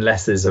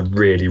there's a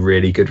really,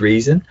 really good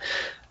reason,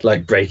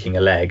 like breaking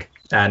a leg.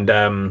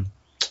 And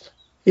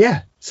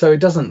so it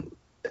doesn't.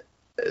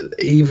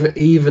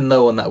 Even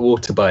though on that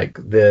water bike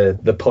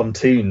the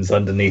pontoons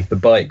underneath the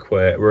bike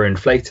were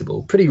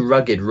inflatable, pretty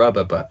rugged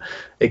rubber, but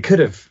it could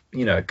have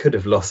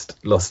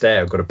lost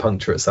air, got a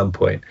puncture at some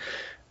point,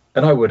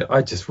 and I wouldn't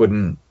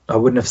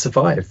have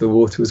survived. The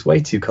water was way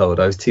too cold.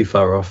 I was too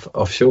far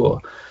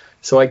offshore.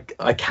 So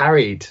I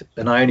carried,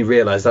 and I only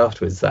realized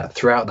afterwards that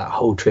throughout that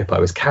whole trip I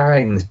was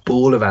carrying this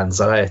ball of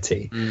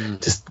anxiety,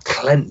 just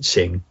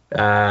clenching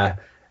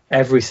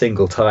every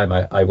single time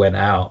I went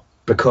out,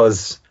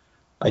 because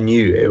I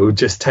knew it would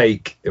just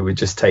take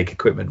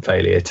equipment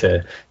failure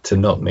to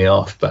knock me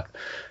off. But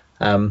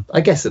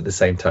I guess at the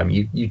same time,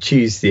 you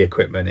choose the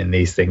equipment in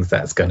these things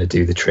that's going to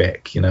do the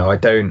trick.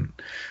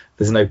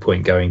 There's no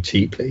point going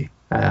cheaply.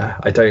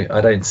 I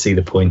don't see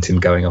the point in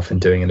going off and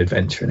doing an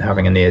adventure and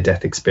having a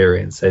near-death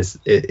experience.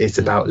 It's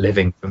about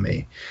living for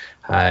me.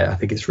 I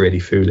think it's really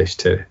foolish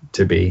to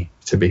be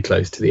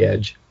close to the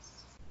edge.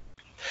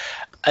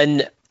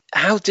 And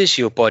how does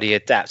your body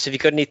adapt? Have you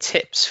got any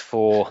tips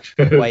for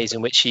ways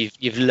in which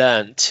you've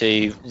learned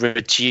to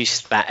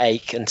reduce that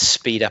ache and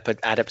speed up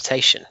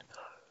adaptation?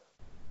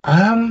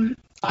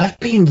 I've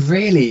been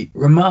really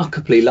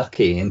remarkably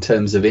lucky in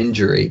terms of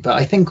injury, but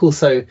I think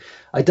also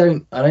I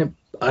don't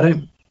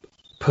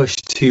push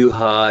too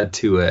hard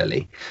too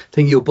early. I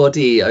think your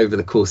body over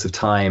the course of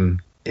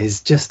time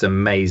is just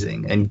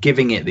amazing, and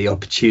giving it the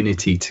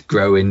opportunity to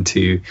grow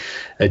into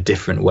a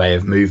different way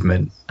of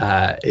movement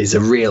is a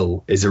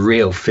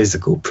real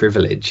physical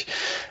privilege,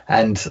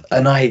 and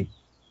I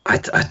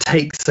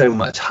take so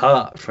much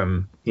heart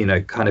from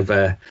kind of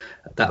that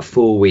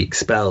 4-week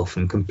spell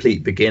from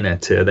complete beginner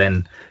to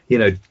then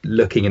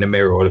looking in a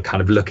mirror or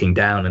kind of looking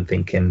down and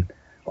thinking,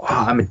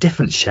 wow, I'm a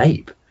different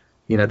shape.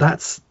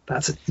 That's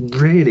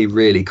really,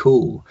 really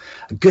cool.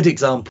 A good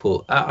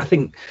example, I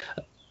think,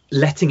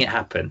 letting it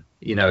happen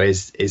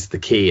is the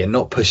key, and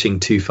not pushing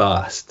too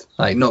fast,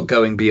 like not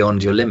going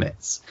beyond your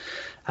limits.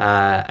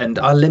 And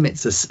our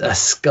limits are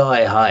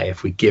sky high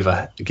if we give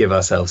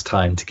ourselves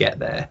time to get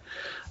there.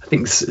 I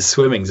think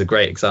swimming's a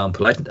great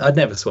example. I'd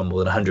never swum more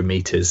than 100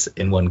 meters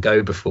in one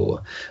go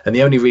before, and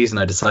the only reason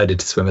I decided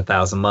to swim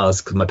 1,000 miles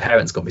is because my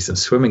parents got me some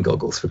swimming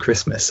goggles for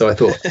Christmas. So I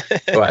thought,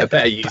 right, I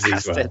better use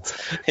these ones.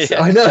 Yeah. So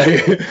I know.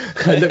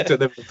 I looked at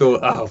them and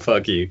thought, oh,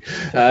 fuck you.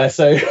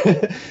 So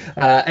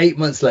 8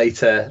 months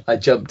later, I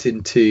jumped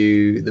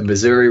into the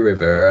Missouri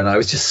River, and I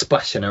was just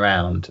splashing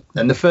around.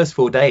 And the first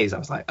 4 days, I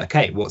was like,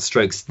 okay, what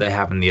strokes do they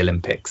have in the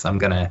Olympics? I'm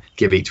going to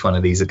give each one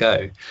of these a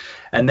go.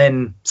 And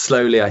then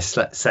slowly I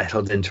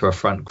settled into a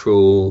front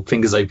crawl,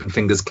 fingers open,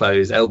 fingers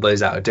closed,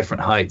 elbows out at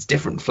different heights,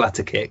 different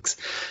flutter kicks,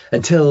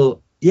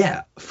 until,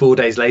 4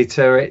 days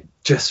later, it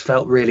just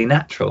felt really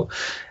natural.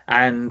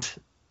 And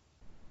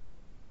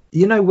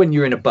you know, when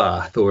you're in a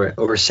bath or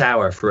a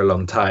shower for a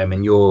long time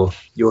and your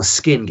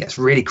skin gets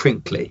really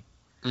crinkly.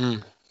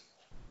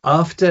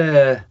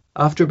 After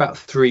about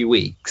 3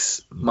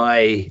 weeks,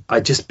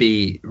 I'd just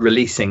be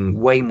releasing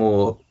way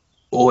more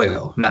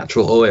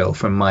natural oil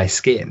from my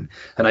skin,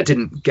 and I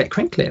didn't get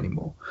crinkly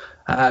anymore.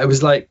 It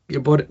was like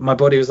my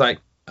body was like,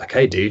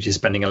 okay, dude, you're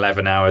spending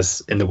 11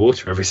 hours in the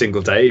water every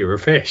single day. You're a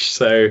fish,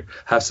 so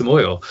have some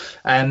oil.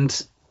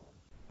 And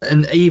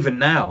even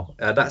now,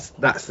 that's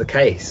the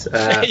case.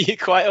 You're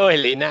quite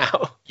oily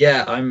now.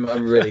 Yeah, I'm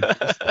really.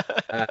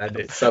 And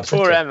it's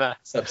upsetting. Poor Emma.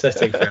 It's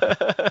upsetting for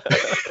Emma.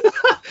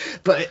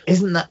 But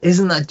isn't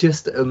that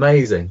just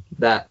amazing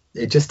that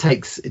it just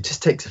takes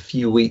a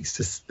few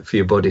weeks for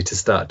your body to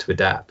start to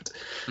adapt.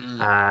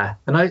 And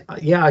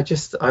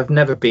I've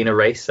never been a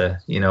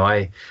racer. You know,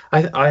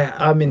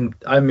 I'm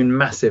in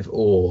massive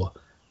awe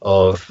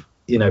of,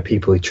 you know,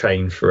 people who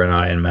train for an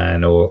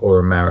Ironman or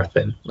a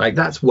marathon. Like,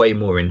 that's way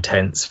more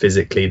intense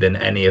physically than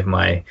any of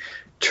my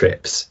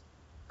trips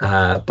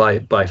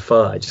by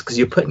far, just because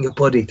you're putting your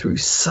body through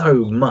so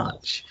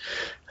much.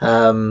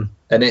 And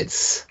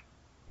it's,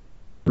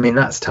 I mean,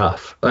 that's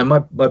tough. Like, my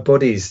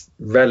body's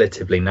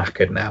relatively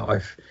knackered now.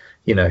 I've,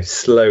 you know,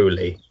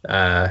 slowly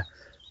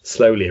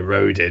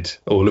eroded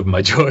all of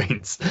my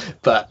joints,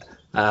 but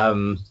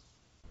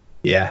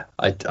yeah,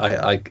 I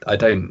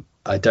don't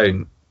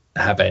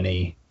have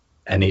any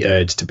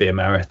urge to be a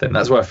marathon.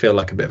 That's why I feel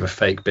like a bit of a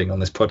fake being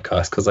on this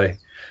podcast, because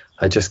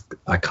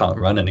I can't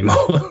run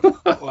anymore.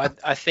 Well,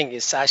 I think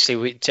it's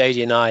actually,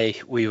 Jodie and I,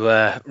 we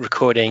were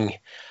recording, I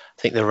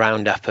think, the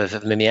roundup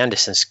of Mimi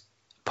Anderson's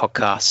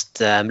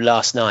podcast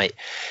last night,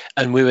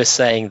 and we were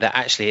saying that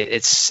actually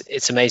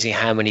it's amazing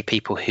how many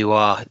people who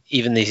are,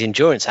 even these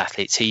endurance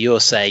athletes who you're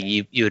saying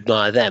you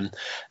admire them,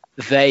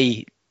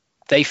 they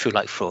feel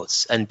like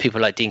frauds, and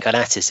people like Dean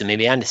Karnatsis and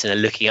Mimi Anderson are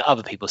looking at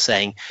other people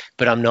saying,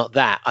 but I'm not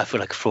that, I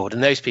feel like a fraud,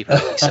 and those people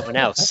are like someone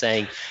else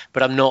saying,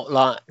 but I'm not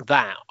like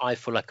that, I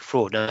feel like a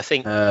fraud. And I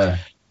think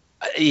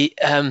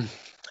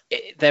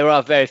there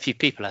are very few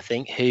people, I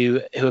think, who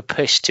are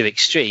pushed to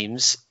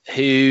extremes,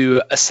 who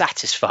are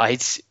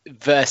satisfied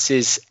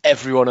versus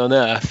everyone on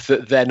earth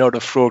that they're not a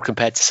fraud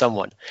compared to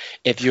someone,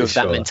 if you have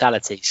that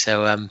mentality.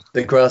 So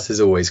the grass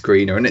is always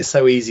greener, and it's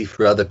so easy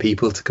for other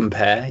people to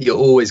compare. You're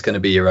always going to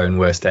be your own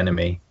worst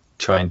enemy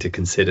trying to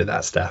consider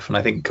that stuff. And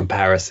I think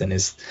comparison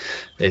is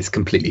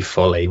completely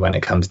folly when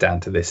it comes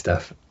down to this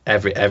stuff.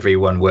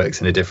 Everyone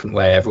works in a different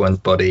way. Everyone's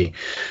body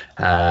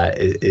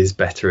is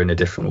better in a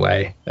different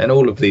way, and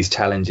all of these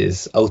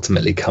challenges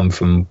ultimately come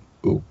from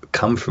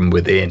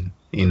within.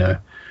 You know,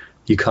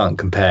 you can't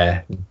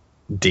compare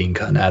Dean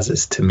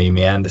Karnatsis to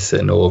Mimi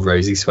Anderson or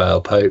Rosie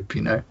Swale-Pope.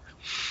 You know.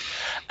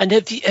 And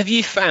have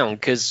you found,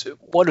 because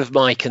one of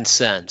my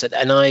concerns,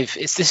 and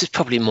this is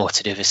probably more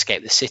to do with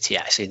Escape the City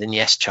actually than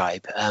Yes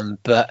Tribe,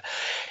 but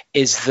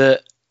is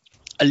that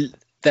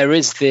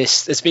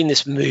there's been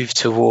this move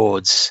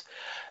towards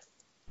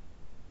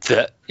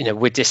that, you know,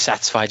 we're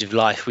dissatisfied with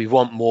life, we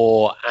want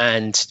more,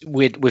 and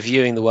we're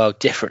viewing the world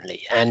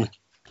differently, and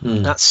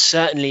that's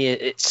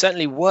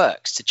certainly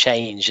works to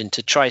change and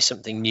to try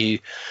something new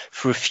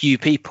for a few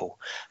people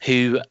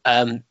who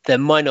there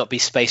might not be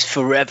space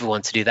for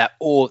everyone to do that,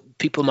 or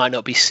people might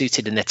not be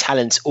suited in their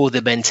talents or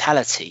their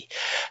mentality.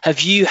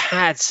 Have you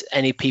had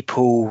any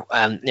people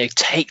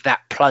take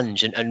that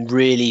plunge and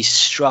really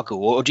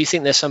struggle, or do you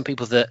think there's some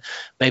people that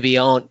maybe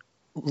aren't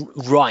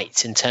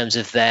right in terms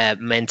of their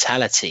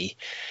mentality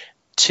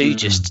to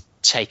just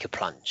take a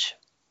plunge?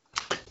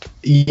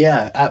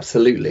 Yeah,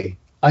 absolutely.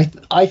 I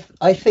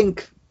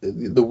think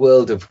the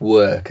world of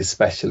work,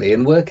 especially,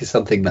 and work is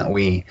something that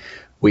we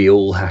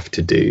all have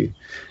to do,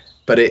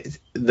 but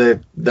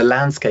the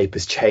landscape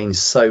has changed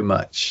so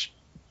much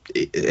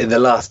in the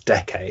last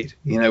decade.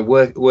 You know,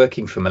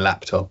 working from a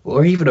laptop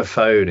or even a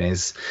phone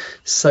is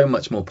so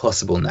much more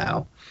possible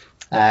now,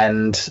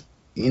 and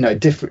you know,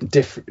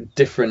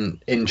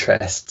 different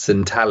interests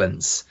and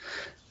talents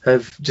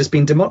have just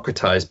been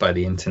democratized by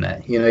the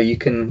internet. You know, you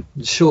can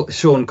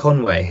Sean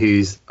Conway,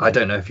 who's, I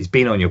don't know if he's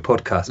been on your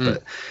podcast,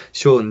 but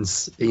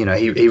Sean's, you know,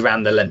 he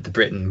ran the length of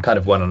Britain kind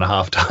of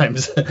 1.5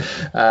 times,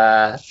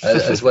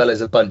 as well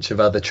as a bunch of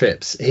other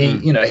trips.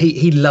 You know,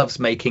 he loves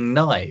making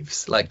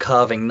knives, like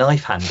carving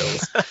knife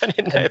handles. I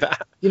didn't know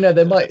that. You know,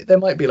 there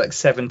might be like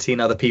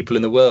 17 other people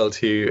in the world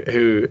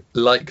who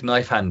like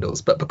knife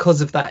handles, but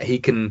because of that, he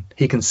can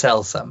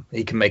sell some.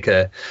 He can make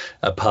a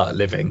part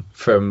living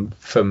from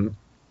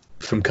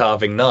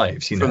carving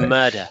knives, you know. From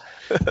murder.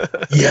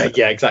 yeah,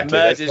 exactly.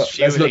 Let's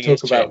not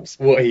talk about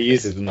what he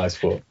uses the knives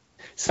for.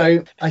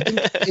 So I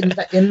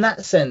think in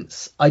that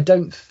sense, I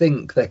don't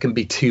think there can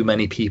be too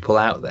many people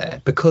out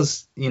there,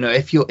 because, you know,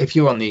 if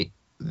you're on the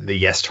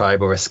Yes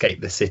Tribe or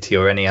Escape the City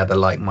or any other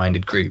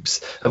like-minded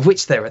groups, of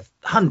which there are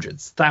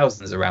hundreds,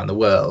 thousands around the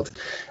world,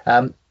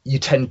 you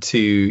tend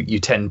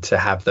to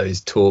have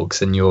those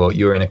talks, and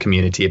you're in a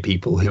community of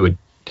people who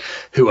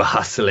are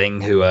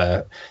hustling, who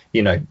are,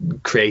 you know,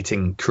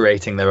 creating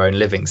their own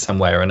living some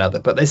way or another.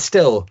 But there's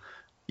still,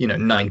 you know,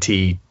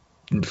 99%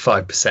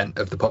 5%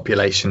 of the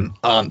population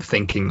aren't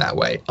thinking that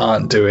way,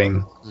 aren't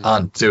doing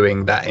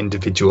that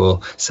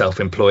individual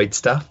self-employed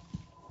stuff.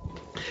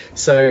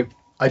 So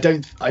I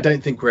don't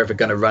think we're ever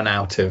going to run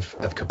out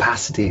of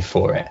capacity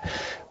for it.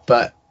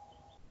 But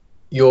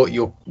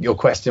your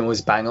question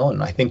was bang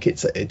on. I think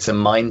it's a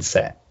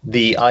mindset.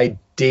 The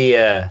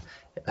idea,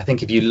 I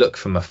think, if you look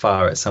from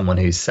afar at someone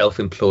who's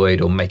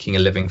self-employed or making a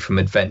living from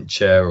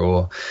adventure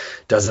or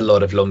does a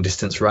lot of long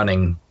distance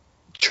running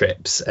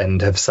trips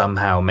and have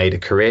somehow made a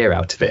career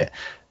out of it,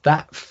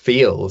 that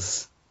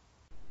feels,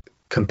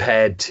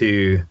 compared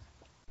to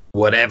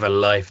whatever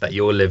life that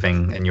you're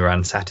living and you're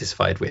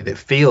unsatisfied with, it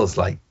feels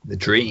like the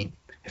dream.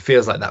 It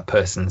feels like that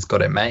person's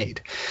got it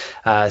made.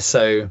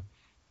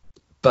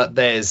 But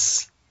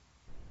there's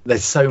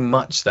so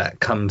much that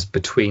comes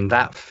between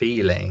that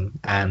feeling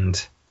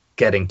and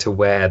getting to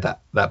where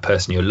that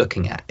person you're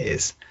looking at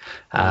is.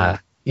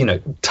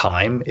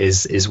 Time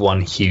is one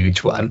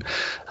huge one.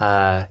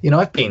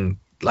 I've been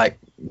like,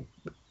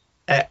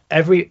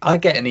 I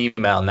get an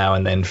email now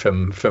and then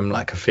from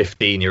like a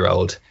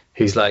 15-year-old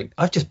who's like,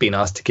 I've just been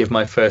asked to give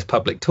my first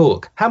public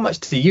talk. How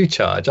much do you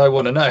charge? I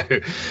want to know.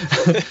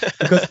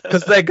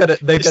 because they're gonna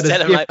tell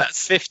them like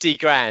that's 50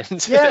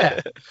 grand.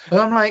 Yeah.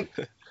 And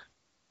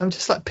I'm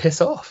just like,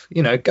 piss off,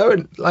 go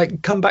and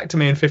like come back to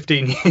me in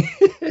 15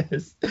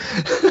 years.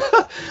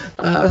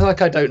 I was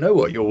like, I don't know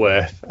what you're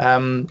worth.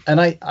 And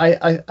I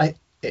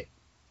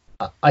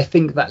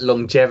think that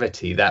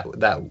longevity,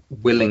 that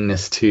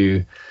willingness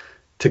to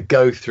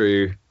go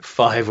through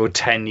 5 or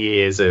 10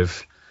 years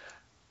of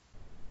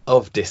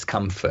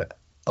discomfort,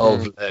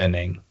 of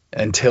learning,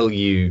 until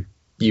you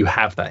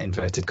have that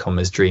inverted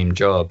commas dream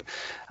job,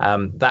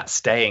 that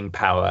staying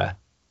power,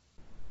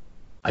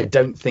 I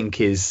don't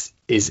think is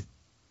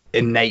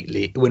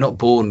innately, we're not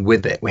born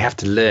with it. We have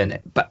to learn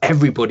it, but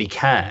everybody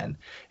can.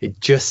 It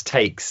just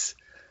takes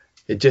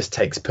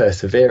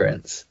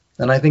perseverance.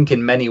 And I think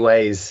in many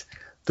ways,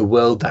 the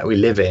world that we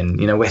live in,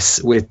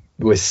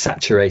 we're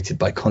saturated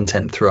by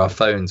content through our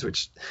phones,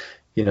 which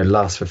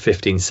lasts for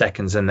 15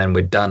 seconds and then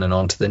we're done and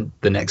on to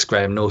the next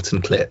Graham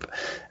Norton clip.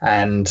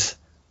 And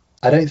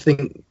I don't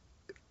think,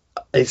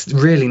 it's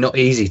really not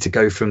easy to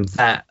go from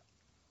that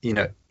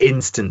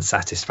instant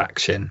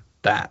satisfaction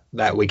that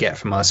we get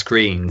from our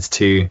screens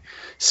to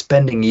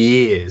spending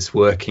years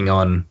working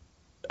on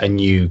a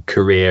new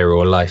career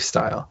or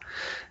lifestyle.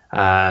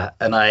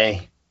 And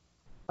I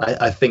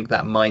think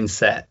that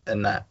mindset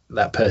and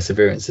that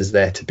perseverance is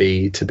there to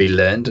be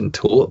learned and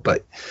taught,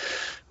 but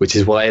which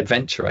is why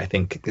adventure, I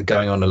think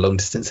going on a long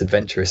distance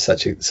adventure is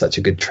such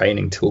a good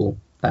training tool.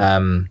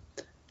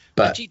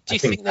 But do you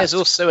think there's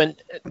also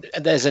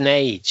there's an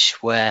age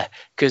where,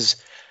 because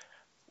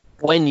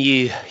when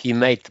you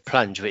made the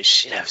plunge,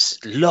 which was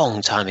a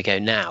long time ago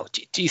now,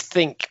 do you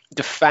think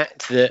the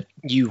fact that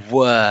you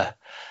were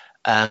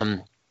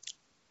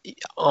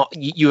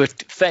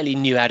fairly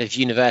new out of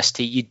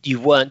university, you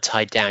weren't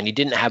tied down, you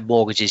didn't have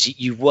mortgages,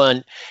 you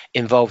weren't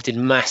involved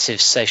in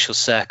massive social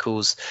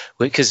circles,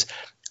 because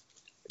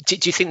do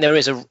you think there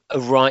is a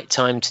right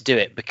time to do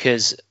it?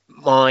 Because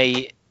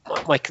my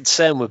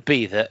concern would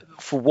be that,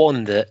 for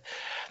one, that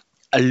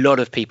a lot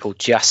of people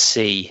just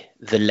see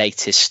the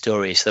latest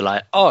stories. They're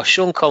like, oh,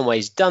 Sean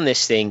Conway's done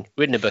this thing,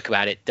 written a book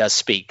about it, does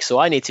speak, so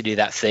I need to do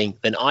that thing,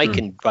 then I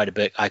can write a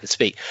book, I can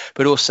speak.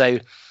 But also,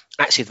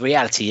 actually, the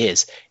reality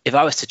is, if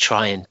I was to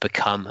try and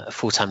become a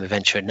full-time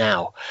adventurer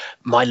now,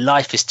 my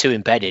life is too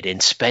embedded in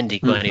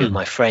spending money with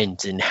my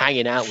friends and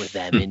hanging out with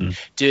them and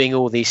doing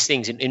all these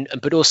things,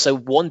 but also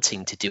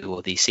wanting to do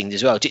all these things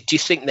as well. Do you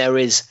think there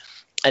is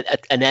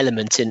an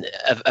element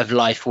of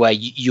life where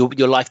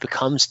your life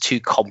becomes too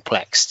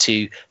complex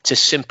to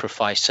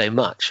simplify so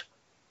much?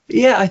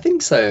 Yeah, I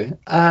think so.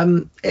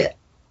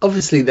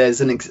 Obviously,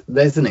 there's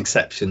an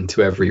exception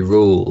to every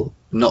rule.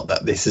 Not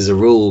that this is a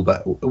rule,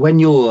 but when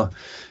you're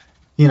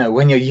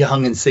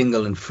young and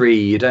single and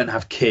free, you don't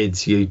have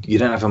kids, you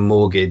don't have a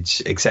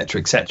mortgage,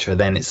 etc.,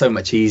 then it's so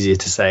much easier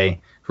to say,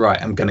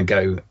 right, I'm going to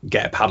go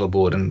get a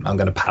paddleboard and I'm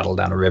going to paddle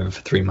down a river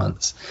for 3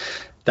 months,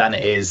 than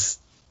it is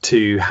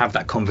to have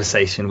that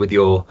conversation with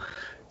your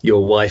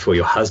wife or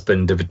your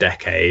husband of a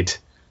decade,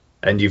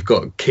 and you've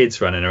got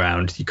kids running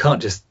around. You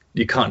can't just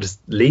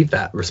leave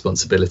that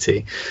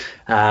responsibility,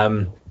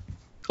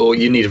 or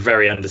you need a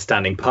very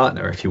understanding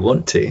partner if you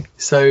want to.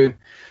 So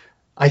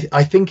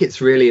I think it's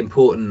really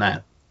important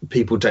that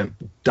people don't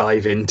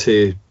dive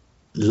into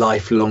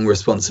lifelong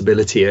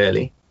responsibility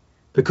early,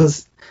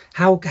 because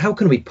how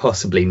can we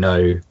possibly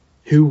know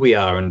who we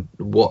are and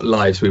what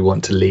lives we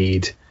want to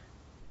lead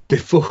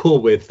before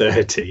we're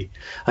 30?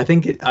 I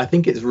think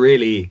it's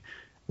really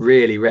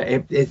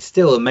it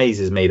still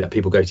amazes me that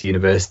people go to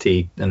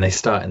university and they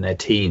start in their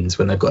teens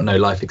when they've got no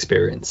life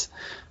experience,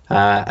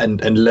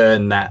 and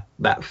learn that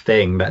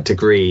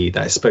degree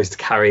that is supposed to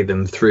carry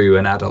them through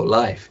an adult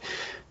life.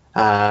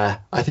 I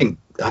think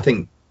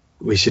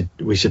we should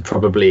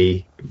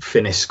probably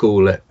finish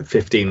school at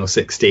 15 or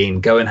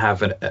 16, go and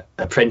have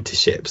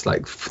apprenticeships,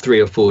 like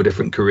 3 or 4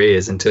 different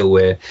careers until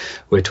we're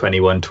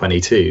 21,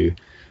 22,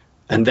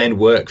 and then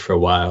work for a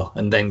while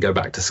and then go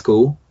back to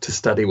school to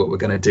study what we're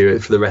going to do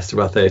for the rest of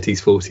our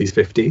 30s, 40s,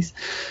 50s.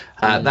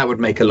 That would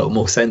make a lot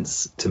more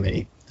sense to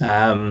me.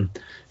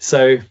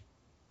 So,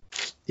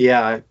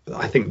 yeah,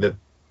 I think that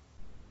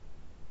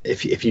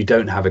if you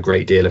don't have a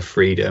great deal of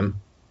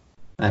freedom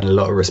and a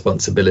lot of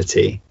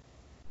responsibility,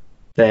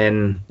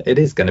 then it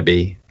is going to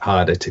be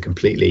harder to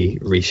completely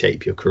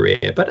reshape your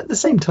career. But at the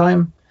same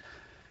time,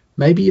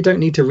 maybe you don't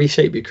need to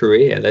reshape your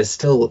career. There's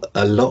still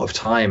a lot of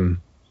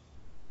time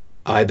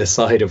either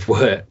side of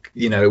work,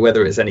 you know,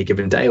 whether it's any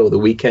given day or the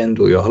weekend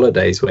or your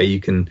holidays, where you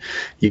can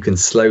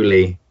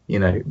slowly, you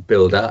know,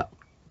 build up.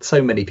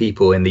 So many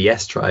people in the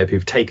Yes Tribe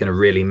who've taken a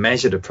really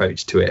measured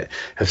approach to it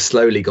have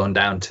slowly gone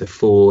down to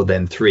 4,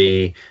 then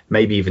 3,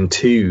 maybe even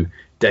 2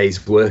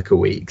 days work a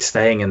week,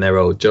 staying in their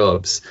old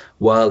jobs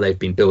while they've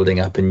been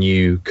building up a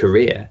new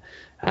career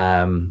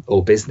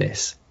or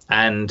business.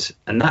 And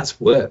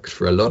that's worked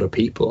for a lot of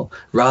people,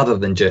 rather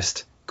than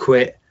just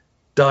quit,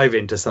 dive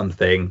into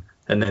something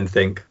and then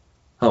think,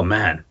 oh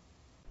man,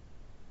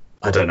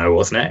 I don't know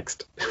what's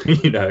next,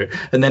 you know,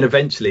 and then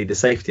eventually the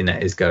safety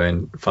net is go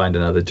and find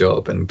another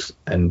job, and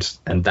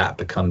that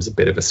becomes a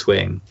bit of a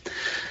swing.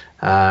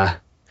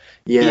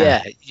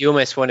 Yeah, you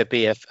almost want to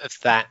be of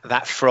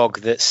that frog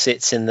that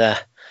sits in the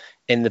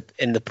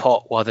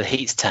pot while the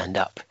heat's turned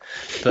up,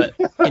 but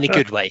in a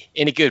good way.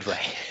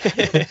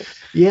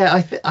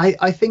 Yeah,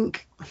 I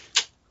think.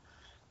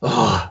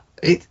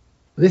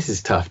 This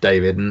is tough,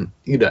 David, and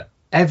you know,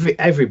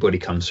 everybody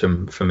comes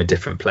from a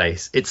different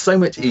place. It's so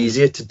much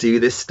easier to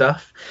do this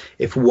stuff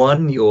if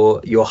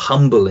you're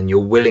humble and you're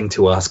willing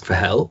to ask for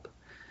help.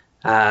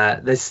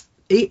 There's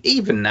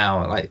even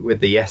now, like with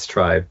the Yes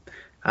Tribe,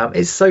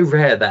 it's so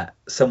rare that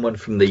someone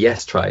from the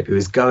Yes Tribe who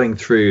is going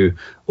through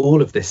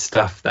all of this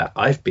stuff that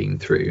I've been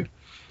through,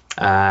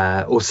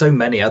 or so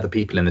many other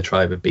people in the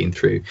tribe have been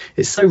through,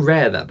 it's so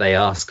rare that they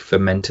ask for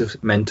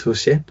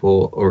mentorship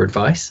or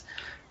advice.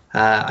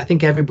 I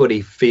think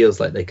everybody feels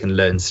like they can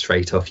learn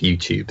straight off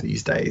YouTube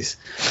these days,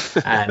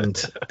 and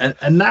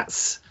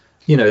that's,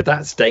 you know,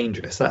 that's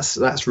dangerous.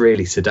 That's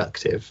really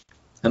seductive.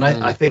 And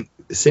I think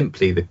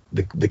simply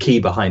the key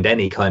behind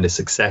any kind of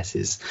success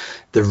is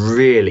the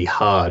really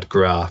hard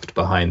graft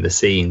behind the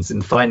scenes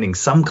and finding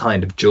some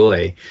kind of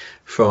joy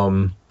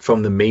from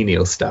the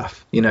menial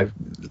stuff, you know,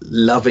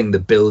 loving the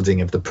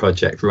building of the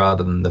project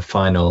rather than the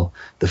final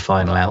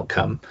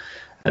outcome.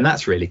 And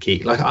that's really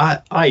key. Like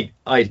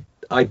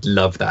I'd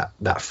love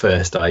that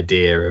first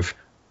idea of,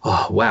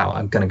 oh wow,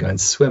 I'm going to go and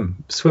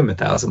swim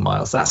 1,000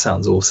 miles. That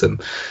sounds awesome.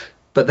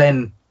 But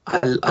then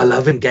I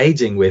love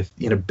engaging with,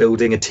 you know,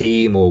 building a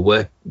team or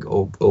work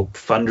or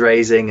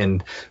fundraising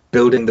and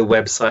building the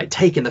website,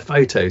 taking the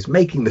photos,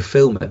 making the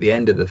film at the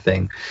end of the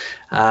thing.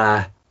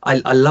 I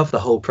love the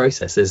whole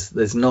process.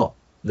 There's not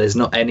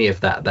any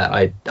of that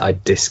I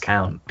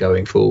discount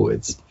going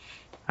forwards.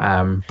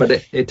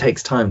 But it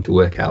takes time to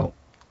work out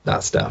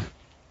that stuff.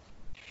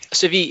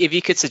 So if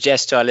you could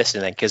suggest to our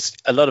listeners, then, because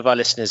a lot of our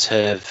listeners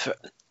have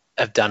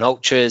done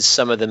ultras,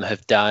 some of them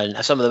haven't,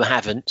 some of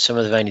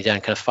them have only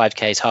done kind of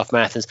 5Ks, half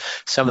marathons,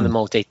 some of them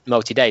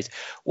multi days.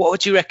 What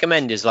would you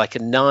recommend is like a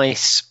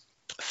nice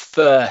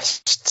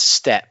first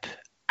step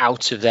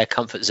out of their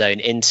comfort zone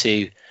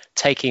into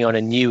taking on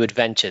a new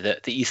adventure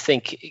that you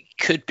think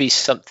could be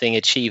something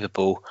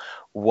achievable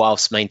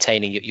whilst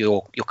maintaining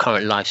your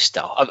current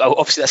lifestyle?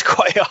 Obviously that's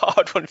quite a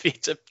hard one for you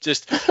to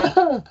just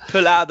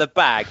pull out of the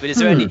bag, but is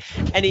there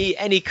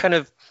any kind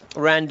of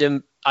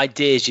random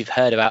ideas you've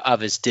heard about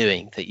others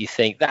doing that you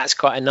think that's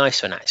quite a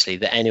nice one actually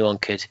that anyone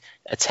could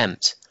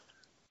attempt?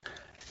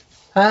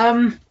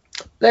 There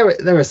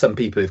are some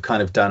people who've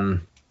kind of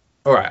done,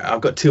 all right,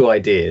 I've got 2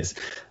 ideas.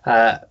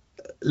 A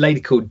lady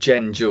called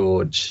Jen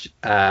George,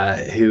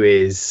 who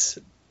is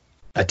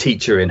a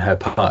teacher in her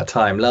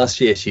part-time.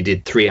 Last year she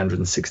did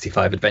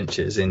 365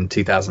 adventures in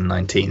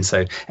 2019,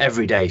 so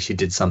every day she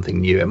did something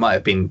new. It might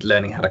have been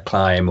learning how to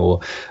climb or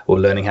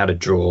learning how to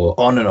draw,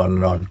 on and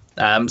on and on.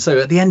 So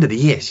at the end of the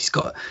year she's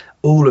got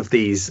all of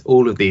these,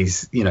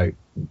 you know,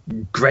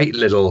 great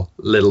little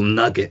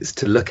nuggets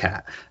to look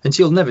at, and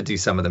she'll never do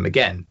some of them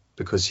again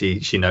because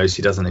she knows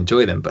she doesn't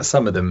enjoy them, but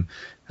some of them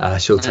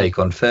she'll take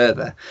on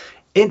further.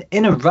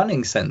 In a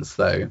running sense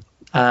though,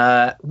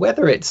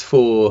 whether it's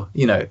for,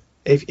 you know,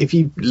 if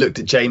you looked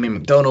at Jamie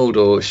McDonald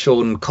or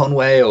Sean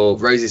Conway or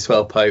Rosie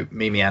Swell-Pope,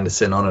 Mimi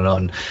Anderson,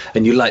 on,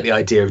 and you like the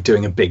idea of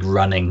doing a big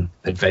running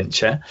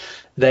adventure,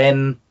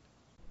 then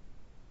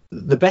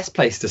the best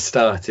place to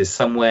start is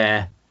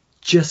somewhere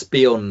just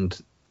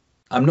beyond,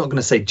 I'm not going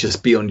to say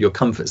just beyond your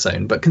comfort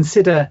zone, but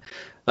consider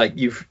like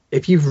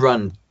if you've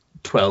run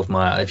 12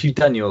 miles, if you've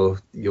done your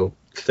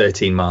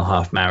 13-mile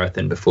half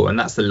marathon before, and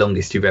that's the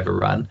longest you've ever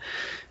run,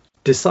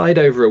 decide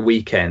over a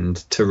weekend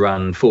to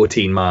run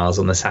 14 miles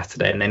on the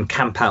Saturday and then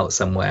camp out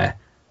somewhere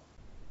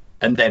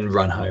and then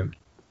run home.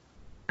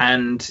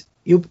 And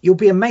you'll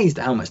be amazed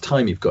at how much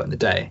time you've got in the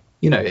day.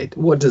 You know,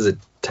 what does it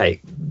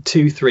take?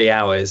 2-3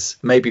 hours,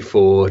 maybe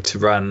 4 to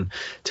run,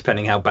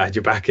 depending how bad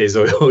your back is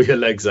or your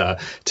legs are,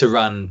 to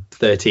run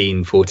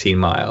 13, 14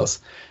 miles.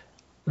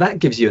 That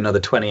gives you another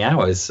 20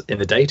 hours in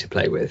the day to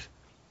play with.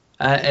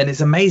 And it's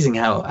amazing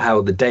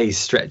how the days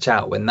stretch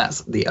out when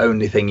that's the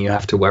only thing you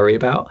have to worry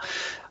about.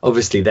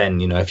 Obviously,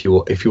 then, if you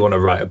want to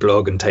write a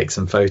blog and take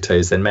some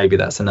photos, then maybe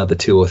that's another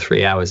 2 or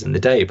 3 hours in the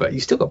day. But you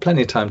still got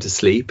plenty of time to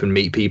sleep and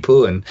meet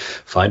people and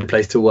find a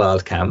place to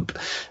wild camp.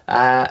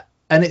 And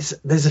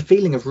there's a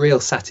feeling of real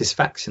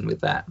satisfaction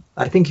with that.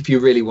 I think if you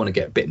really want to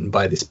get bitten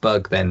by this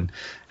bug, then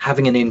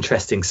having an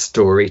interesting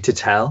story to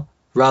tell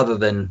rather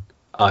than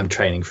I'm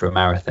training for a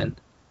marathon.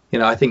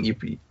 I think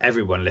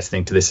everyone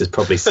listening to this has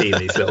probably seen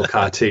these little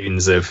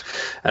cartoons of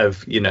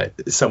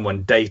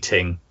someone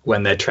dating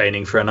when they're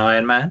training for an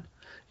Ironman.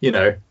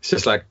 It's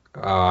just like,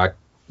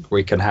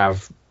 we can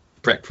have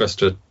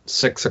breakfast at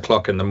 6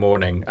 o'clock in the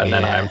morning and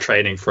then I am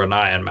training for an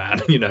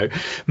Ironman.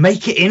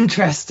 Make it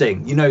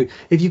interesting.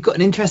 If you've got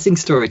an interesting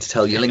story to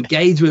tell, you'll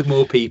engage with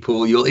more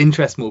people, you'll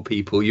interest more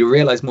people, you'll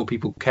realize more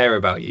people care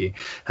about you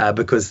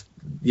because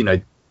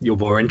you're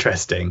more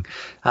interesting.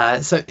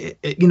 So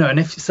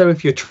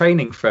if you're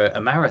training for a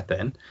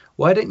marathon,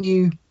 why don't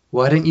you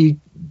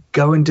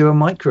go and do a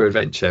micro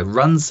adventure,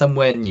 run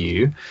somewhere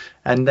new,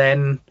 and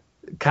then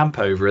camp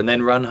over and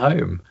then run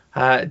home?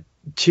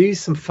 Choose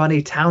some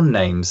funny town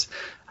names.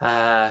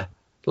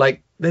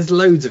 Like there's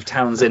loads of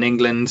towns in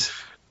England.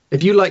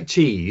 If you like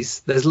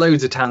cheese, there's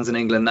loads of towns in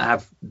England that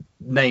have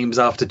names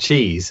after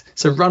cheese.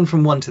 So run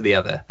from one to the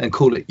other and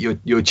call it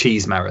your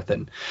cheese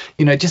marathon.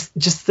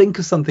 Just think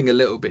of something a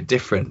little bit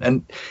different.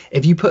 And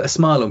if you put a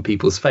smile on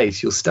people's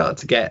face, you'll start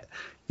to get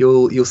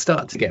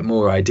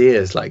more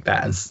ideas like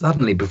that. And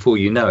suddenly, before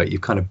you know it,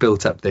 you've kind of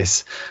built up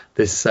this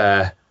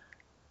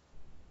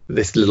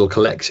little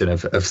collection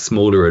of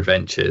smaller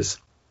adventures.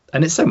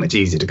 And it's so much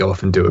easier to go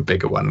off and do a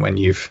bigger one when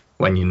you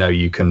know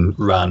you can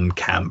run,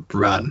 camp,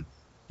 run.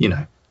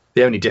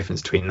 The only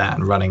difference between that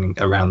and running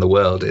around the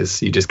world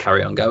is you just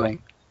carry on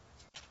going.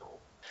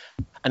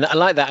 And I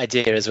like that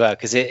idea as well,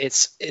 because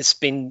it's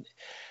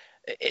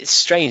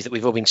strange that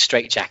we've all been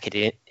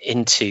straitjacketed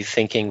into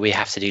thinking we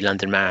have to do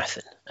London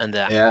Marathon, and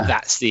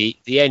that's the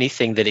only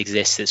thing that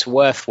exists that's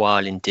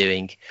worthwhile in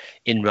doing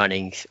in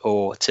running,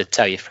 or to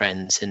tell your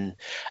friends. And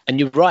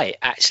you're right,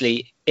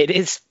 actually, it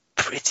is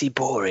pretty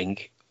boring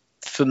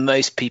for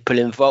most people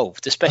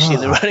involved, especially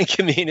in the running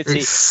community.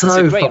 It's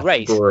a great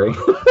race. Boring.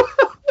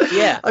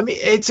 Yeah, I mean,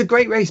 it's a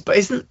great race, but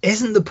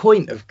isn't the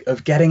point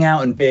of getting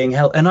out and being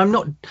held? And I'm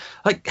not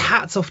like,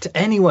 hats off to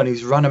anyone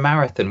who's run a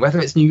marathon, whether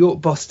it's New York,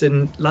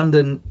 Boston,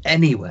 London,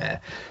 anywhere.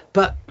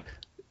 But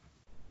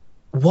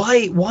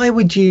why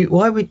would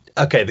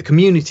the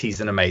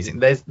community's an amazing.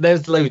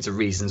 There's loads of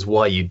reasons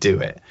why you do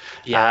it.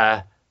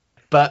 Yeah.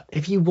 But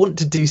if you want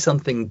to do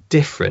something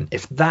different,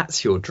 if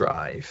that's your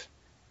drive,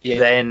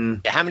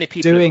 then how many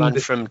people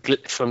have run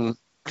from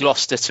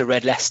Gloucester to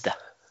Red Leicester?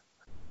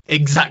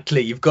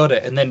 Exactly, you've got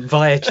it. And then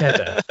via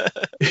Cheddar,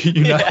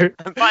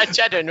 via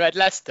Cheddar and Red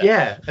Leicester.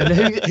 Yeah, and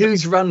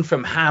who's run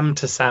from Ham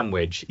to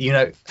Sandwich?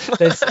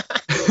 There's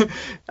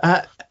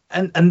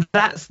and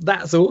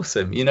that's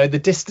awesome. The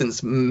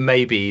distance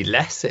may be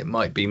less, it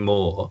might be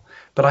more,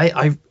 but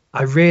I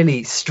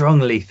really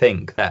strongly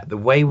think that the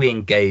way we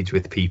engage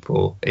with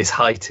people is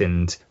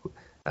heightened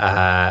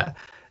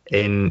in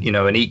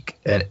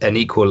an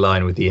equal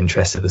line with the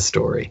interest of the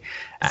story.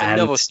 It's a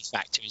novelty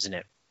factor, isn't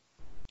it?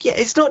 Yeah,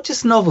 it's not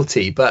just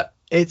novelty, but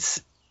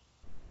it's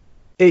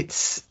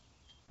there's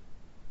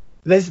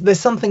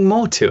something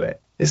more to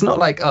it. It's not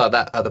like,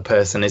 that other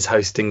person is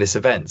hosting this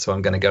event, so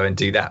I'm going to go and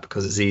do that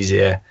because it's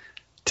easier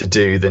to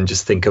do than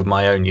just think of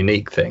my own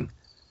unique thing.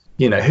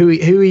 Who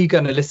are you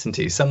going to listen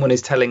to? Someone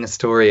who's telling a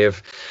story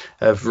of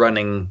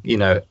running,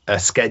 a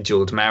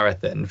scheduled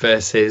marathon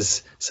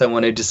versus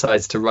someone who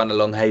decides to run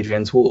along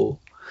Hadrian's Wall.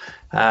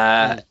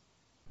 And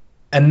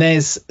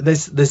there's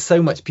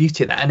so much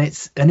beauty in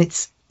that, and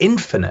it's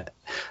infinite.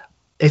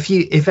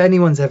 If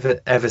anyone's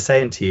ever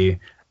saying to you,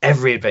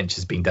 every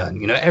adventure's been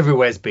done,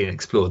 everywhere's been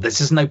explored, there's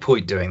just no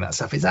point doing that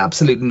stuff, it's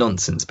absolute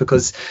nonsense.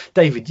 Because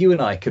David, you and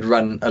I could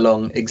run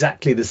along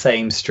exactly the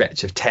same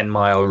stretch of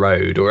 10-mile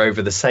road or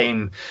over the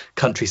same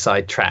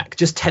countryside track,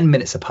 just 10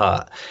 minutes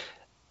apart,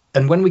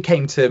 and when we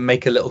came to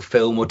make a little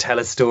film or tell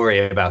a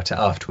story about it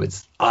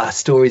afterwards, our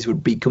stories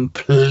would be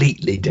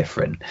completely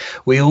different.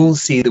 We all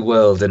see the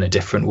world in a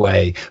different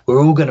way.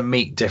 We're all going to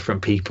meet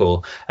different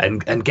people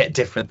and get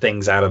different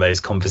things out of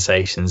those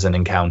conversations and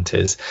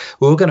encounters.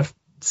 We're all going to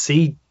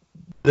see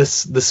the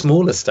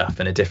smaller stuff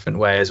in a different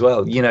way as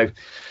well.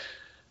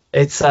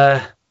 It's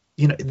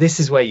this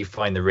is where you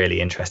find the really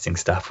interesting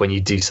stuff, when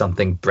you do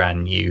something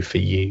brand new for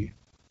you.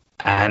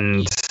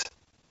 And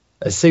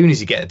as soon as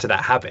you get into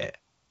that habit,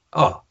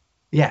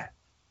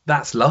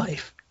 that's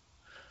life.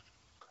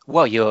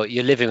 Well, you're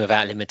living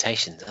without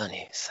limitations, aren't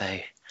you? So,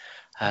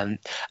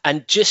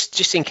 and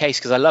just in case,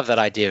 because I love that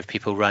idea of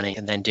people running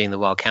and then doing the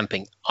wild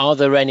camping, are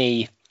there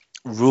any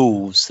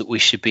rules that we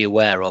should be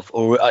aware of,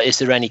 or is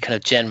there any kind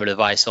of general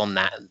advice on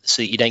that,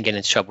 so that you don't get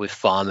into trouble with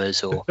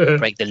farmers or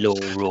break the law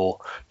or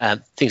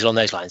things along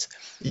those lines?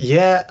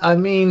 Yeah, I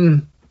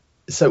mean,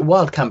 so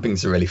wild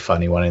camping's a really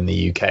funny one in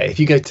the UK. If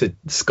you go to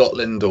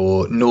Scotland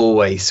or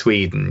Norway,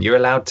 Sweden, you're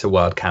allowed to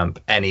wild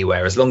camp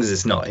anywhere as long as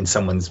it's not in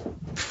someone's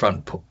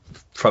front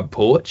front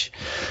porch.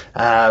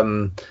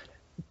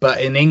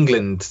 But in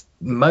England,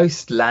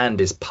 most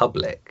land is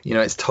public. You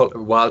know,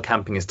 wild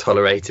camping is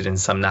tolerated in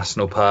some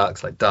national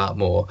parks like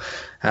Dartmoor,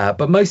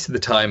 but most of the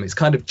time it's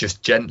kind of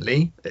just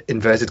gently,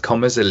 inverted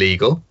commas,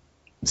 illegal.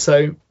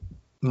 So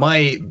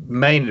my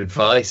main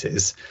advice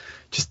is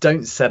just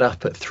don't set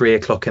up at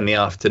 3:00 in the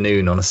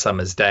afternoon on a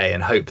summer's day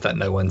and hope that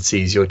no one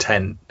sees your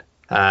tent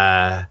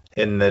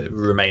in the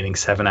remaining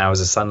 7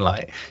 hours of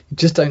sunlight. You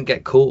just don't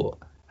get caught.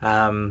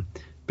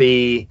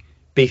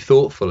 Be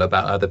thoughtful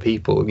about other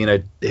people. You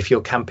know, if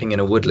you're camping in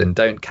a woodland,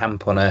 don't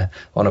camp on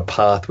a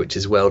path which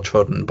is well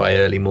trodden by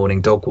early morning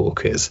dog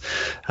walkers.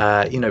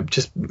 You know,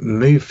 just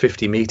move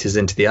 50 meters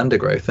into the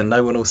undergrowth and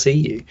no one will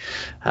see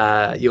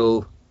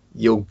you.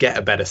 You'll get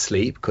a better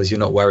sleep because you're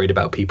not worried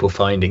about people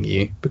finding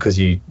you because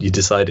you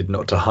decided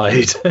not to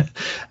hide,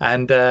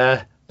 and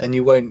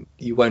you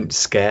won't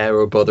scare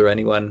or bother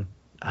anyone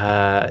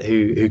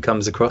who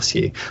comes across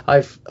you.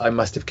 I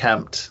must have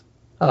camped,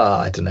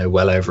 I don't know,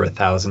 well over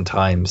 1,000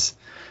 times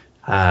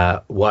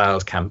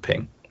wild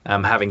camping,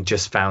 having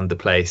just found the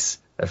place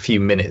a few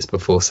minutes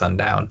before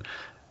sundown,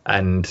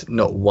 and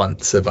not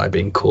once have I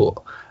been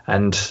caught.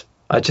 And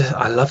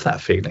I love that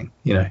feeling.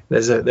 You know,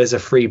 there's a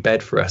free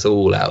bed for us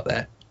all out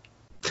there.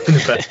 In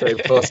the best way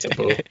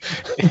possible.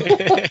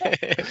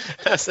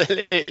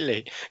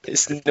 Absolutely.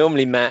 It's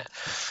normally Matt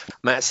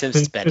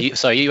Simpson's bed. You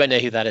won't know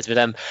who that is, but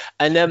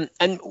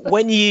and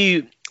when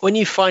you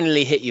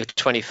finally hit your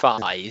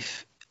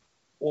 25,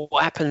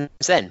 what happens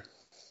then?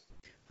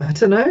 I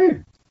don't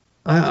know.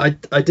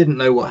 I didn't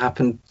know what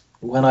happened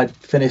when I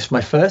finished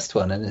my first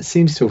one, and it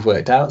seems to have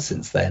worked out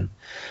since then.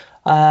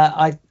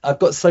 I've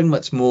got so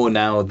much more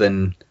now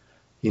than,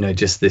 you know,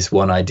 just this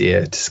one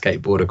idea to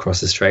skateboard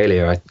across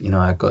Australia.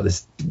 I've got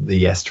this. The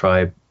Yes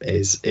Tribe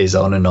is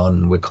on and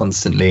on. We're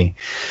constantly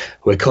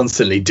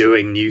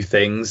doing new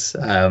things,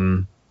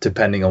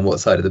 depending on what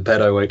side of the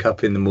bed I wake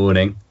up in the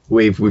morning.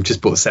 We've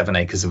just bought 7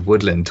 acres of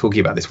woodland. Talking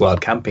about this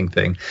wild camping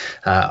thing,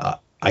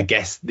 I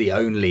guess the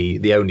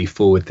only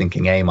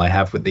forward-thinking aim I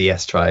have with the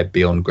Yes Tribe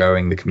beyond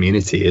growing the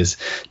community is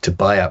to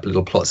buy up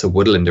little plots of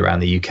woodland around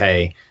the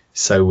UK,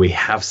 so we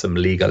have some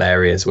legal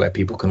areas where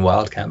people can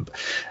wild camp.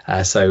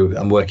 So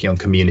I'm working on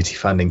community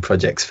funding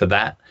projects for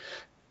that.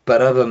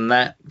 But other than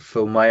that,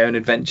 for my own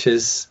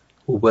adventures,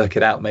 we'll work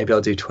it out. Maybe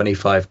I'll do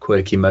 25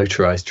 quirky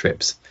motorized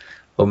trips,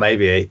 or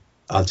maybe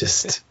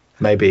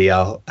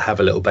I'll have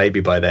a little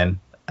baby by then,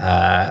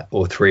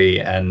 or 3,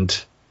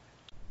 and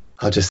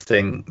I'll just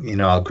think, you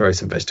know, I'll grow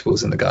some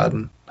vegetables in the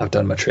garden. I've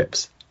done my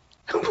trips.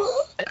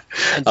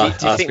 And do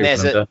you think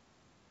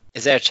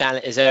is there a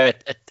challenge? Is there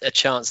a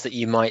chance that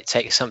you might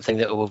take something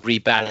that will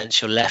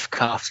rebalance your left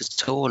calf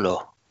at all,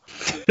 or?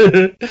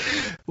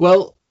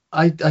 Well,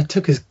 I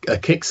took a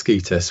kick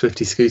scooter,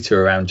 Swifty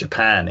scooter, around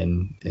Japan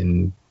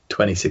in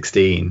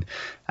 2016,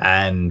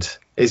 and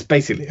it's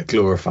basically a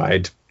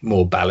glorified,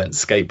 more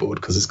balanced skateboard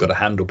because it's got a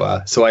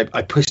handlebar. So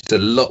I pushed a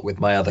lot with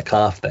my other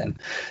calf then.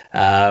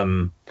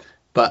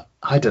 But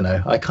I don't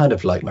know. I kind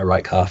of like my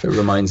right calf. It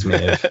reminds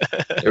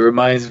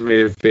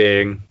me of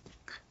being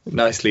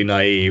nicely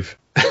naive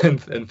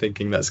and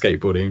thinking that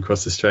skateboarding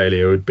across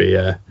Australia would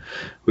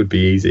be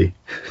easy.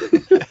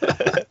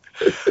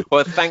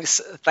 Well,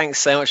 thanks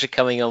so much for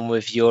coming on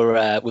with your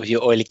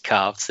oily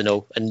calves and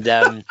all. And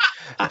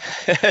I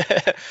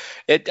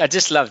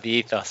just love the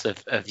ethos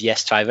of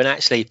Yes Tribe. And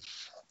actually,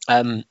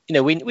 you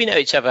know, we know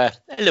each other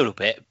a little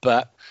bit,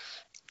 but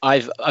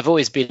I've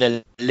always been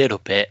a little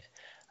bit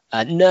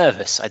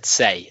nervous, I'd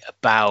say,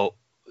 about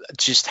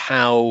just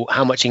how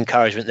much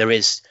encouragement there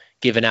is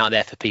given out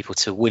there for people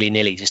to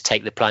willy-nilly just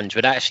take the plunge.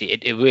 But actually,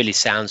 it really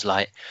sounds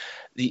like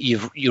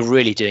you're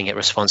really doing it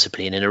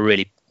responsibly and in a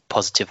really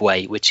positive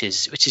way, which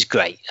is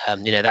great.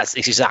 You know, it's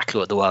exactly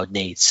what the world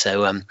needs.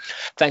 So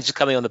thanks for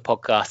coming on the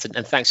podcast,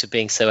 and thanks for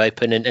being so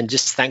open, and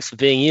just thanks for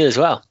being you as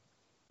well.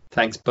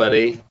 Thanks,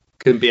 buddy.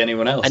 Couldn't be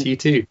anyone else. And you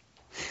too.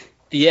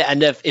 Yeah,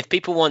 and if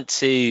people want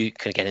to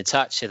kind of get in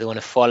touch, if they want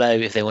to follow,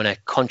 if they want to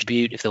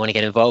contribute, if they want to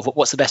get involved,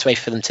 what's the best way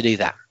for them to do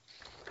that?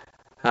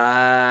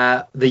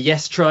 The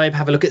Yes Tribe,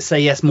 have a look at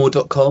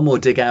sayyesmore.com or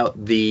dig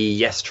out the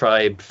Yes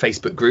Tribe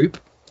Facebook group,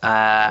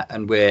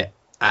 and we're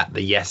at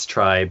the Yes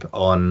Tribe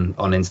on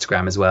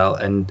Instagram as well.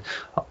 And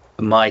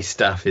my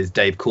stuff is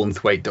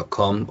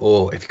davecornthwaite.com,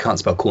 or if you can't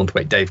spell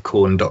Cornthwaite,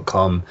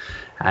 davecorn.com.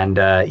 And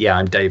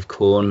I'm Dave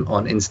Corn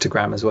on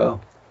Instagram as well.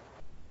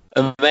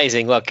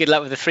 Amazing. Well, good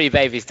luck with the 3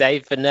 babies,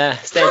 Dave, and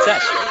stay in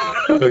touch.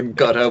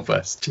 God help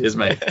us. Cheers,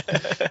 mate.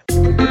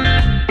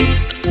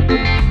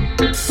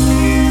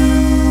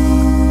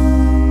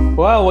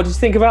 Wow, what did you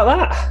think about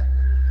that?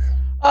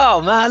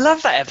 Oh man, I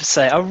love that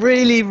episode. I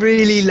really,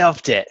 really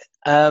loved it.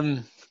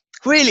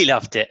 Really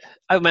loved it.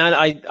 Oh man,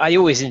 I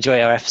always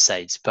enjoy our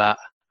episodes, but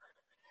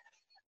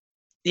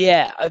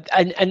yeah,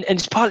 and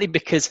it's partly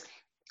because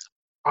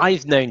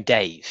I've known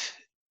Dave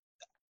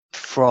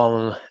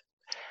from.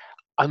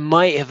 I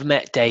might have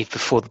met Dave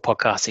before the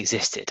podcast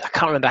existed. I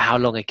can't remember how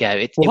long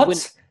ago.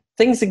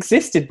 Things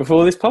existed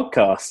before this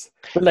podcast.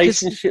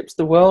 Relationships,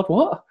 the world.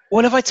 What?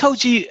 Well, have I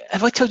told you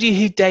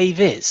who Dave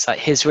is? Like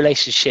his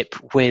relationship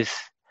with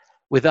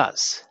with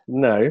us?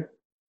 No.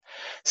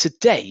 So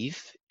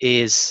Dave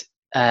is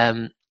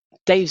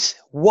Dave's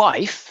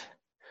wife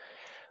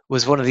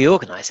was one of the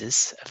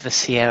organisers of the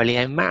Sierra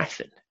Leone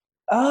Marathon.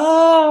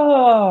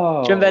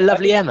 Oh, do you remember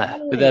lovely Emma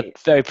with her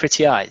very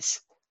pretty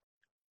eyes?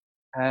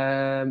 There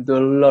are a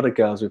lot of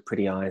girls with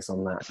pretty eyes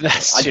on that.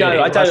 That's true.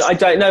 I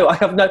don't know. I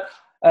have no.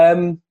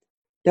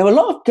 There were a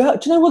lot of girls.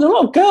 Do you know what? There were a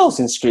lot of girls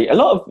in street. A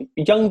lot of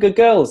younger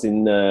girls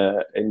in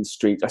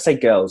street. I say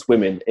girls,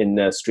 women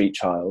in Street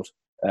Child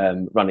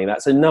running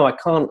that. So no, I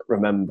can't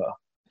remember.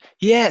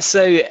 Yeah,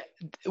 so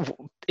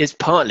it's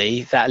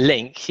partly that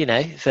link, you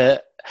know. So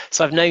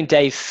I've known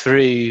Dave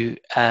through.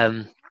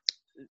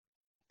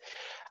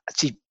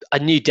 Actually, I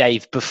knew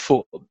Dave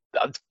before,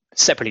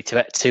 separately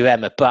to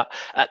Emma, but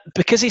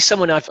because he's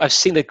someone I've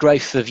seen the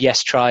growth of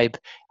Yes Tribe,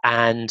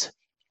 and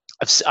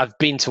I've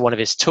been to one of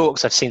his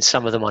talks. I've seen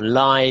some of them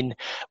online.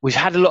 We've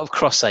had a lot of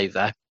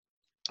crossover,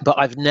 but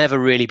I've never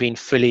really been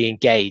fully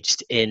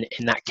engaged in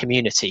that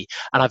community.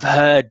 And I've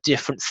heard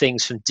different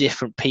things from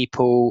different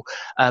people,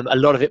 a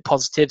lot of it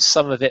positive,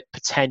 some of it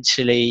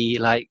potentially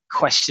like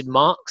question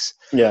marks.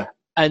 Yeah.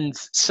 And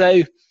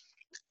so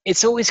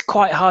it's always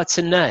quite hard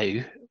to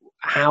know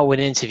how an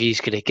interview is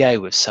going to go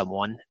with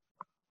someone,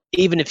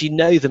 even if you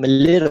know them a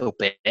little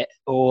bit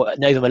or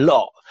know them a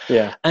lot.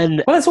 Yeah.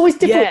 And well, it's always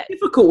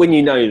difficult when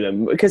you know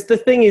them, because the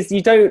thing is,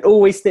 you don't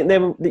always think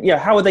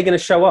how are they going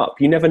to show up?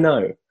 You never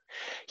know.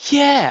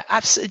 Yeah,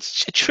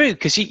 absolutely true.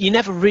 Because you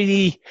never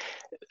really.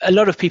 A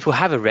lot of people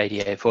have a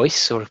radio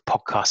voice or a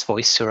podcast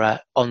voice or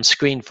a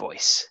on-screen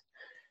voice,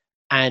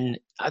 and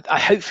I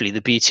hopefully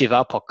the beauty of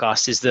our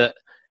podcast is that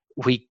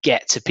we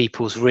get to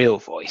people's real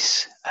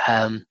voice.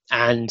 And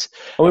I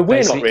mean,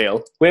 we're not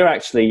real. We're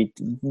actually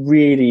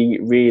really,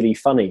 really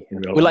funny in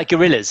real life. We're like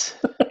gorillas.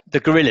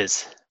 The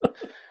gorillas.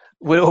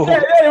 We're all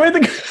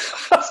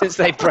since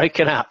they've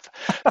broken up.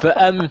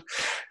 But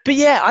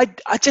yeah,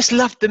 I just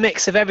loved the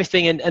mix of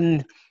everything,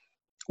 and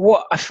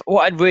what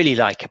I really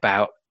like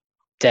about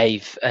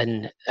Dave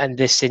and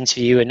this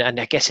interview and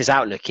I guess his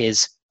outlook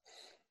is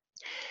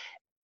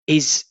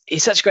he's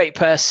such a great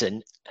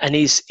person, and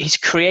he's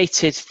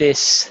created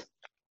this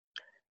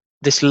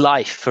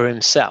life for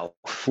himself.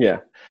 Yeah.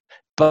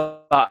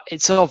 But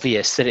it's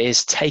obvious that it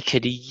has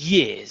taken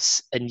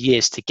years and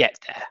years to get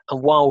there.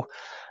 And while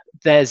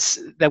there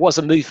was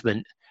a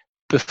movement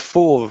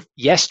before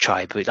Yes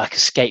Tribe, like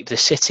Escape the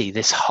City,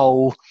 this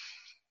whole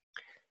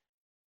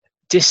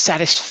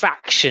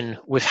dissatisfaction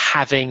with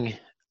having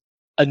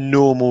a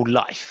normal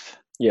life.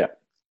 Yeah.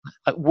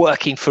 Like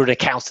working for an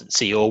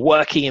accountancy or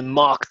working in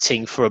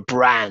marketing for a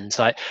brand,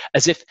 like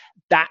as if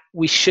that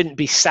we shouldn't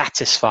be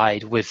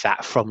satisfied with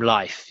that from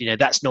life. You know,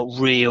 that's not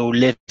real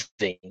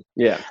living.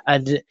 Yeah.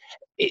 And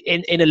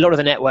in a lot of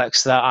the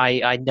networks that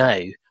I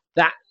know,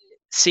 that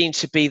seems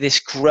to be this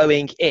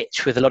growing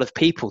itch with a lot of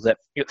people, that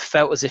it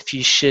felt as if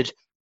you should,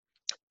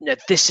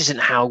 this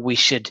isn't how we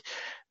should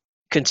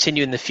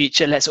continue in the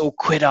future. Let's all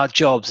quit our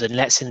jobs and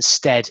let's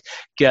instead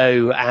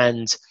go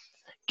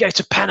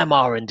to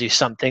Panama and do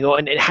something.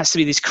 And it has to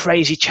be these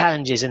crazy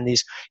challenges and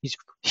these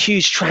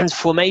huge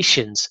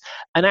transformations.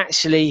 And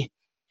actually,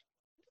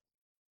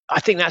 I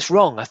think that's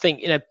wrong. I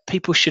think,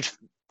 people should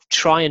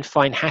try and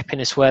find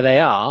happiness where they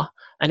are,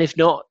 and if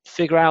not,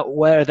 figure out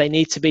where they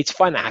need to be to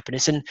find that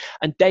happiness. And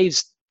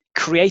Dave's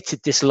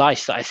created this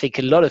life that I think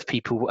a lot of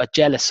people are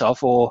jealous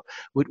of or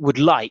would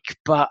like,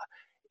 but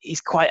he's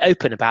quite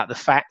open about the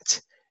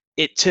fact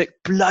it took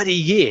bloody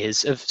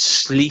years of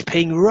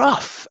sleeping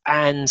rough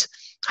and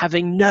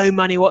having no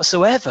money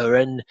whatsoever,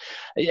 and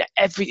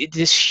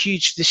this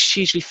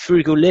hugely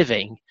frugal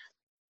living.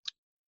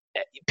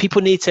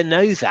 People need to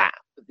know that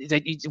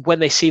when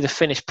they see the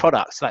finished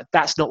product, like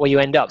that's not where you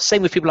end up.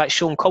 Same with people like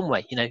Sean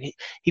Conway.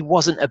 He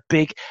wasn't a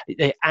big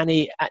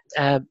Anna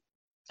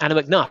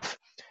McNuff.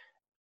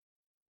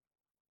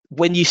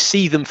 When you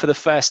see them for the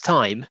first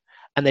time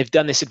and they've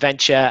done this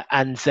adventure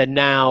and they're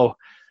now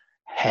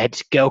head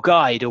girl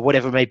guide or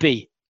whatever it may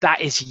be,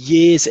 that is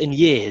years and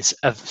years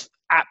of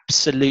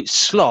absolute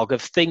slog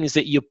of things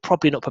that you're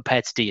probably not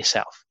prepared to do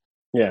yourself.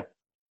 Yeah.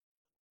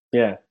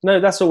 No,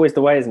 that's always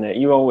the way, isn't it?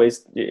 You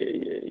always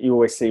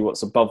see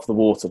what's above the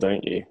water,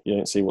 don't you? You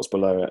don't see what's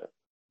below it.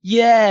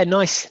 Yeah,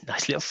 nice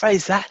little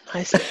phrase.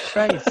 Nice little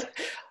phrase.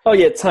 Oh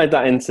yeah, tied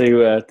that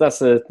into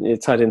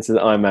tied into the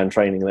Ironman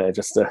training there.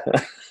 Just.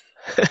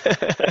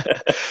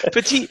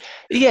 But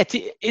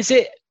is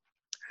it?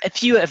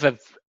 If you ever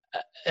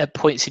at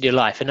points in your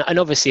life, and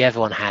obviously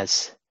everyone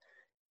has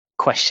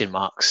question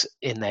marks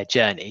in their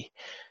journey.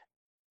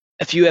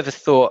 Have you ever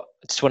thought,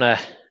 I just want to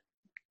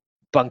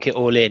bunk it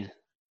all in,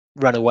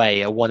 run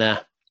away, I want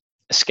to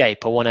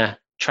escape, I want to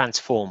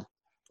transform?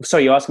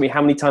 Sorry, you asked me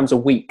how many times a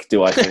week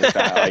do I think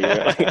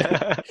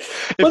that?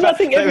 Well, I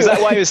think was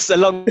that why it was a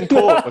long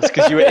pause,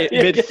 because you were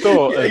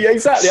mid-thought. Yeah,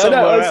 exactly. I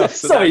know.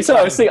 Sorry.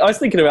 I was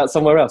thinking about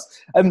somewhere else.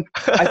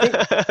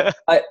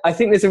 I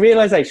think there's a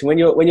realization when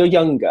you're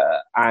younger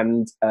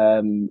and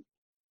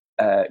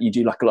you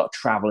do like a lot of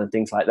travel and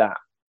things like that.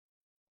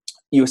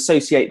 You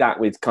associate that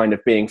with kind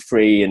of being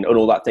free and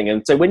all that thing.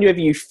 And so whenever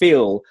you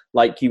feel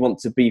like you want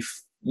to be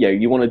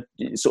you want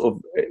to sort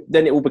of,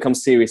 then it all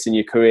becomes serious in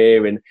your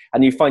career, and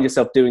you find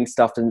yourself doing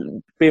stuff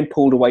and being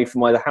pulled away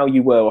from either how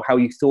you were or how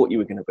you thought you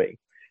were going to be.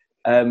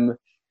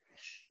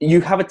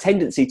 You have a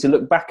tendency to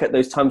look back at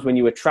those times when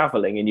you were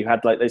traveling and you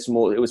had like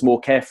it was more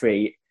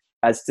carefree,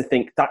 as to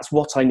think that's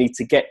what I need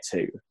to get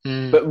to.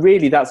 But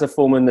really that's a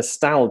form of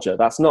nostalgia.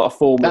 That's not a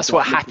form that's of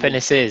what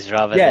happiness is,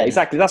 rather yeah, than...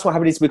 exactly. That's what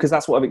happiness is, because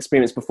that's what I've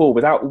experienced before,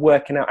 without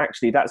working out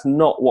actually that's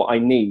not what I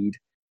need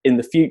in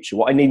the future.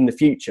 What I need in the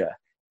future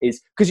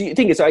is, because you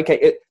think it's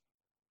okay,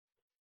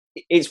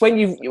 it's when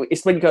you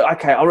go,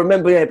 okay, I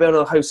remember being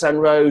on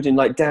Hosan Road and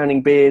like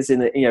downing beers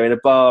in a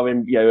bar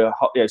in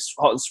hot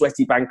and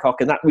sweaty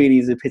Bangkok, and that really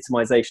is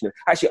epitomization of,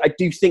 actually I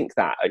do think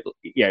that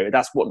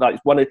that's what, like,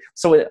 one of,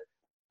 so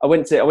I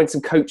went to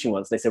some coaching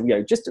once, and they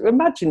said, just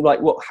imagine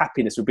like what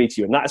happiness would be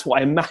to you, and that's what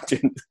I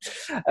imagined.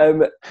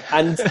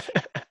 And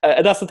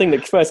that's the thing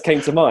that first came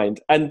to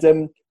mind.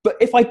 And but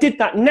if I did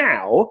that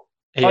now,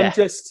 I'm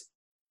just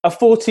a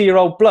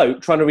 40-year-old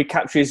bloke trying to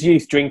recapture his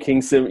youth,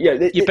 drinking some.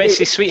 You're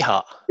basically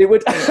Sweetheart. It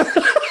would.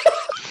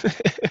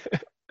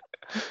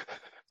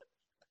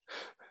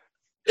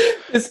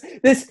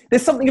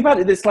 There's something about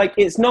it that's like,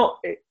 it's not.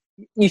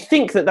 You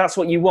think that that's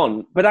what you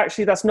want, but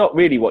actually that's not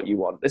really what you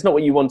want. It's not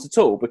what you want at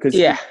all, because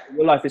your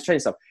life has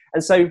changed stuff.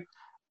 And so,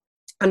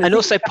 and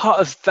also part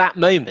of that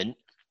moment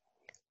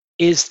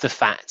is the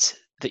fact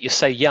that you're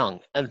so young,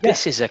 and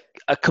this is a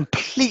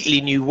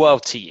completely new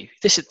world to you.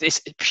 This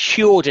is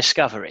pure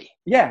discovery.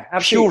 Yeah,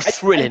 absolutely. Pure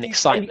thrill and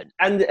excitement.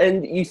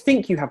 And you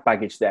think you have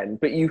baggage then,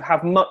 but you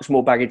have much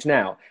more baggage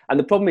now. And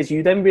the problem is,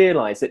 you then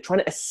realise that trying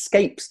to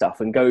escape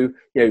stuff and go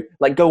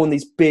on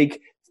these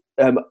big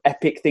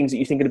epic things that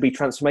you think are going to be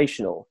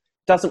transformational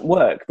doesn't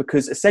work,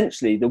 because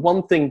essentially the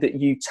one thing that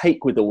you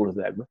take with all of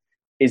them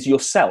is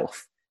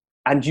yourself,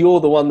 and you're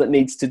the one that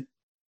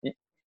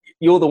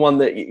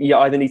you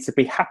either need to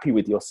be happy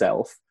with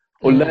yourself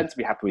or learn to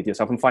be happy with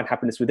yourself and find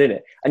happiness within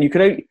it. And you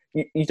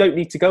don't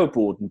need to go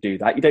abroad and do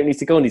that. You don't need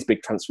to go on these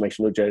big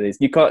transformational journeys.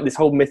 You can't, this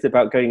whole myth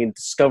about going and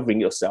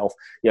discovering yourself,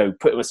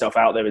 putting myself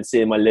out there and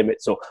seeing my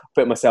limits, or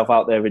putting myself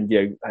out there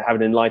and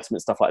having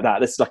enlightenment, stuff like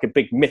that. This is like a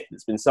big myth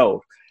that's been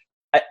sold.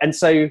 And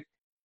so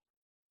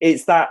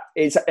it's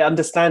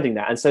understanding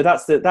that. And so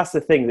that's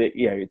the thing that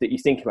that you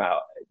think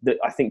about, that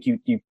I think you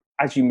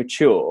as you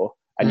mature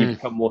and you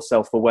become more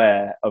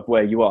self-aware of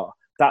where you are,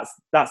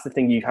 that's the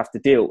thing you have to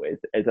deal with.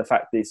 The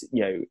fact is,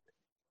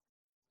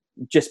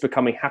 just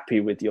becoming happy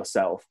with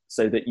yourself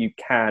so that you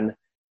can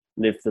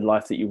live the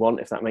life that you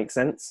want, if that makes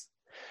sense.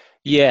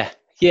 Yeah.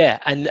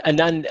 And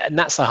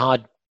that's the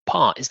hard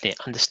part, isn't it?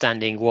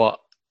 Understanding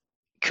what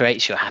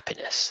creates your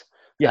happiness.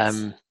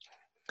 Yes.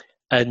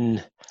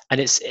 And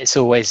it's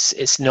always,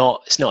 it's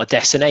not a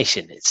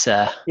destination. It's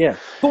But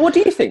what do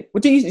you think?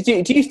 What do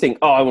you think?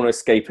 Oh, I want to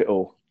escape it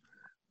all.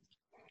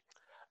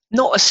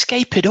 Not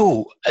escape it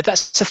all.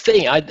 That's the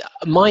thing.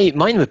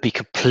 Mine would be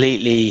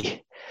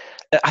completely.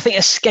 I think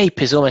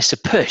escape is almost a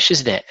push,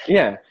 isn't it?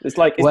 Yeah, it's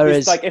like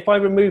if I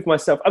remove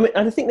myself. I mean,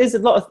 and I think there's a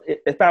lot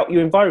about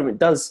your environment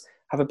does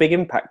have a big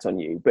impact on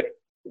you, but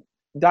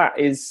that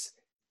is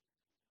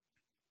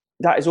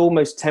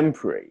almost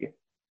temporary.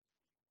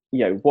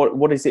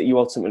 What is it you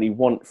ultimately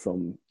want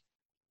from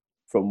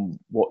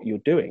what you're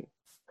doing?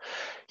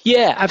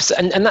 Yeah,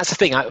 absolutely, and that's the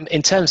thing.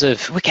 In terms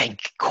of, we're getting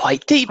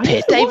quite deep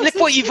here, Dave. Look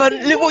what you've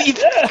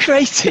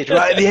created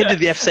right at the end of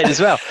the episode as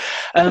well.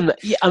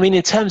 I mean,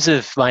 in terms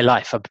of my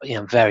life,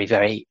 I'm very,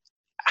 very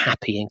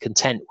happy and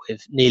content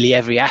with nearly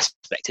every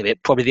aspect of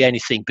it. Probably the only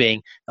thing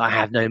being I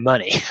have no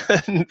money.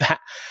 that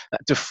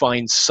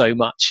defines so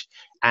much,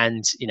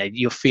 and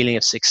your feeling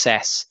of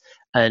success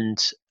and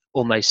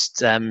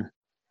almost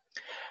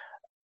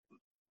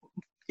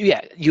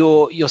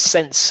your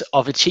sense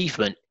of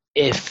achievement.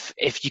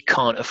 If you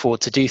can't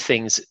afford to do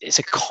things, it's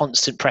a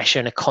constant pressure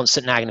and a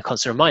constant nag and a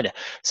constant reminder.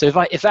 So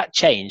if that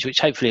change, which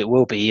hopefully it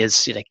will be,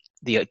 as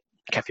the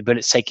cafe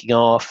bullets taking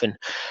off, and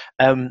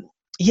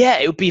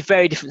it would be a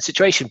very different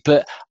situation.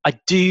 But I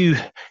do.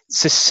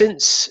 So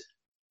since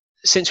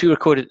we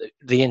recorded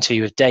the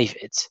interview with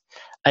David,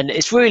 and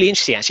it's really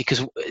interesting actually,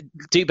 because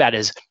Do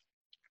Badders,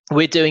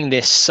 we're doing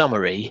this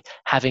summary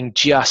having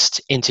just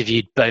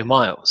interviewed Bo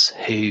Miles,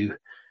 who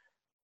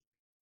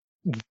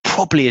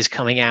probably is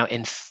coming out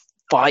in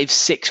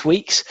 5-6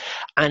 weeks,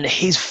 and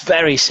he's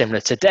very similar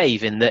to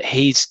Dave in that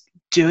he's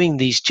doing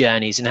these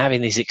journeys and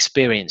having these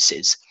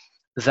experiences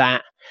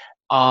that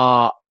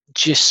are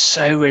just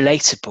so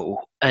relatable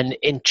and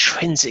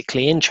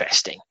intrinsically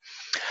interesting.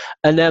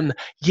 And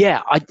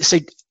so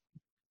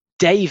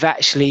Dave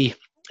actually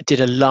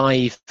did a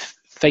live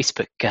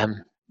Facebook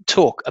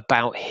talk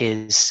about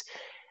his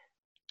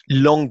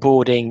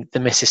longboarding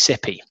the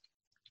Mississippi,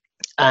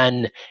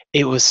 and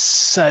it was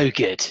so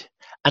good.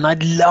 And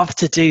I'd love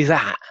to do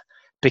that,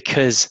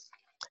 because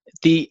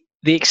the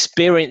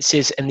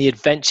experiences and the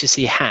adventures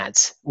he had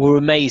were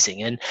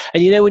amazing. And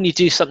when you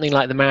do something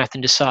like the Marathon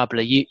des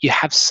Sables, you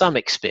have some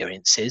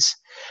experiences,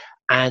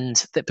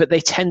 but they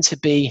tend to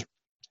be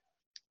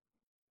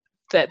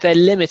they're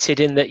limited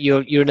in that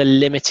you're in a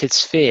limited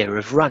sphere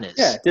of runners.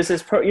 Yeah,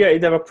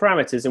 there are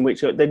parameters in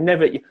which they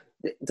never.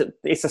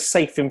 It's a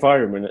safe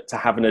environment to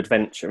have an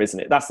adventure, isn't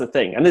it? That's the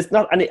thing, and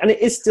it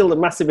is still a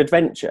massive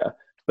adventure,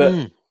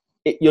 but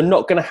you're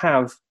not going to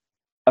have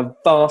a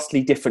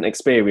vastly different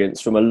experience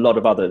from a lot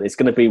of other. It's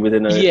going to be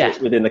within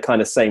the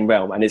kind of same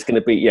realm, and it's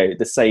going to be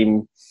the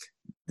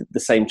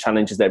same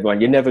challenges that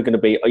everyone. You're never going to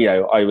be,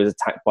 I was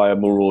attacked by a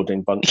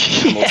marauding bunch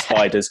of camel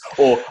spiders,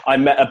 or I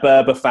met a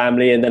Berber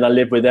family and then I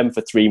lived with them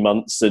for 3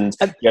 months, and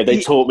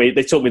they taught me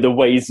the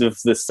ways of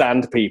the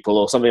sand people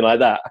or something like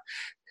that.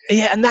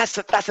 Yeah, and that's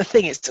the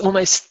thing. It's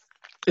almost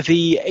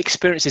the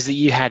experiences that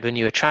you had when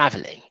you were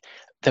traveling.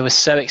 They were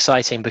so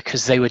exciting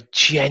because they were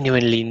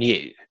genuinely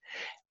new,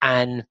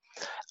 and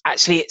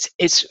actually,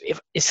 it's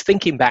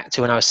thinking back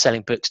to when I was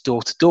selling books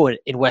door to door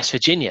in West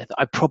Virginia that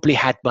I probably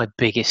had my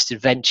biggest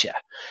adventure,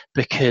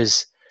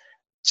 because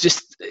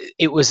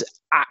it was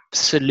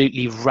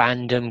absolutely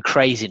random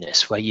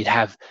craziness where you'd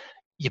have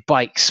your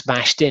bike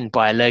smashed in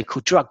by a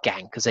local drug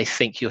gang because they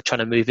think you're trying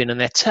to move in on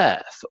their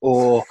turf,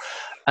 or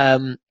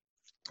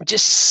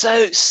just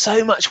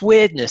so much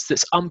weirdness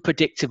that's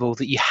unpredictable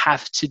that you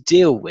have to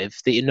deal with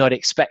that you're not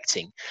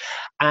expecting.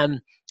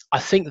 I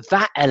think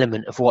that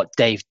element of what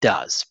Dave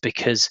does,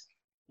 because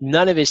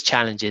none of his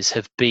challenges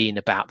have been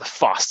about the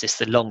fastest,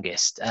 the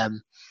longest.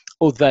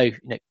 Although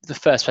the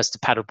first person to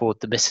paddleboard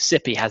the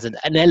Mississippi has an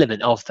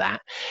element of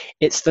that.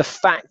 It's the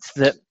fact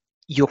that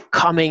you're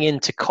coming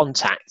into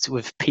contact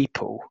with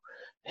people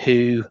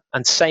who,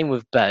 and same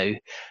with Bo,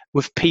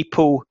 with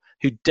people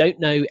who don't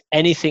know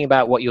anything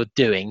about what you're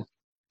doing,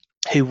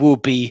 who will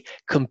be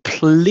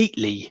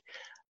completely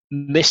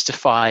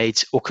mystified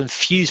or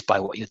confused by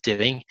what you're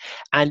doing,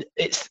 and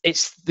it's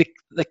the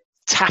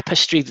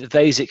tapestry that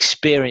those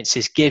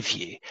experiences give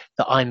you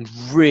that I'm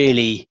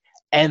really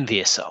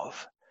envious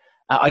of.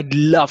 I'd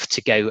love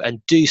to go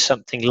and do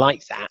something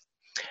like that,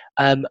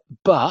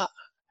 but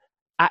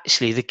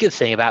actually the good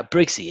thing about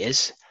Briggsy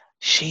is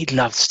she'd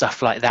love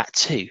stuff like that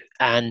too.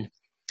 And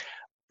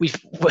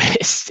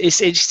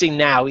it's interesting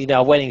now,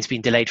 our wedding's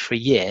been delayed for a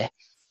year,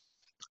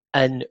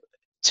 and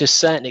to a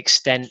certain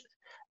extent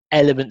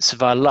elements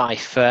of our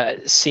life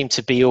seem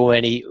to be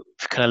already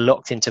kind of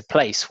locked into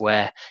place,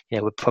 where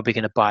we're probably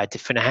going to buy a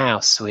different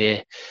house,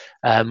 we're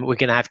going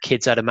to have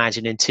kids, I'd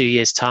imagine, in 2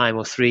 years' time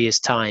or 3 years'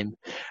 time,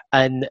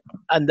 and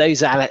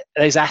those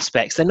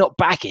aspects, they're not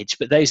baggage,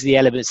 but those are the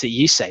elements that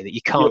you say that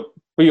you can't.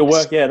 But your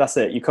work, yeah, that's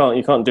it. You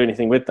can't do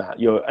anything with that.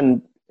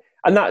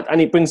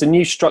 And it brings a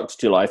new structure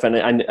to life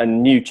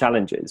and new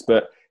challenges,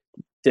 but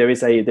there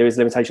is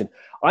limitation.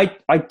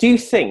 I do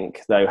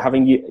think, though,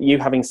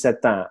 having said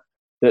that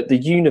the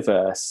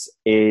universe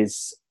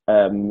is,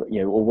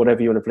 or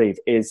whatever you want to believe,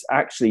 is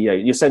actually,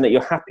 you're saying that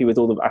you're happy with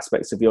all the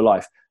aspects of your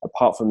life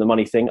apart from the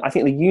money thing. I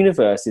think the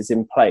universe is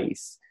in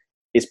place,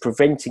 is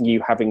preventing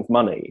you having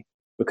money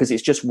because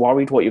it's just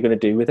worried what you're going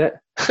to do with it.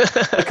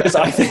 Because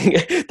I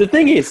think the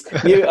thing is,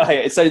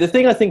 so the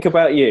thing I think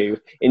about you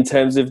in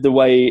terms of the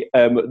way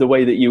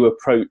that you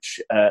approach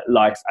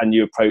life and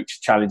you approach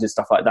challenges,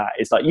 stuff like that,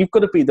 is like you've got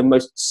to be the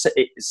most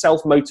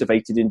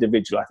self-motivated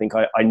individual I think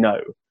I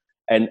know.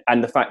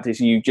 And the fact is,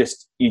 you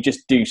just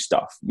do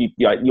stuff.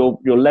 Your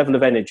level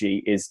of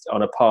energy is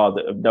on a par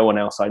that of no one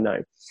else I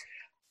know.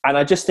 And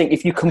I just think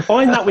if you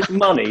combine that with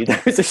money,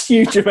 there is a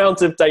huge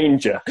amount of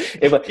danger.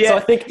 So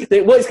I think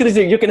that what it's going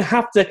to do,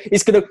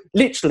 it's going to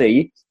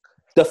literally,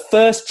 the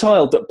first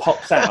child that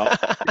pops out,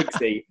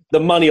 Dixie, the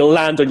money will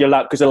land on your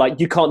lap because they're like,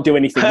 you can't do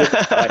anything with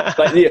it. Right?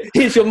 Like,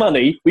 here's your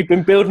money. We've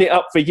been building it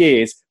up for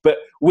years, but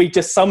we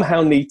just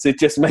somehow need to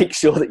just make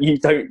sure that you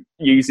don't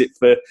use it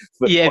for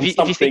if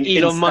you think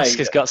Elon Musk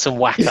has got some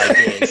whack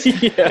ideas.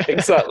 Yeah,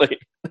 exactly.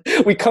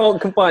 We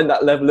can't combine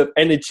that level of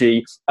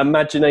energy,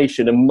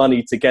 imagination, and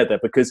money together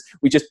because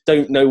we just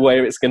don't know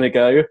where it's going to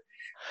go.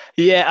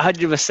 Yeah,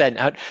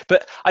 100%.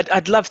 But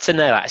I'd love to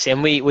know, actually,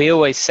 and we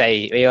always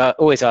say, we are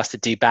always asked to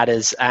do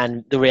batters,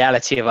 and the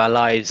reality of our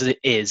lives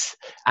is,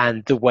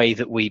 and the way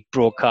that we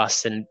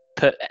broadcast and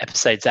put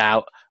episodes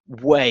out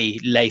way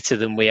later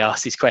than we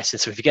ask these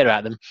questions, so we forget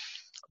about them.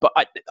 But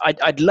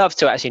I'd love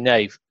to actually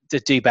know, the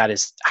do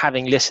batters,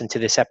 having listened to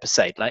this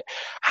episode, like,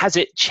 has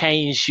it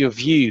changed your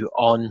view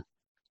on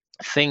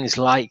things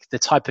like the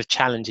type of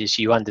challenges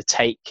you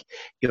undertake,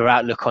 your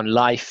outlook on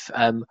life,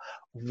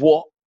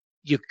 what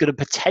you're going to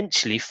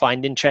potentially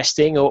find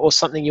interesting, or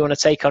something you want to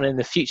take on in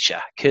the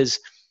future? Because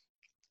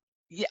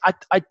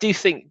I do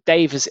think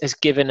Dave has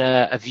given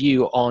a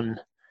view on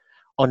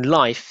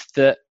life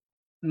that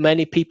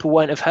many people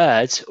won't have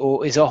heard,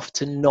 or is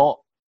often not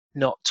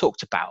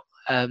talked about.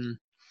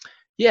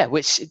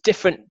 Which is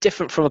different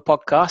from a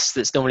podcast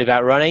that's normally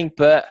about running,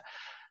 but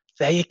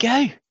there you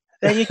go.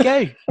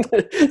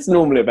 It's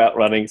normally about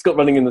running. It's got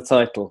running in the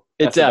title.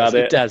 It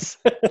does.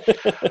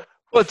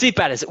 Well, do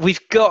batters. We've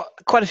got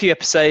quite a few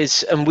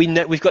episodes, and we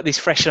know we've got these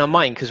fresh in our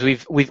mind because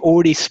we've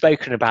already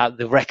spoken about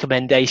the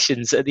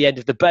recommendations at the end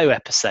of the Bow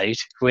episode,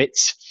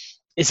 which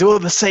is all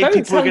the same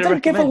people are going to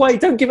recommend.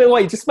 Don't give it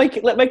away. Just make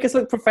us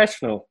look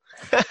professional.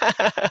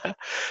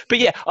 But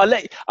yeah,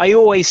 I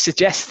always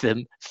suggest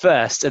them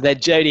first, and then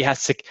Jodie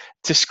has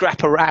to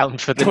scrap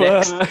around for the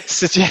next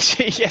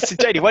suggestion. Yes, so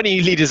Jodie, why don't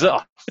you lead us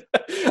off?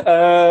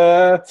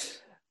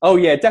 Oh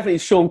yeah, definitely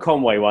Sean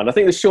Conway one. I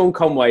think the Sean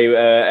Conway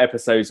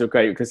episodes are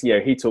great because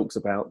he talks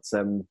about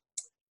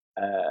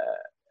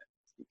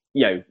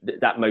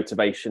that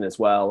motivation as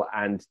well,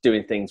 and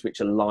doing things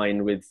which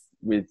align with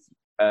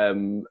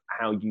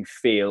how you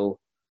feel,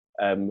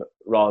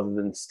 rather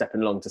than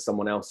stepping along to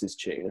someone else's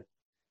tune.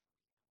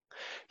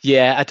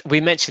 Yeah, we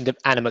mentioned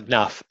Anna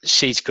McNuff.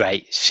 She's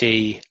great.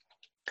 I'm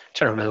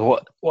trying to remember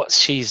what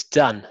she's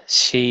done.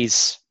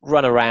 She's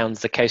run around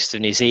the coast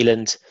of New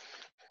Zealand.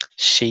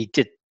 She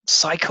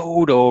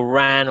cycled or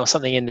ran or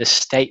something in the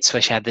States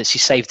where she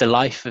saved the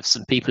life of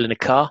some people in a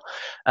car,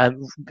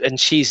 and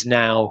she's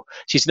known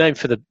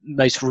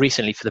most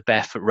recently for the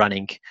barefoot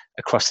running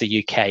across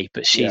the UK,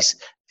 but she's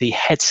the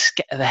head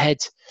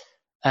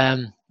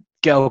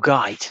girl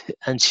guide,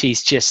 and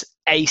she's just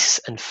ace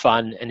and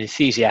fun and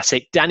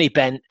enthusiastic. Danny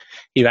Bent,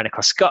 he ran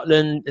across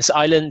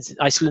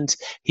Iceland.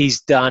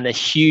 He's done a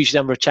huge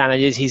number of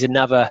challenges. He's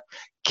another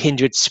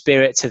kindred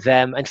spirit to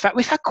them. In fact,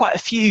 we've had quite a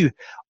few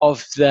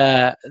of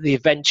the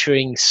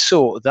adventuring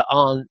sort that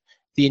aren't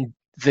the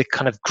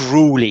kind of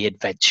gruely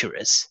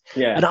adventurers.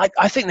 Yeah. And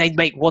I think they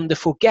make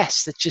wonderful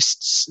guests. There's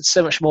just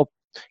so much more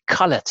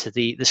colour to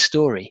the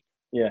story.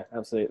 Yeah,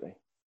 absolutely.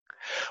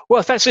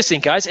 Well, thanks for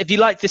listening, guys. If you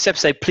like this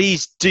episode,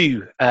 please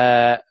do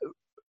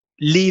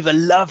leave a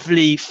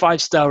lovely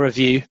 5-star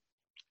review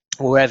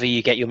wherever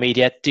you get your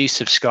media. Do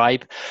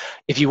subscribe.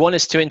 If you want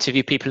us to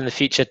interview people in the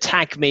future,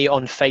 tag me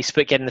on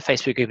Facebook, get in the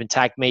Facebook group and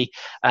tag me.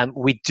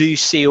 We do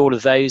see all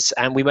of those,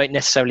 and we won't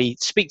necessarily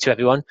speak to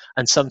everyone,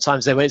 and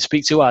sometimes they won't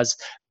speak to us,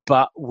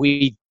 but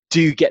we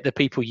do get the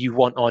people you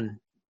want on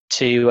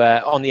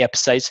the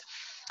episodes.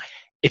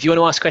 If you want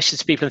to ask questions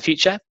to people in the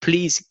future,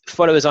 please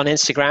follow us on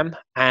Instagram,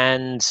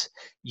 and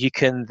you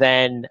can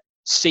then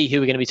see who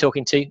we're going to be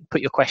talking to, put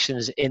your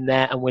questions in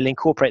there, and we'll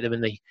incorporate them in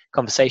the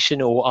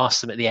conversation or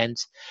ask them at the end.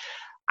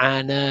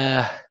 And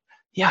I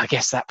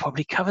guess that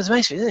probably covers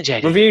most of it, isn't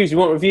it, JD? Reviews. You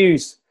want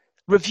reviews?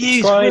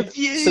 Reviews.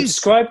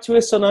 Subscribe to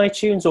us on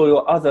iTunes or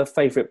your other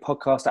favourite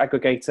podcast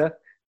aggregator.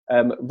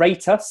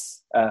 Rate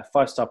us,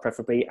 5-star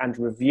preferably, and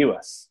review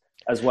us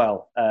as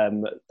well.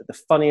 The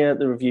funnier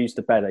the reviews,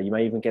 the better. You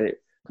may even get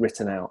it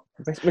read out.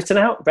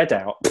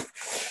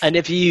 And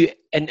if you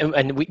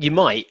you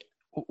might.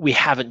 We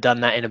haven't done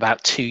that in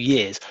about 2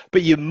 years,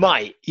 but you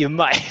might. In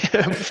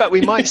fact,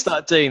 we might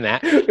start doing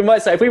that. We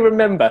might say, if we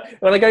remember,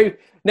 when I go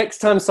next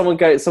time, someone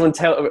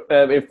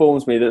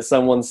informs me that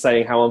someone's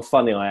saying how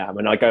unfunny I am,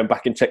 and I go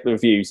back and check the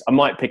reviews, I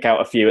might pick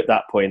out a few at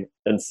that point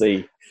and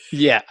see.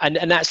 Yeah, and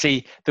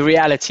actually, the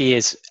reality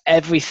is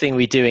everything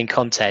we do in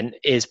content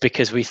is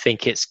because we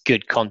think it's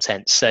good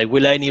content. So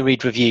we'll only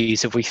read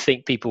reviews if we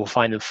think people will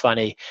find them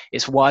funny.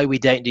 It's why we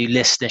don't do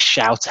listener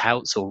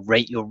shout-outs or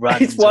rate your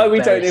runs. It's why we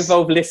don't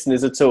involve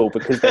listeners at all,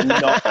 because they're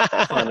not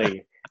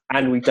funny.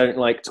 And we don't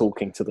like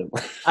talking to them.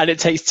 And it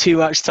takes too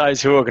much time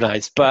to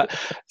organise. But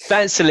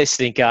thanks for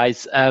listening,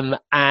 guys. And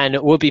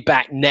we'll be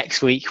back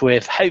next week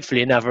with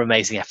hopefully another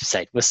amazing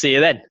episode. We'll see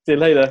you then. See you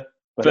later.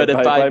 Bye. Baby,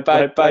 come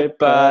back.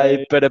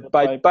 Baby, come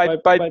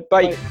back.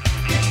 Bye.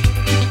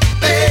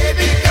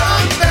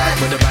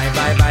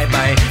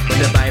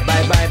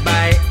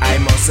 I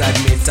must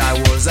admit I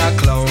was a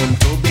clown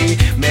to be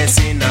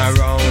messing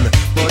around,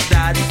 but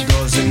that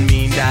doesn't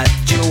mean that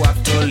you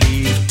have to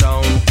leave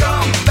town.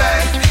 Come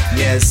back.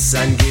 Yes,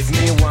 and give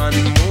me one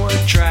more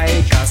try,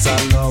 'cause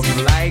a love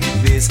like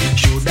this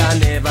should I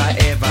never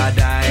ever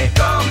die.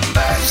 Come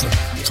back.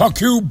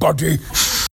 Fuck you, buddy.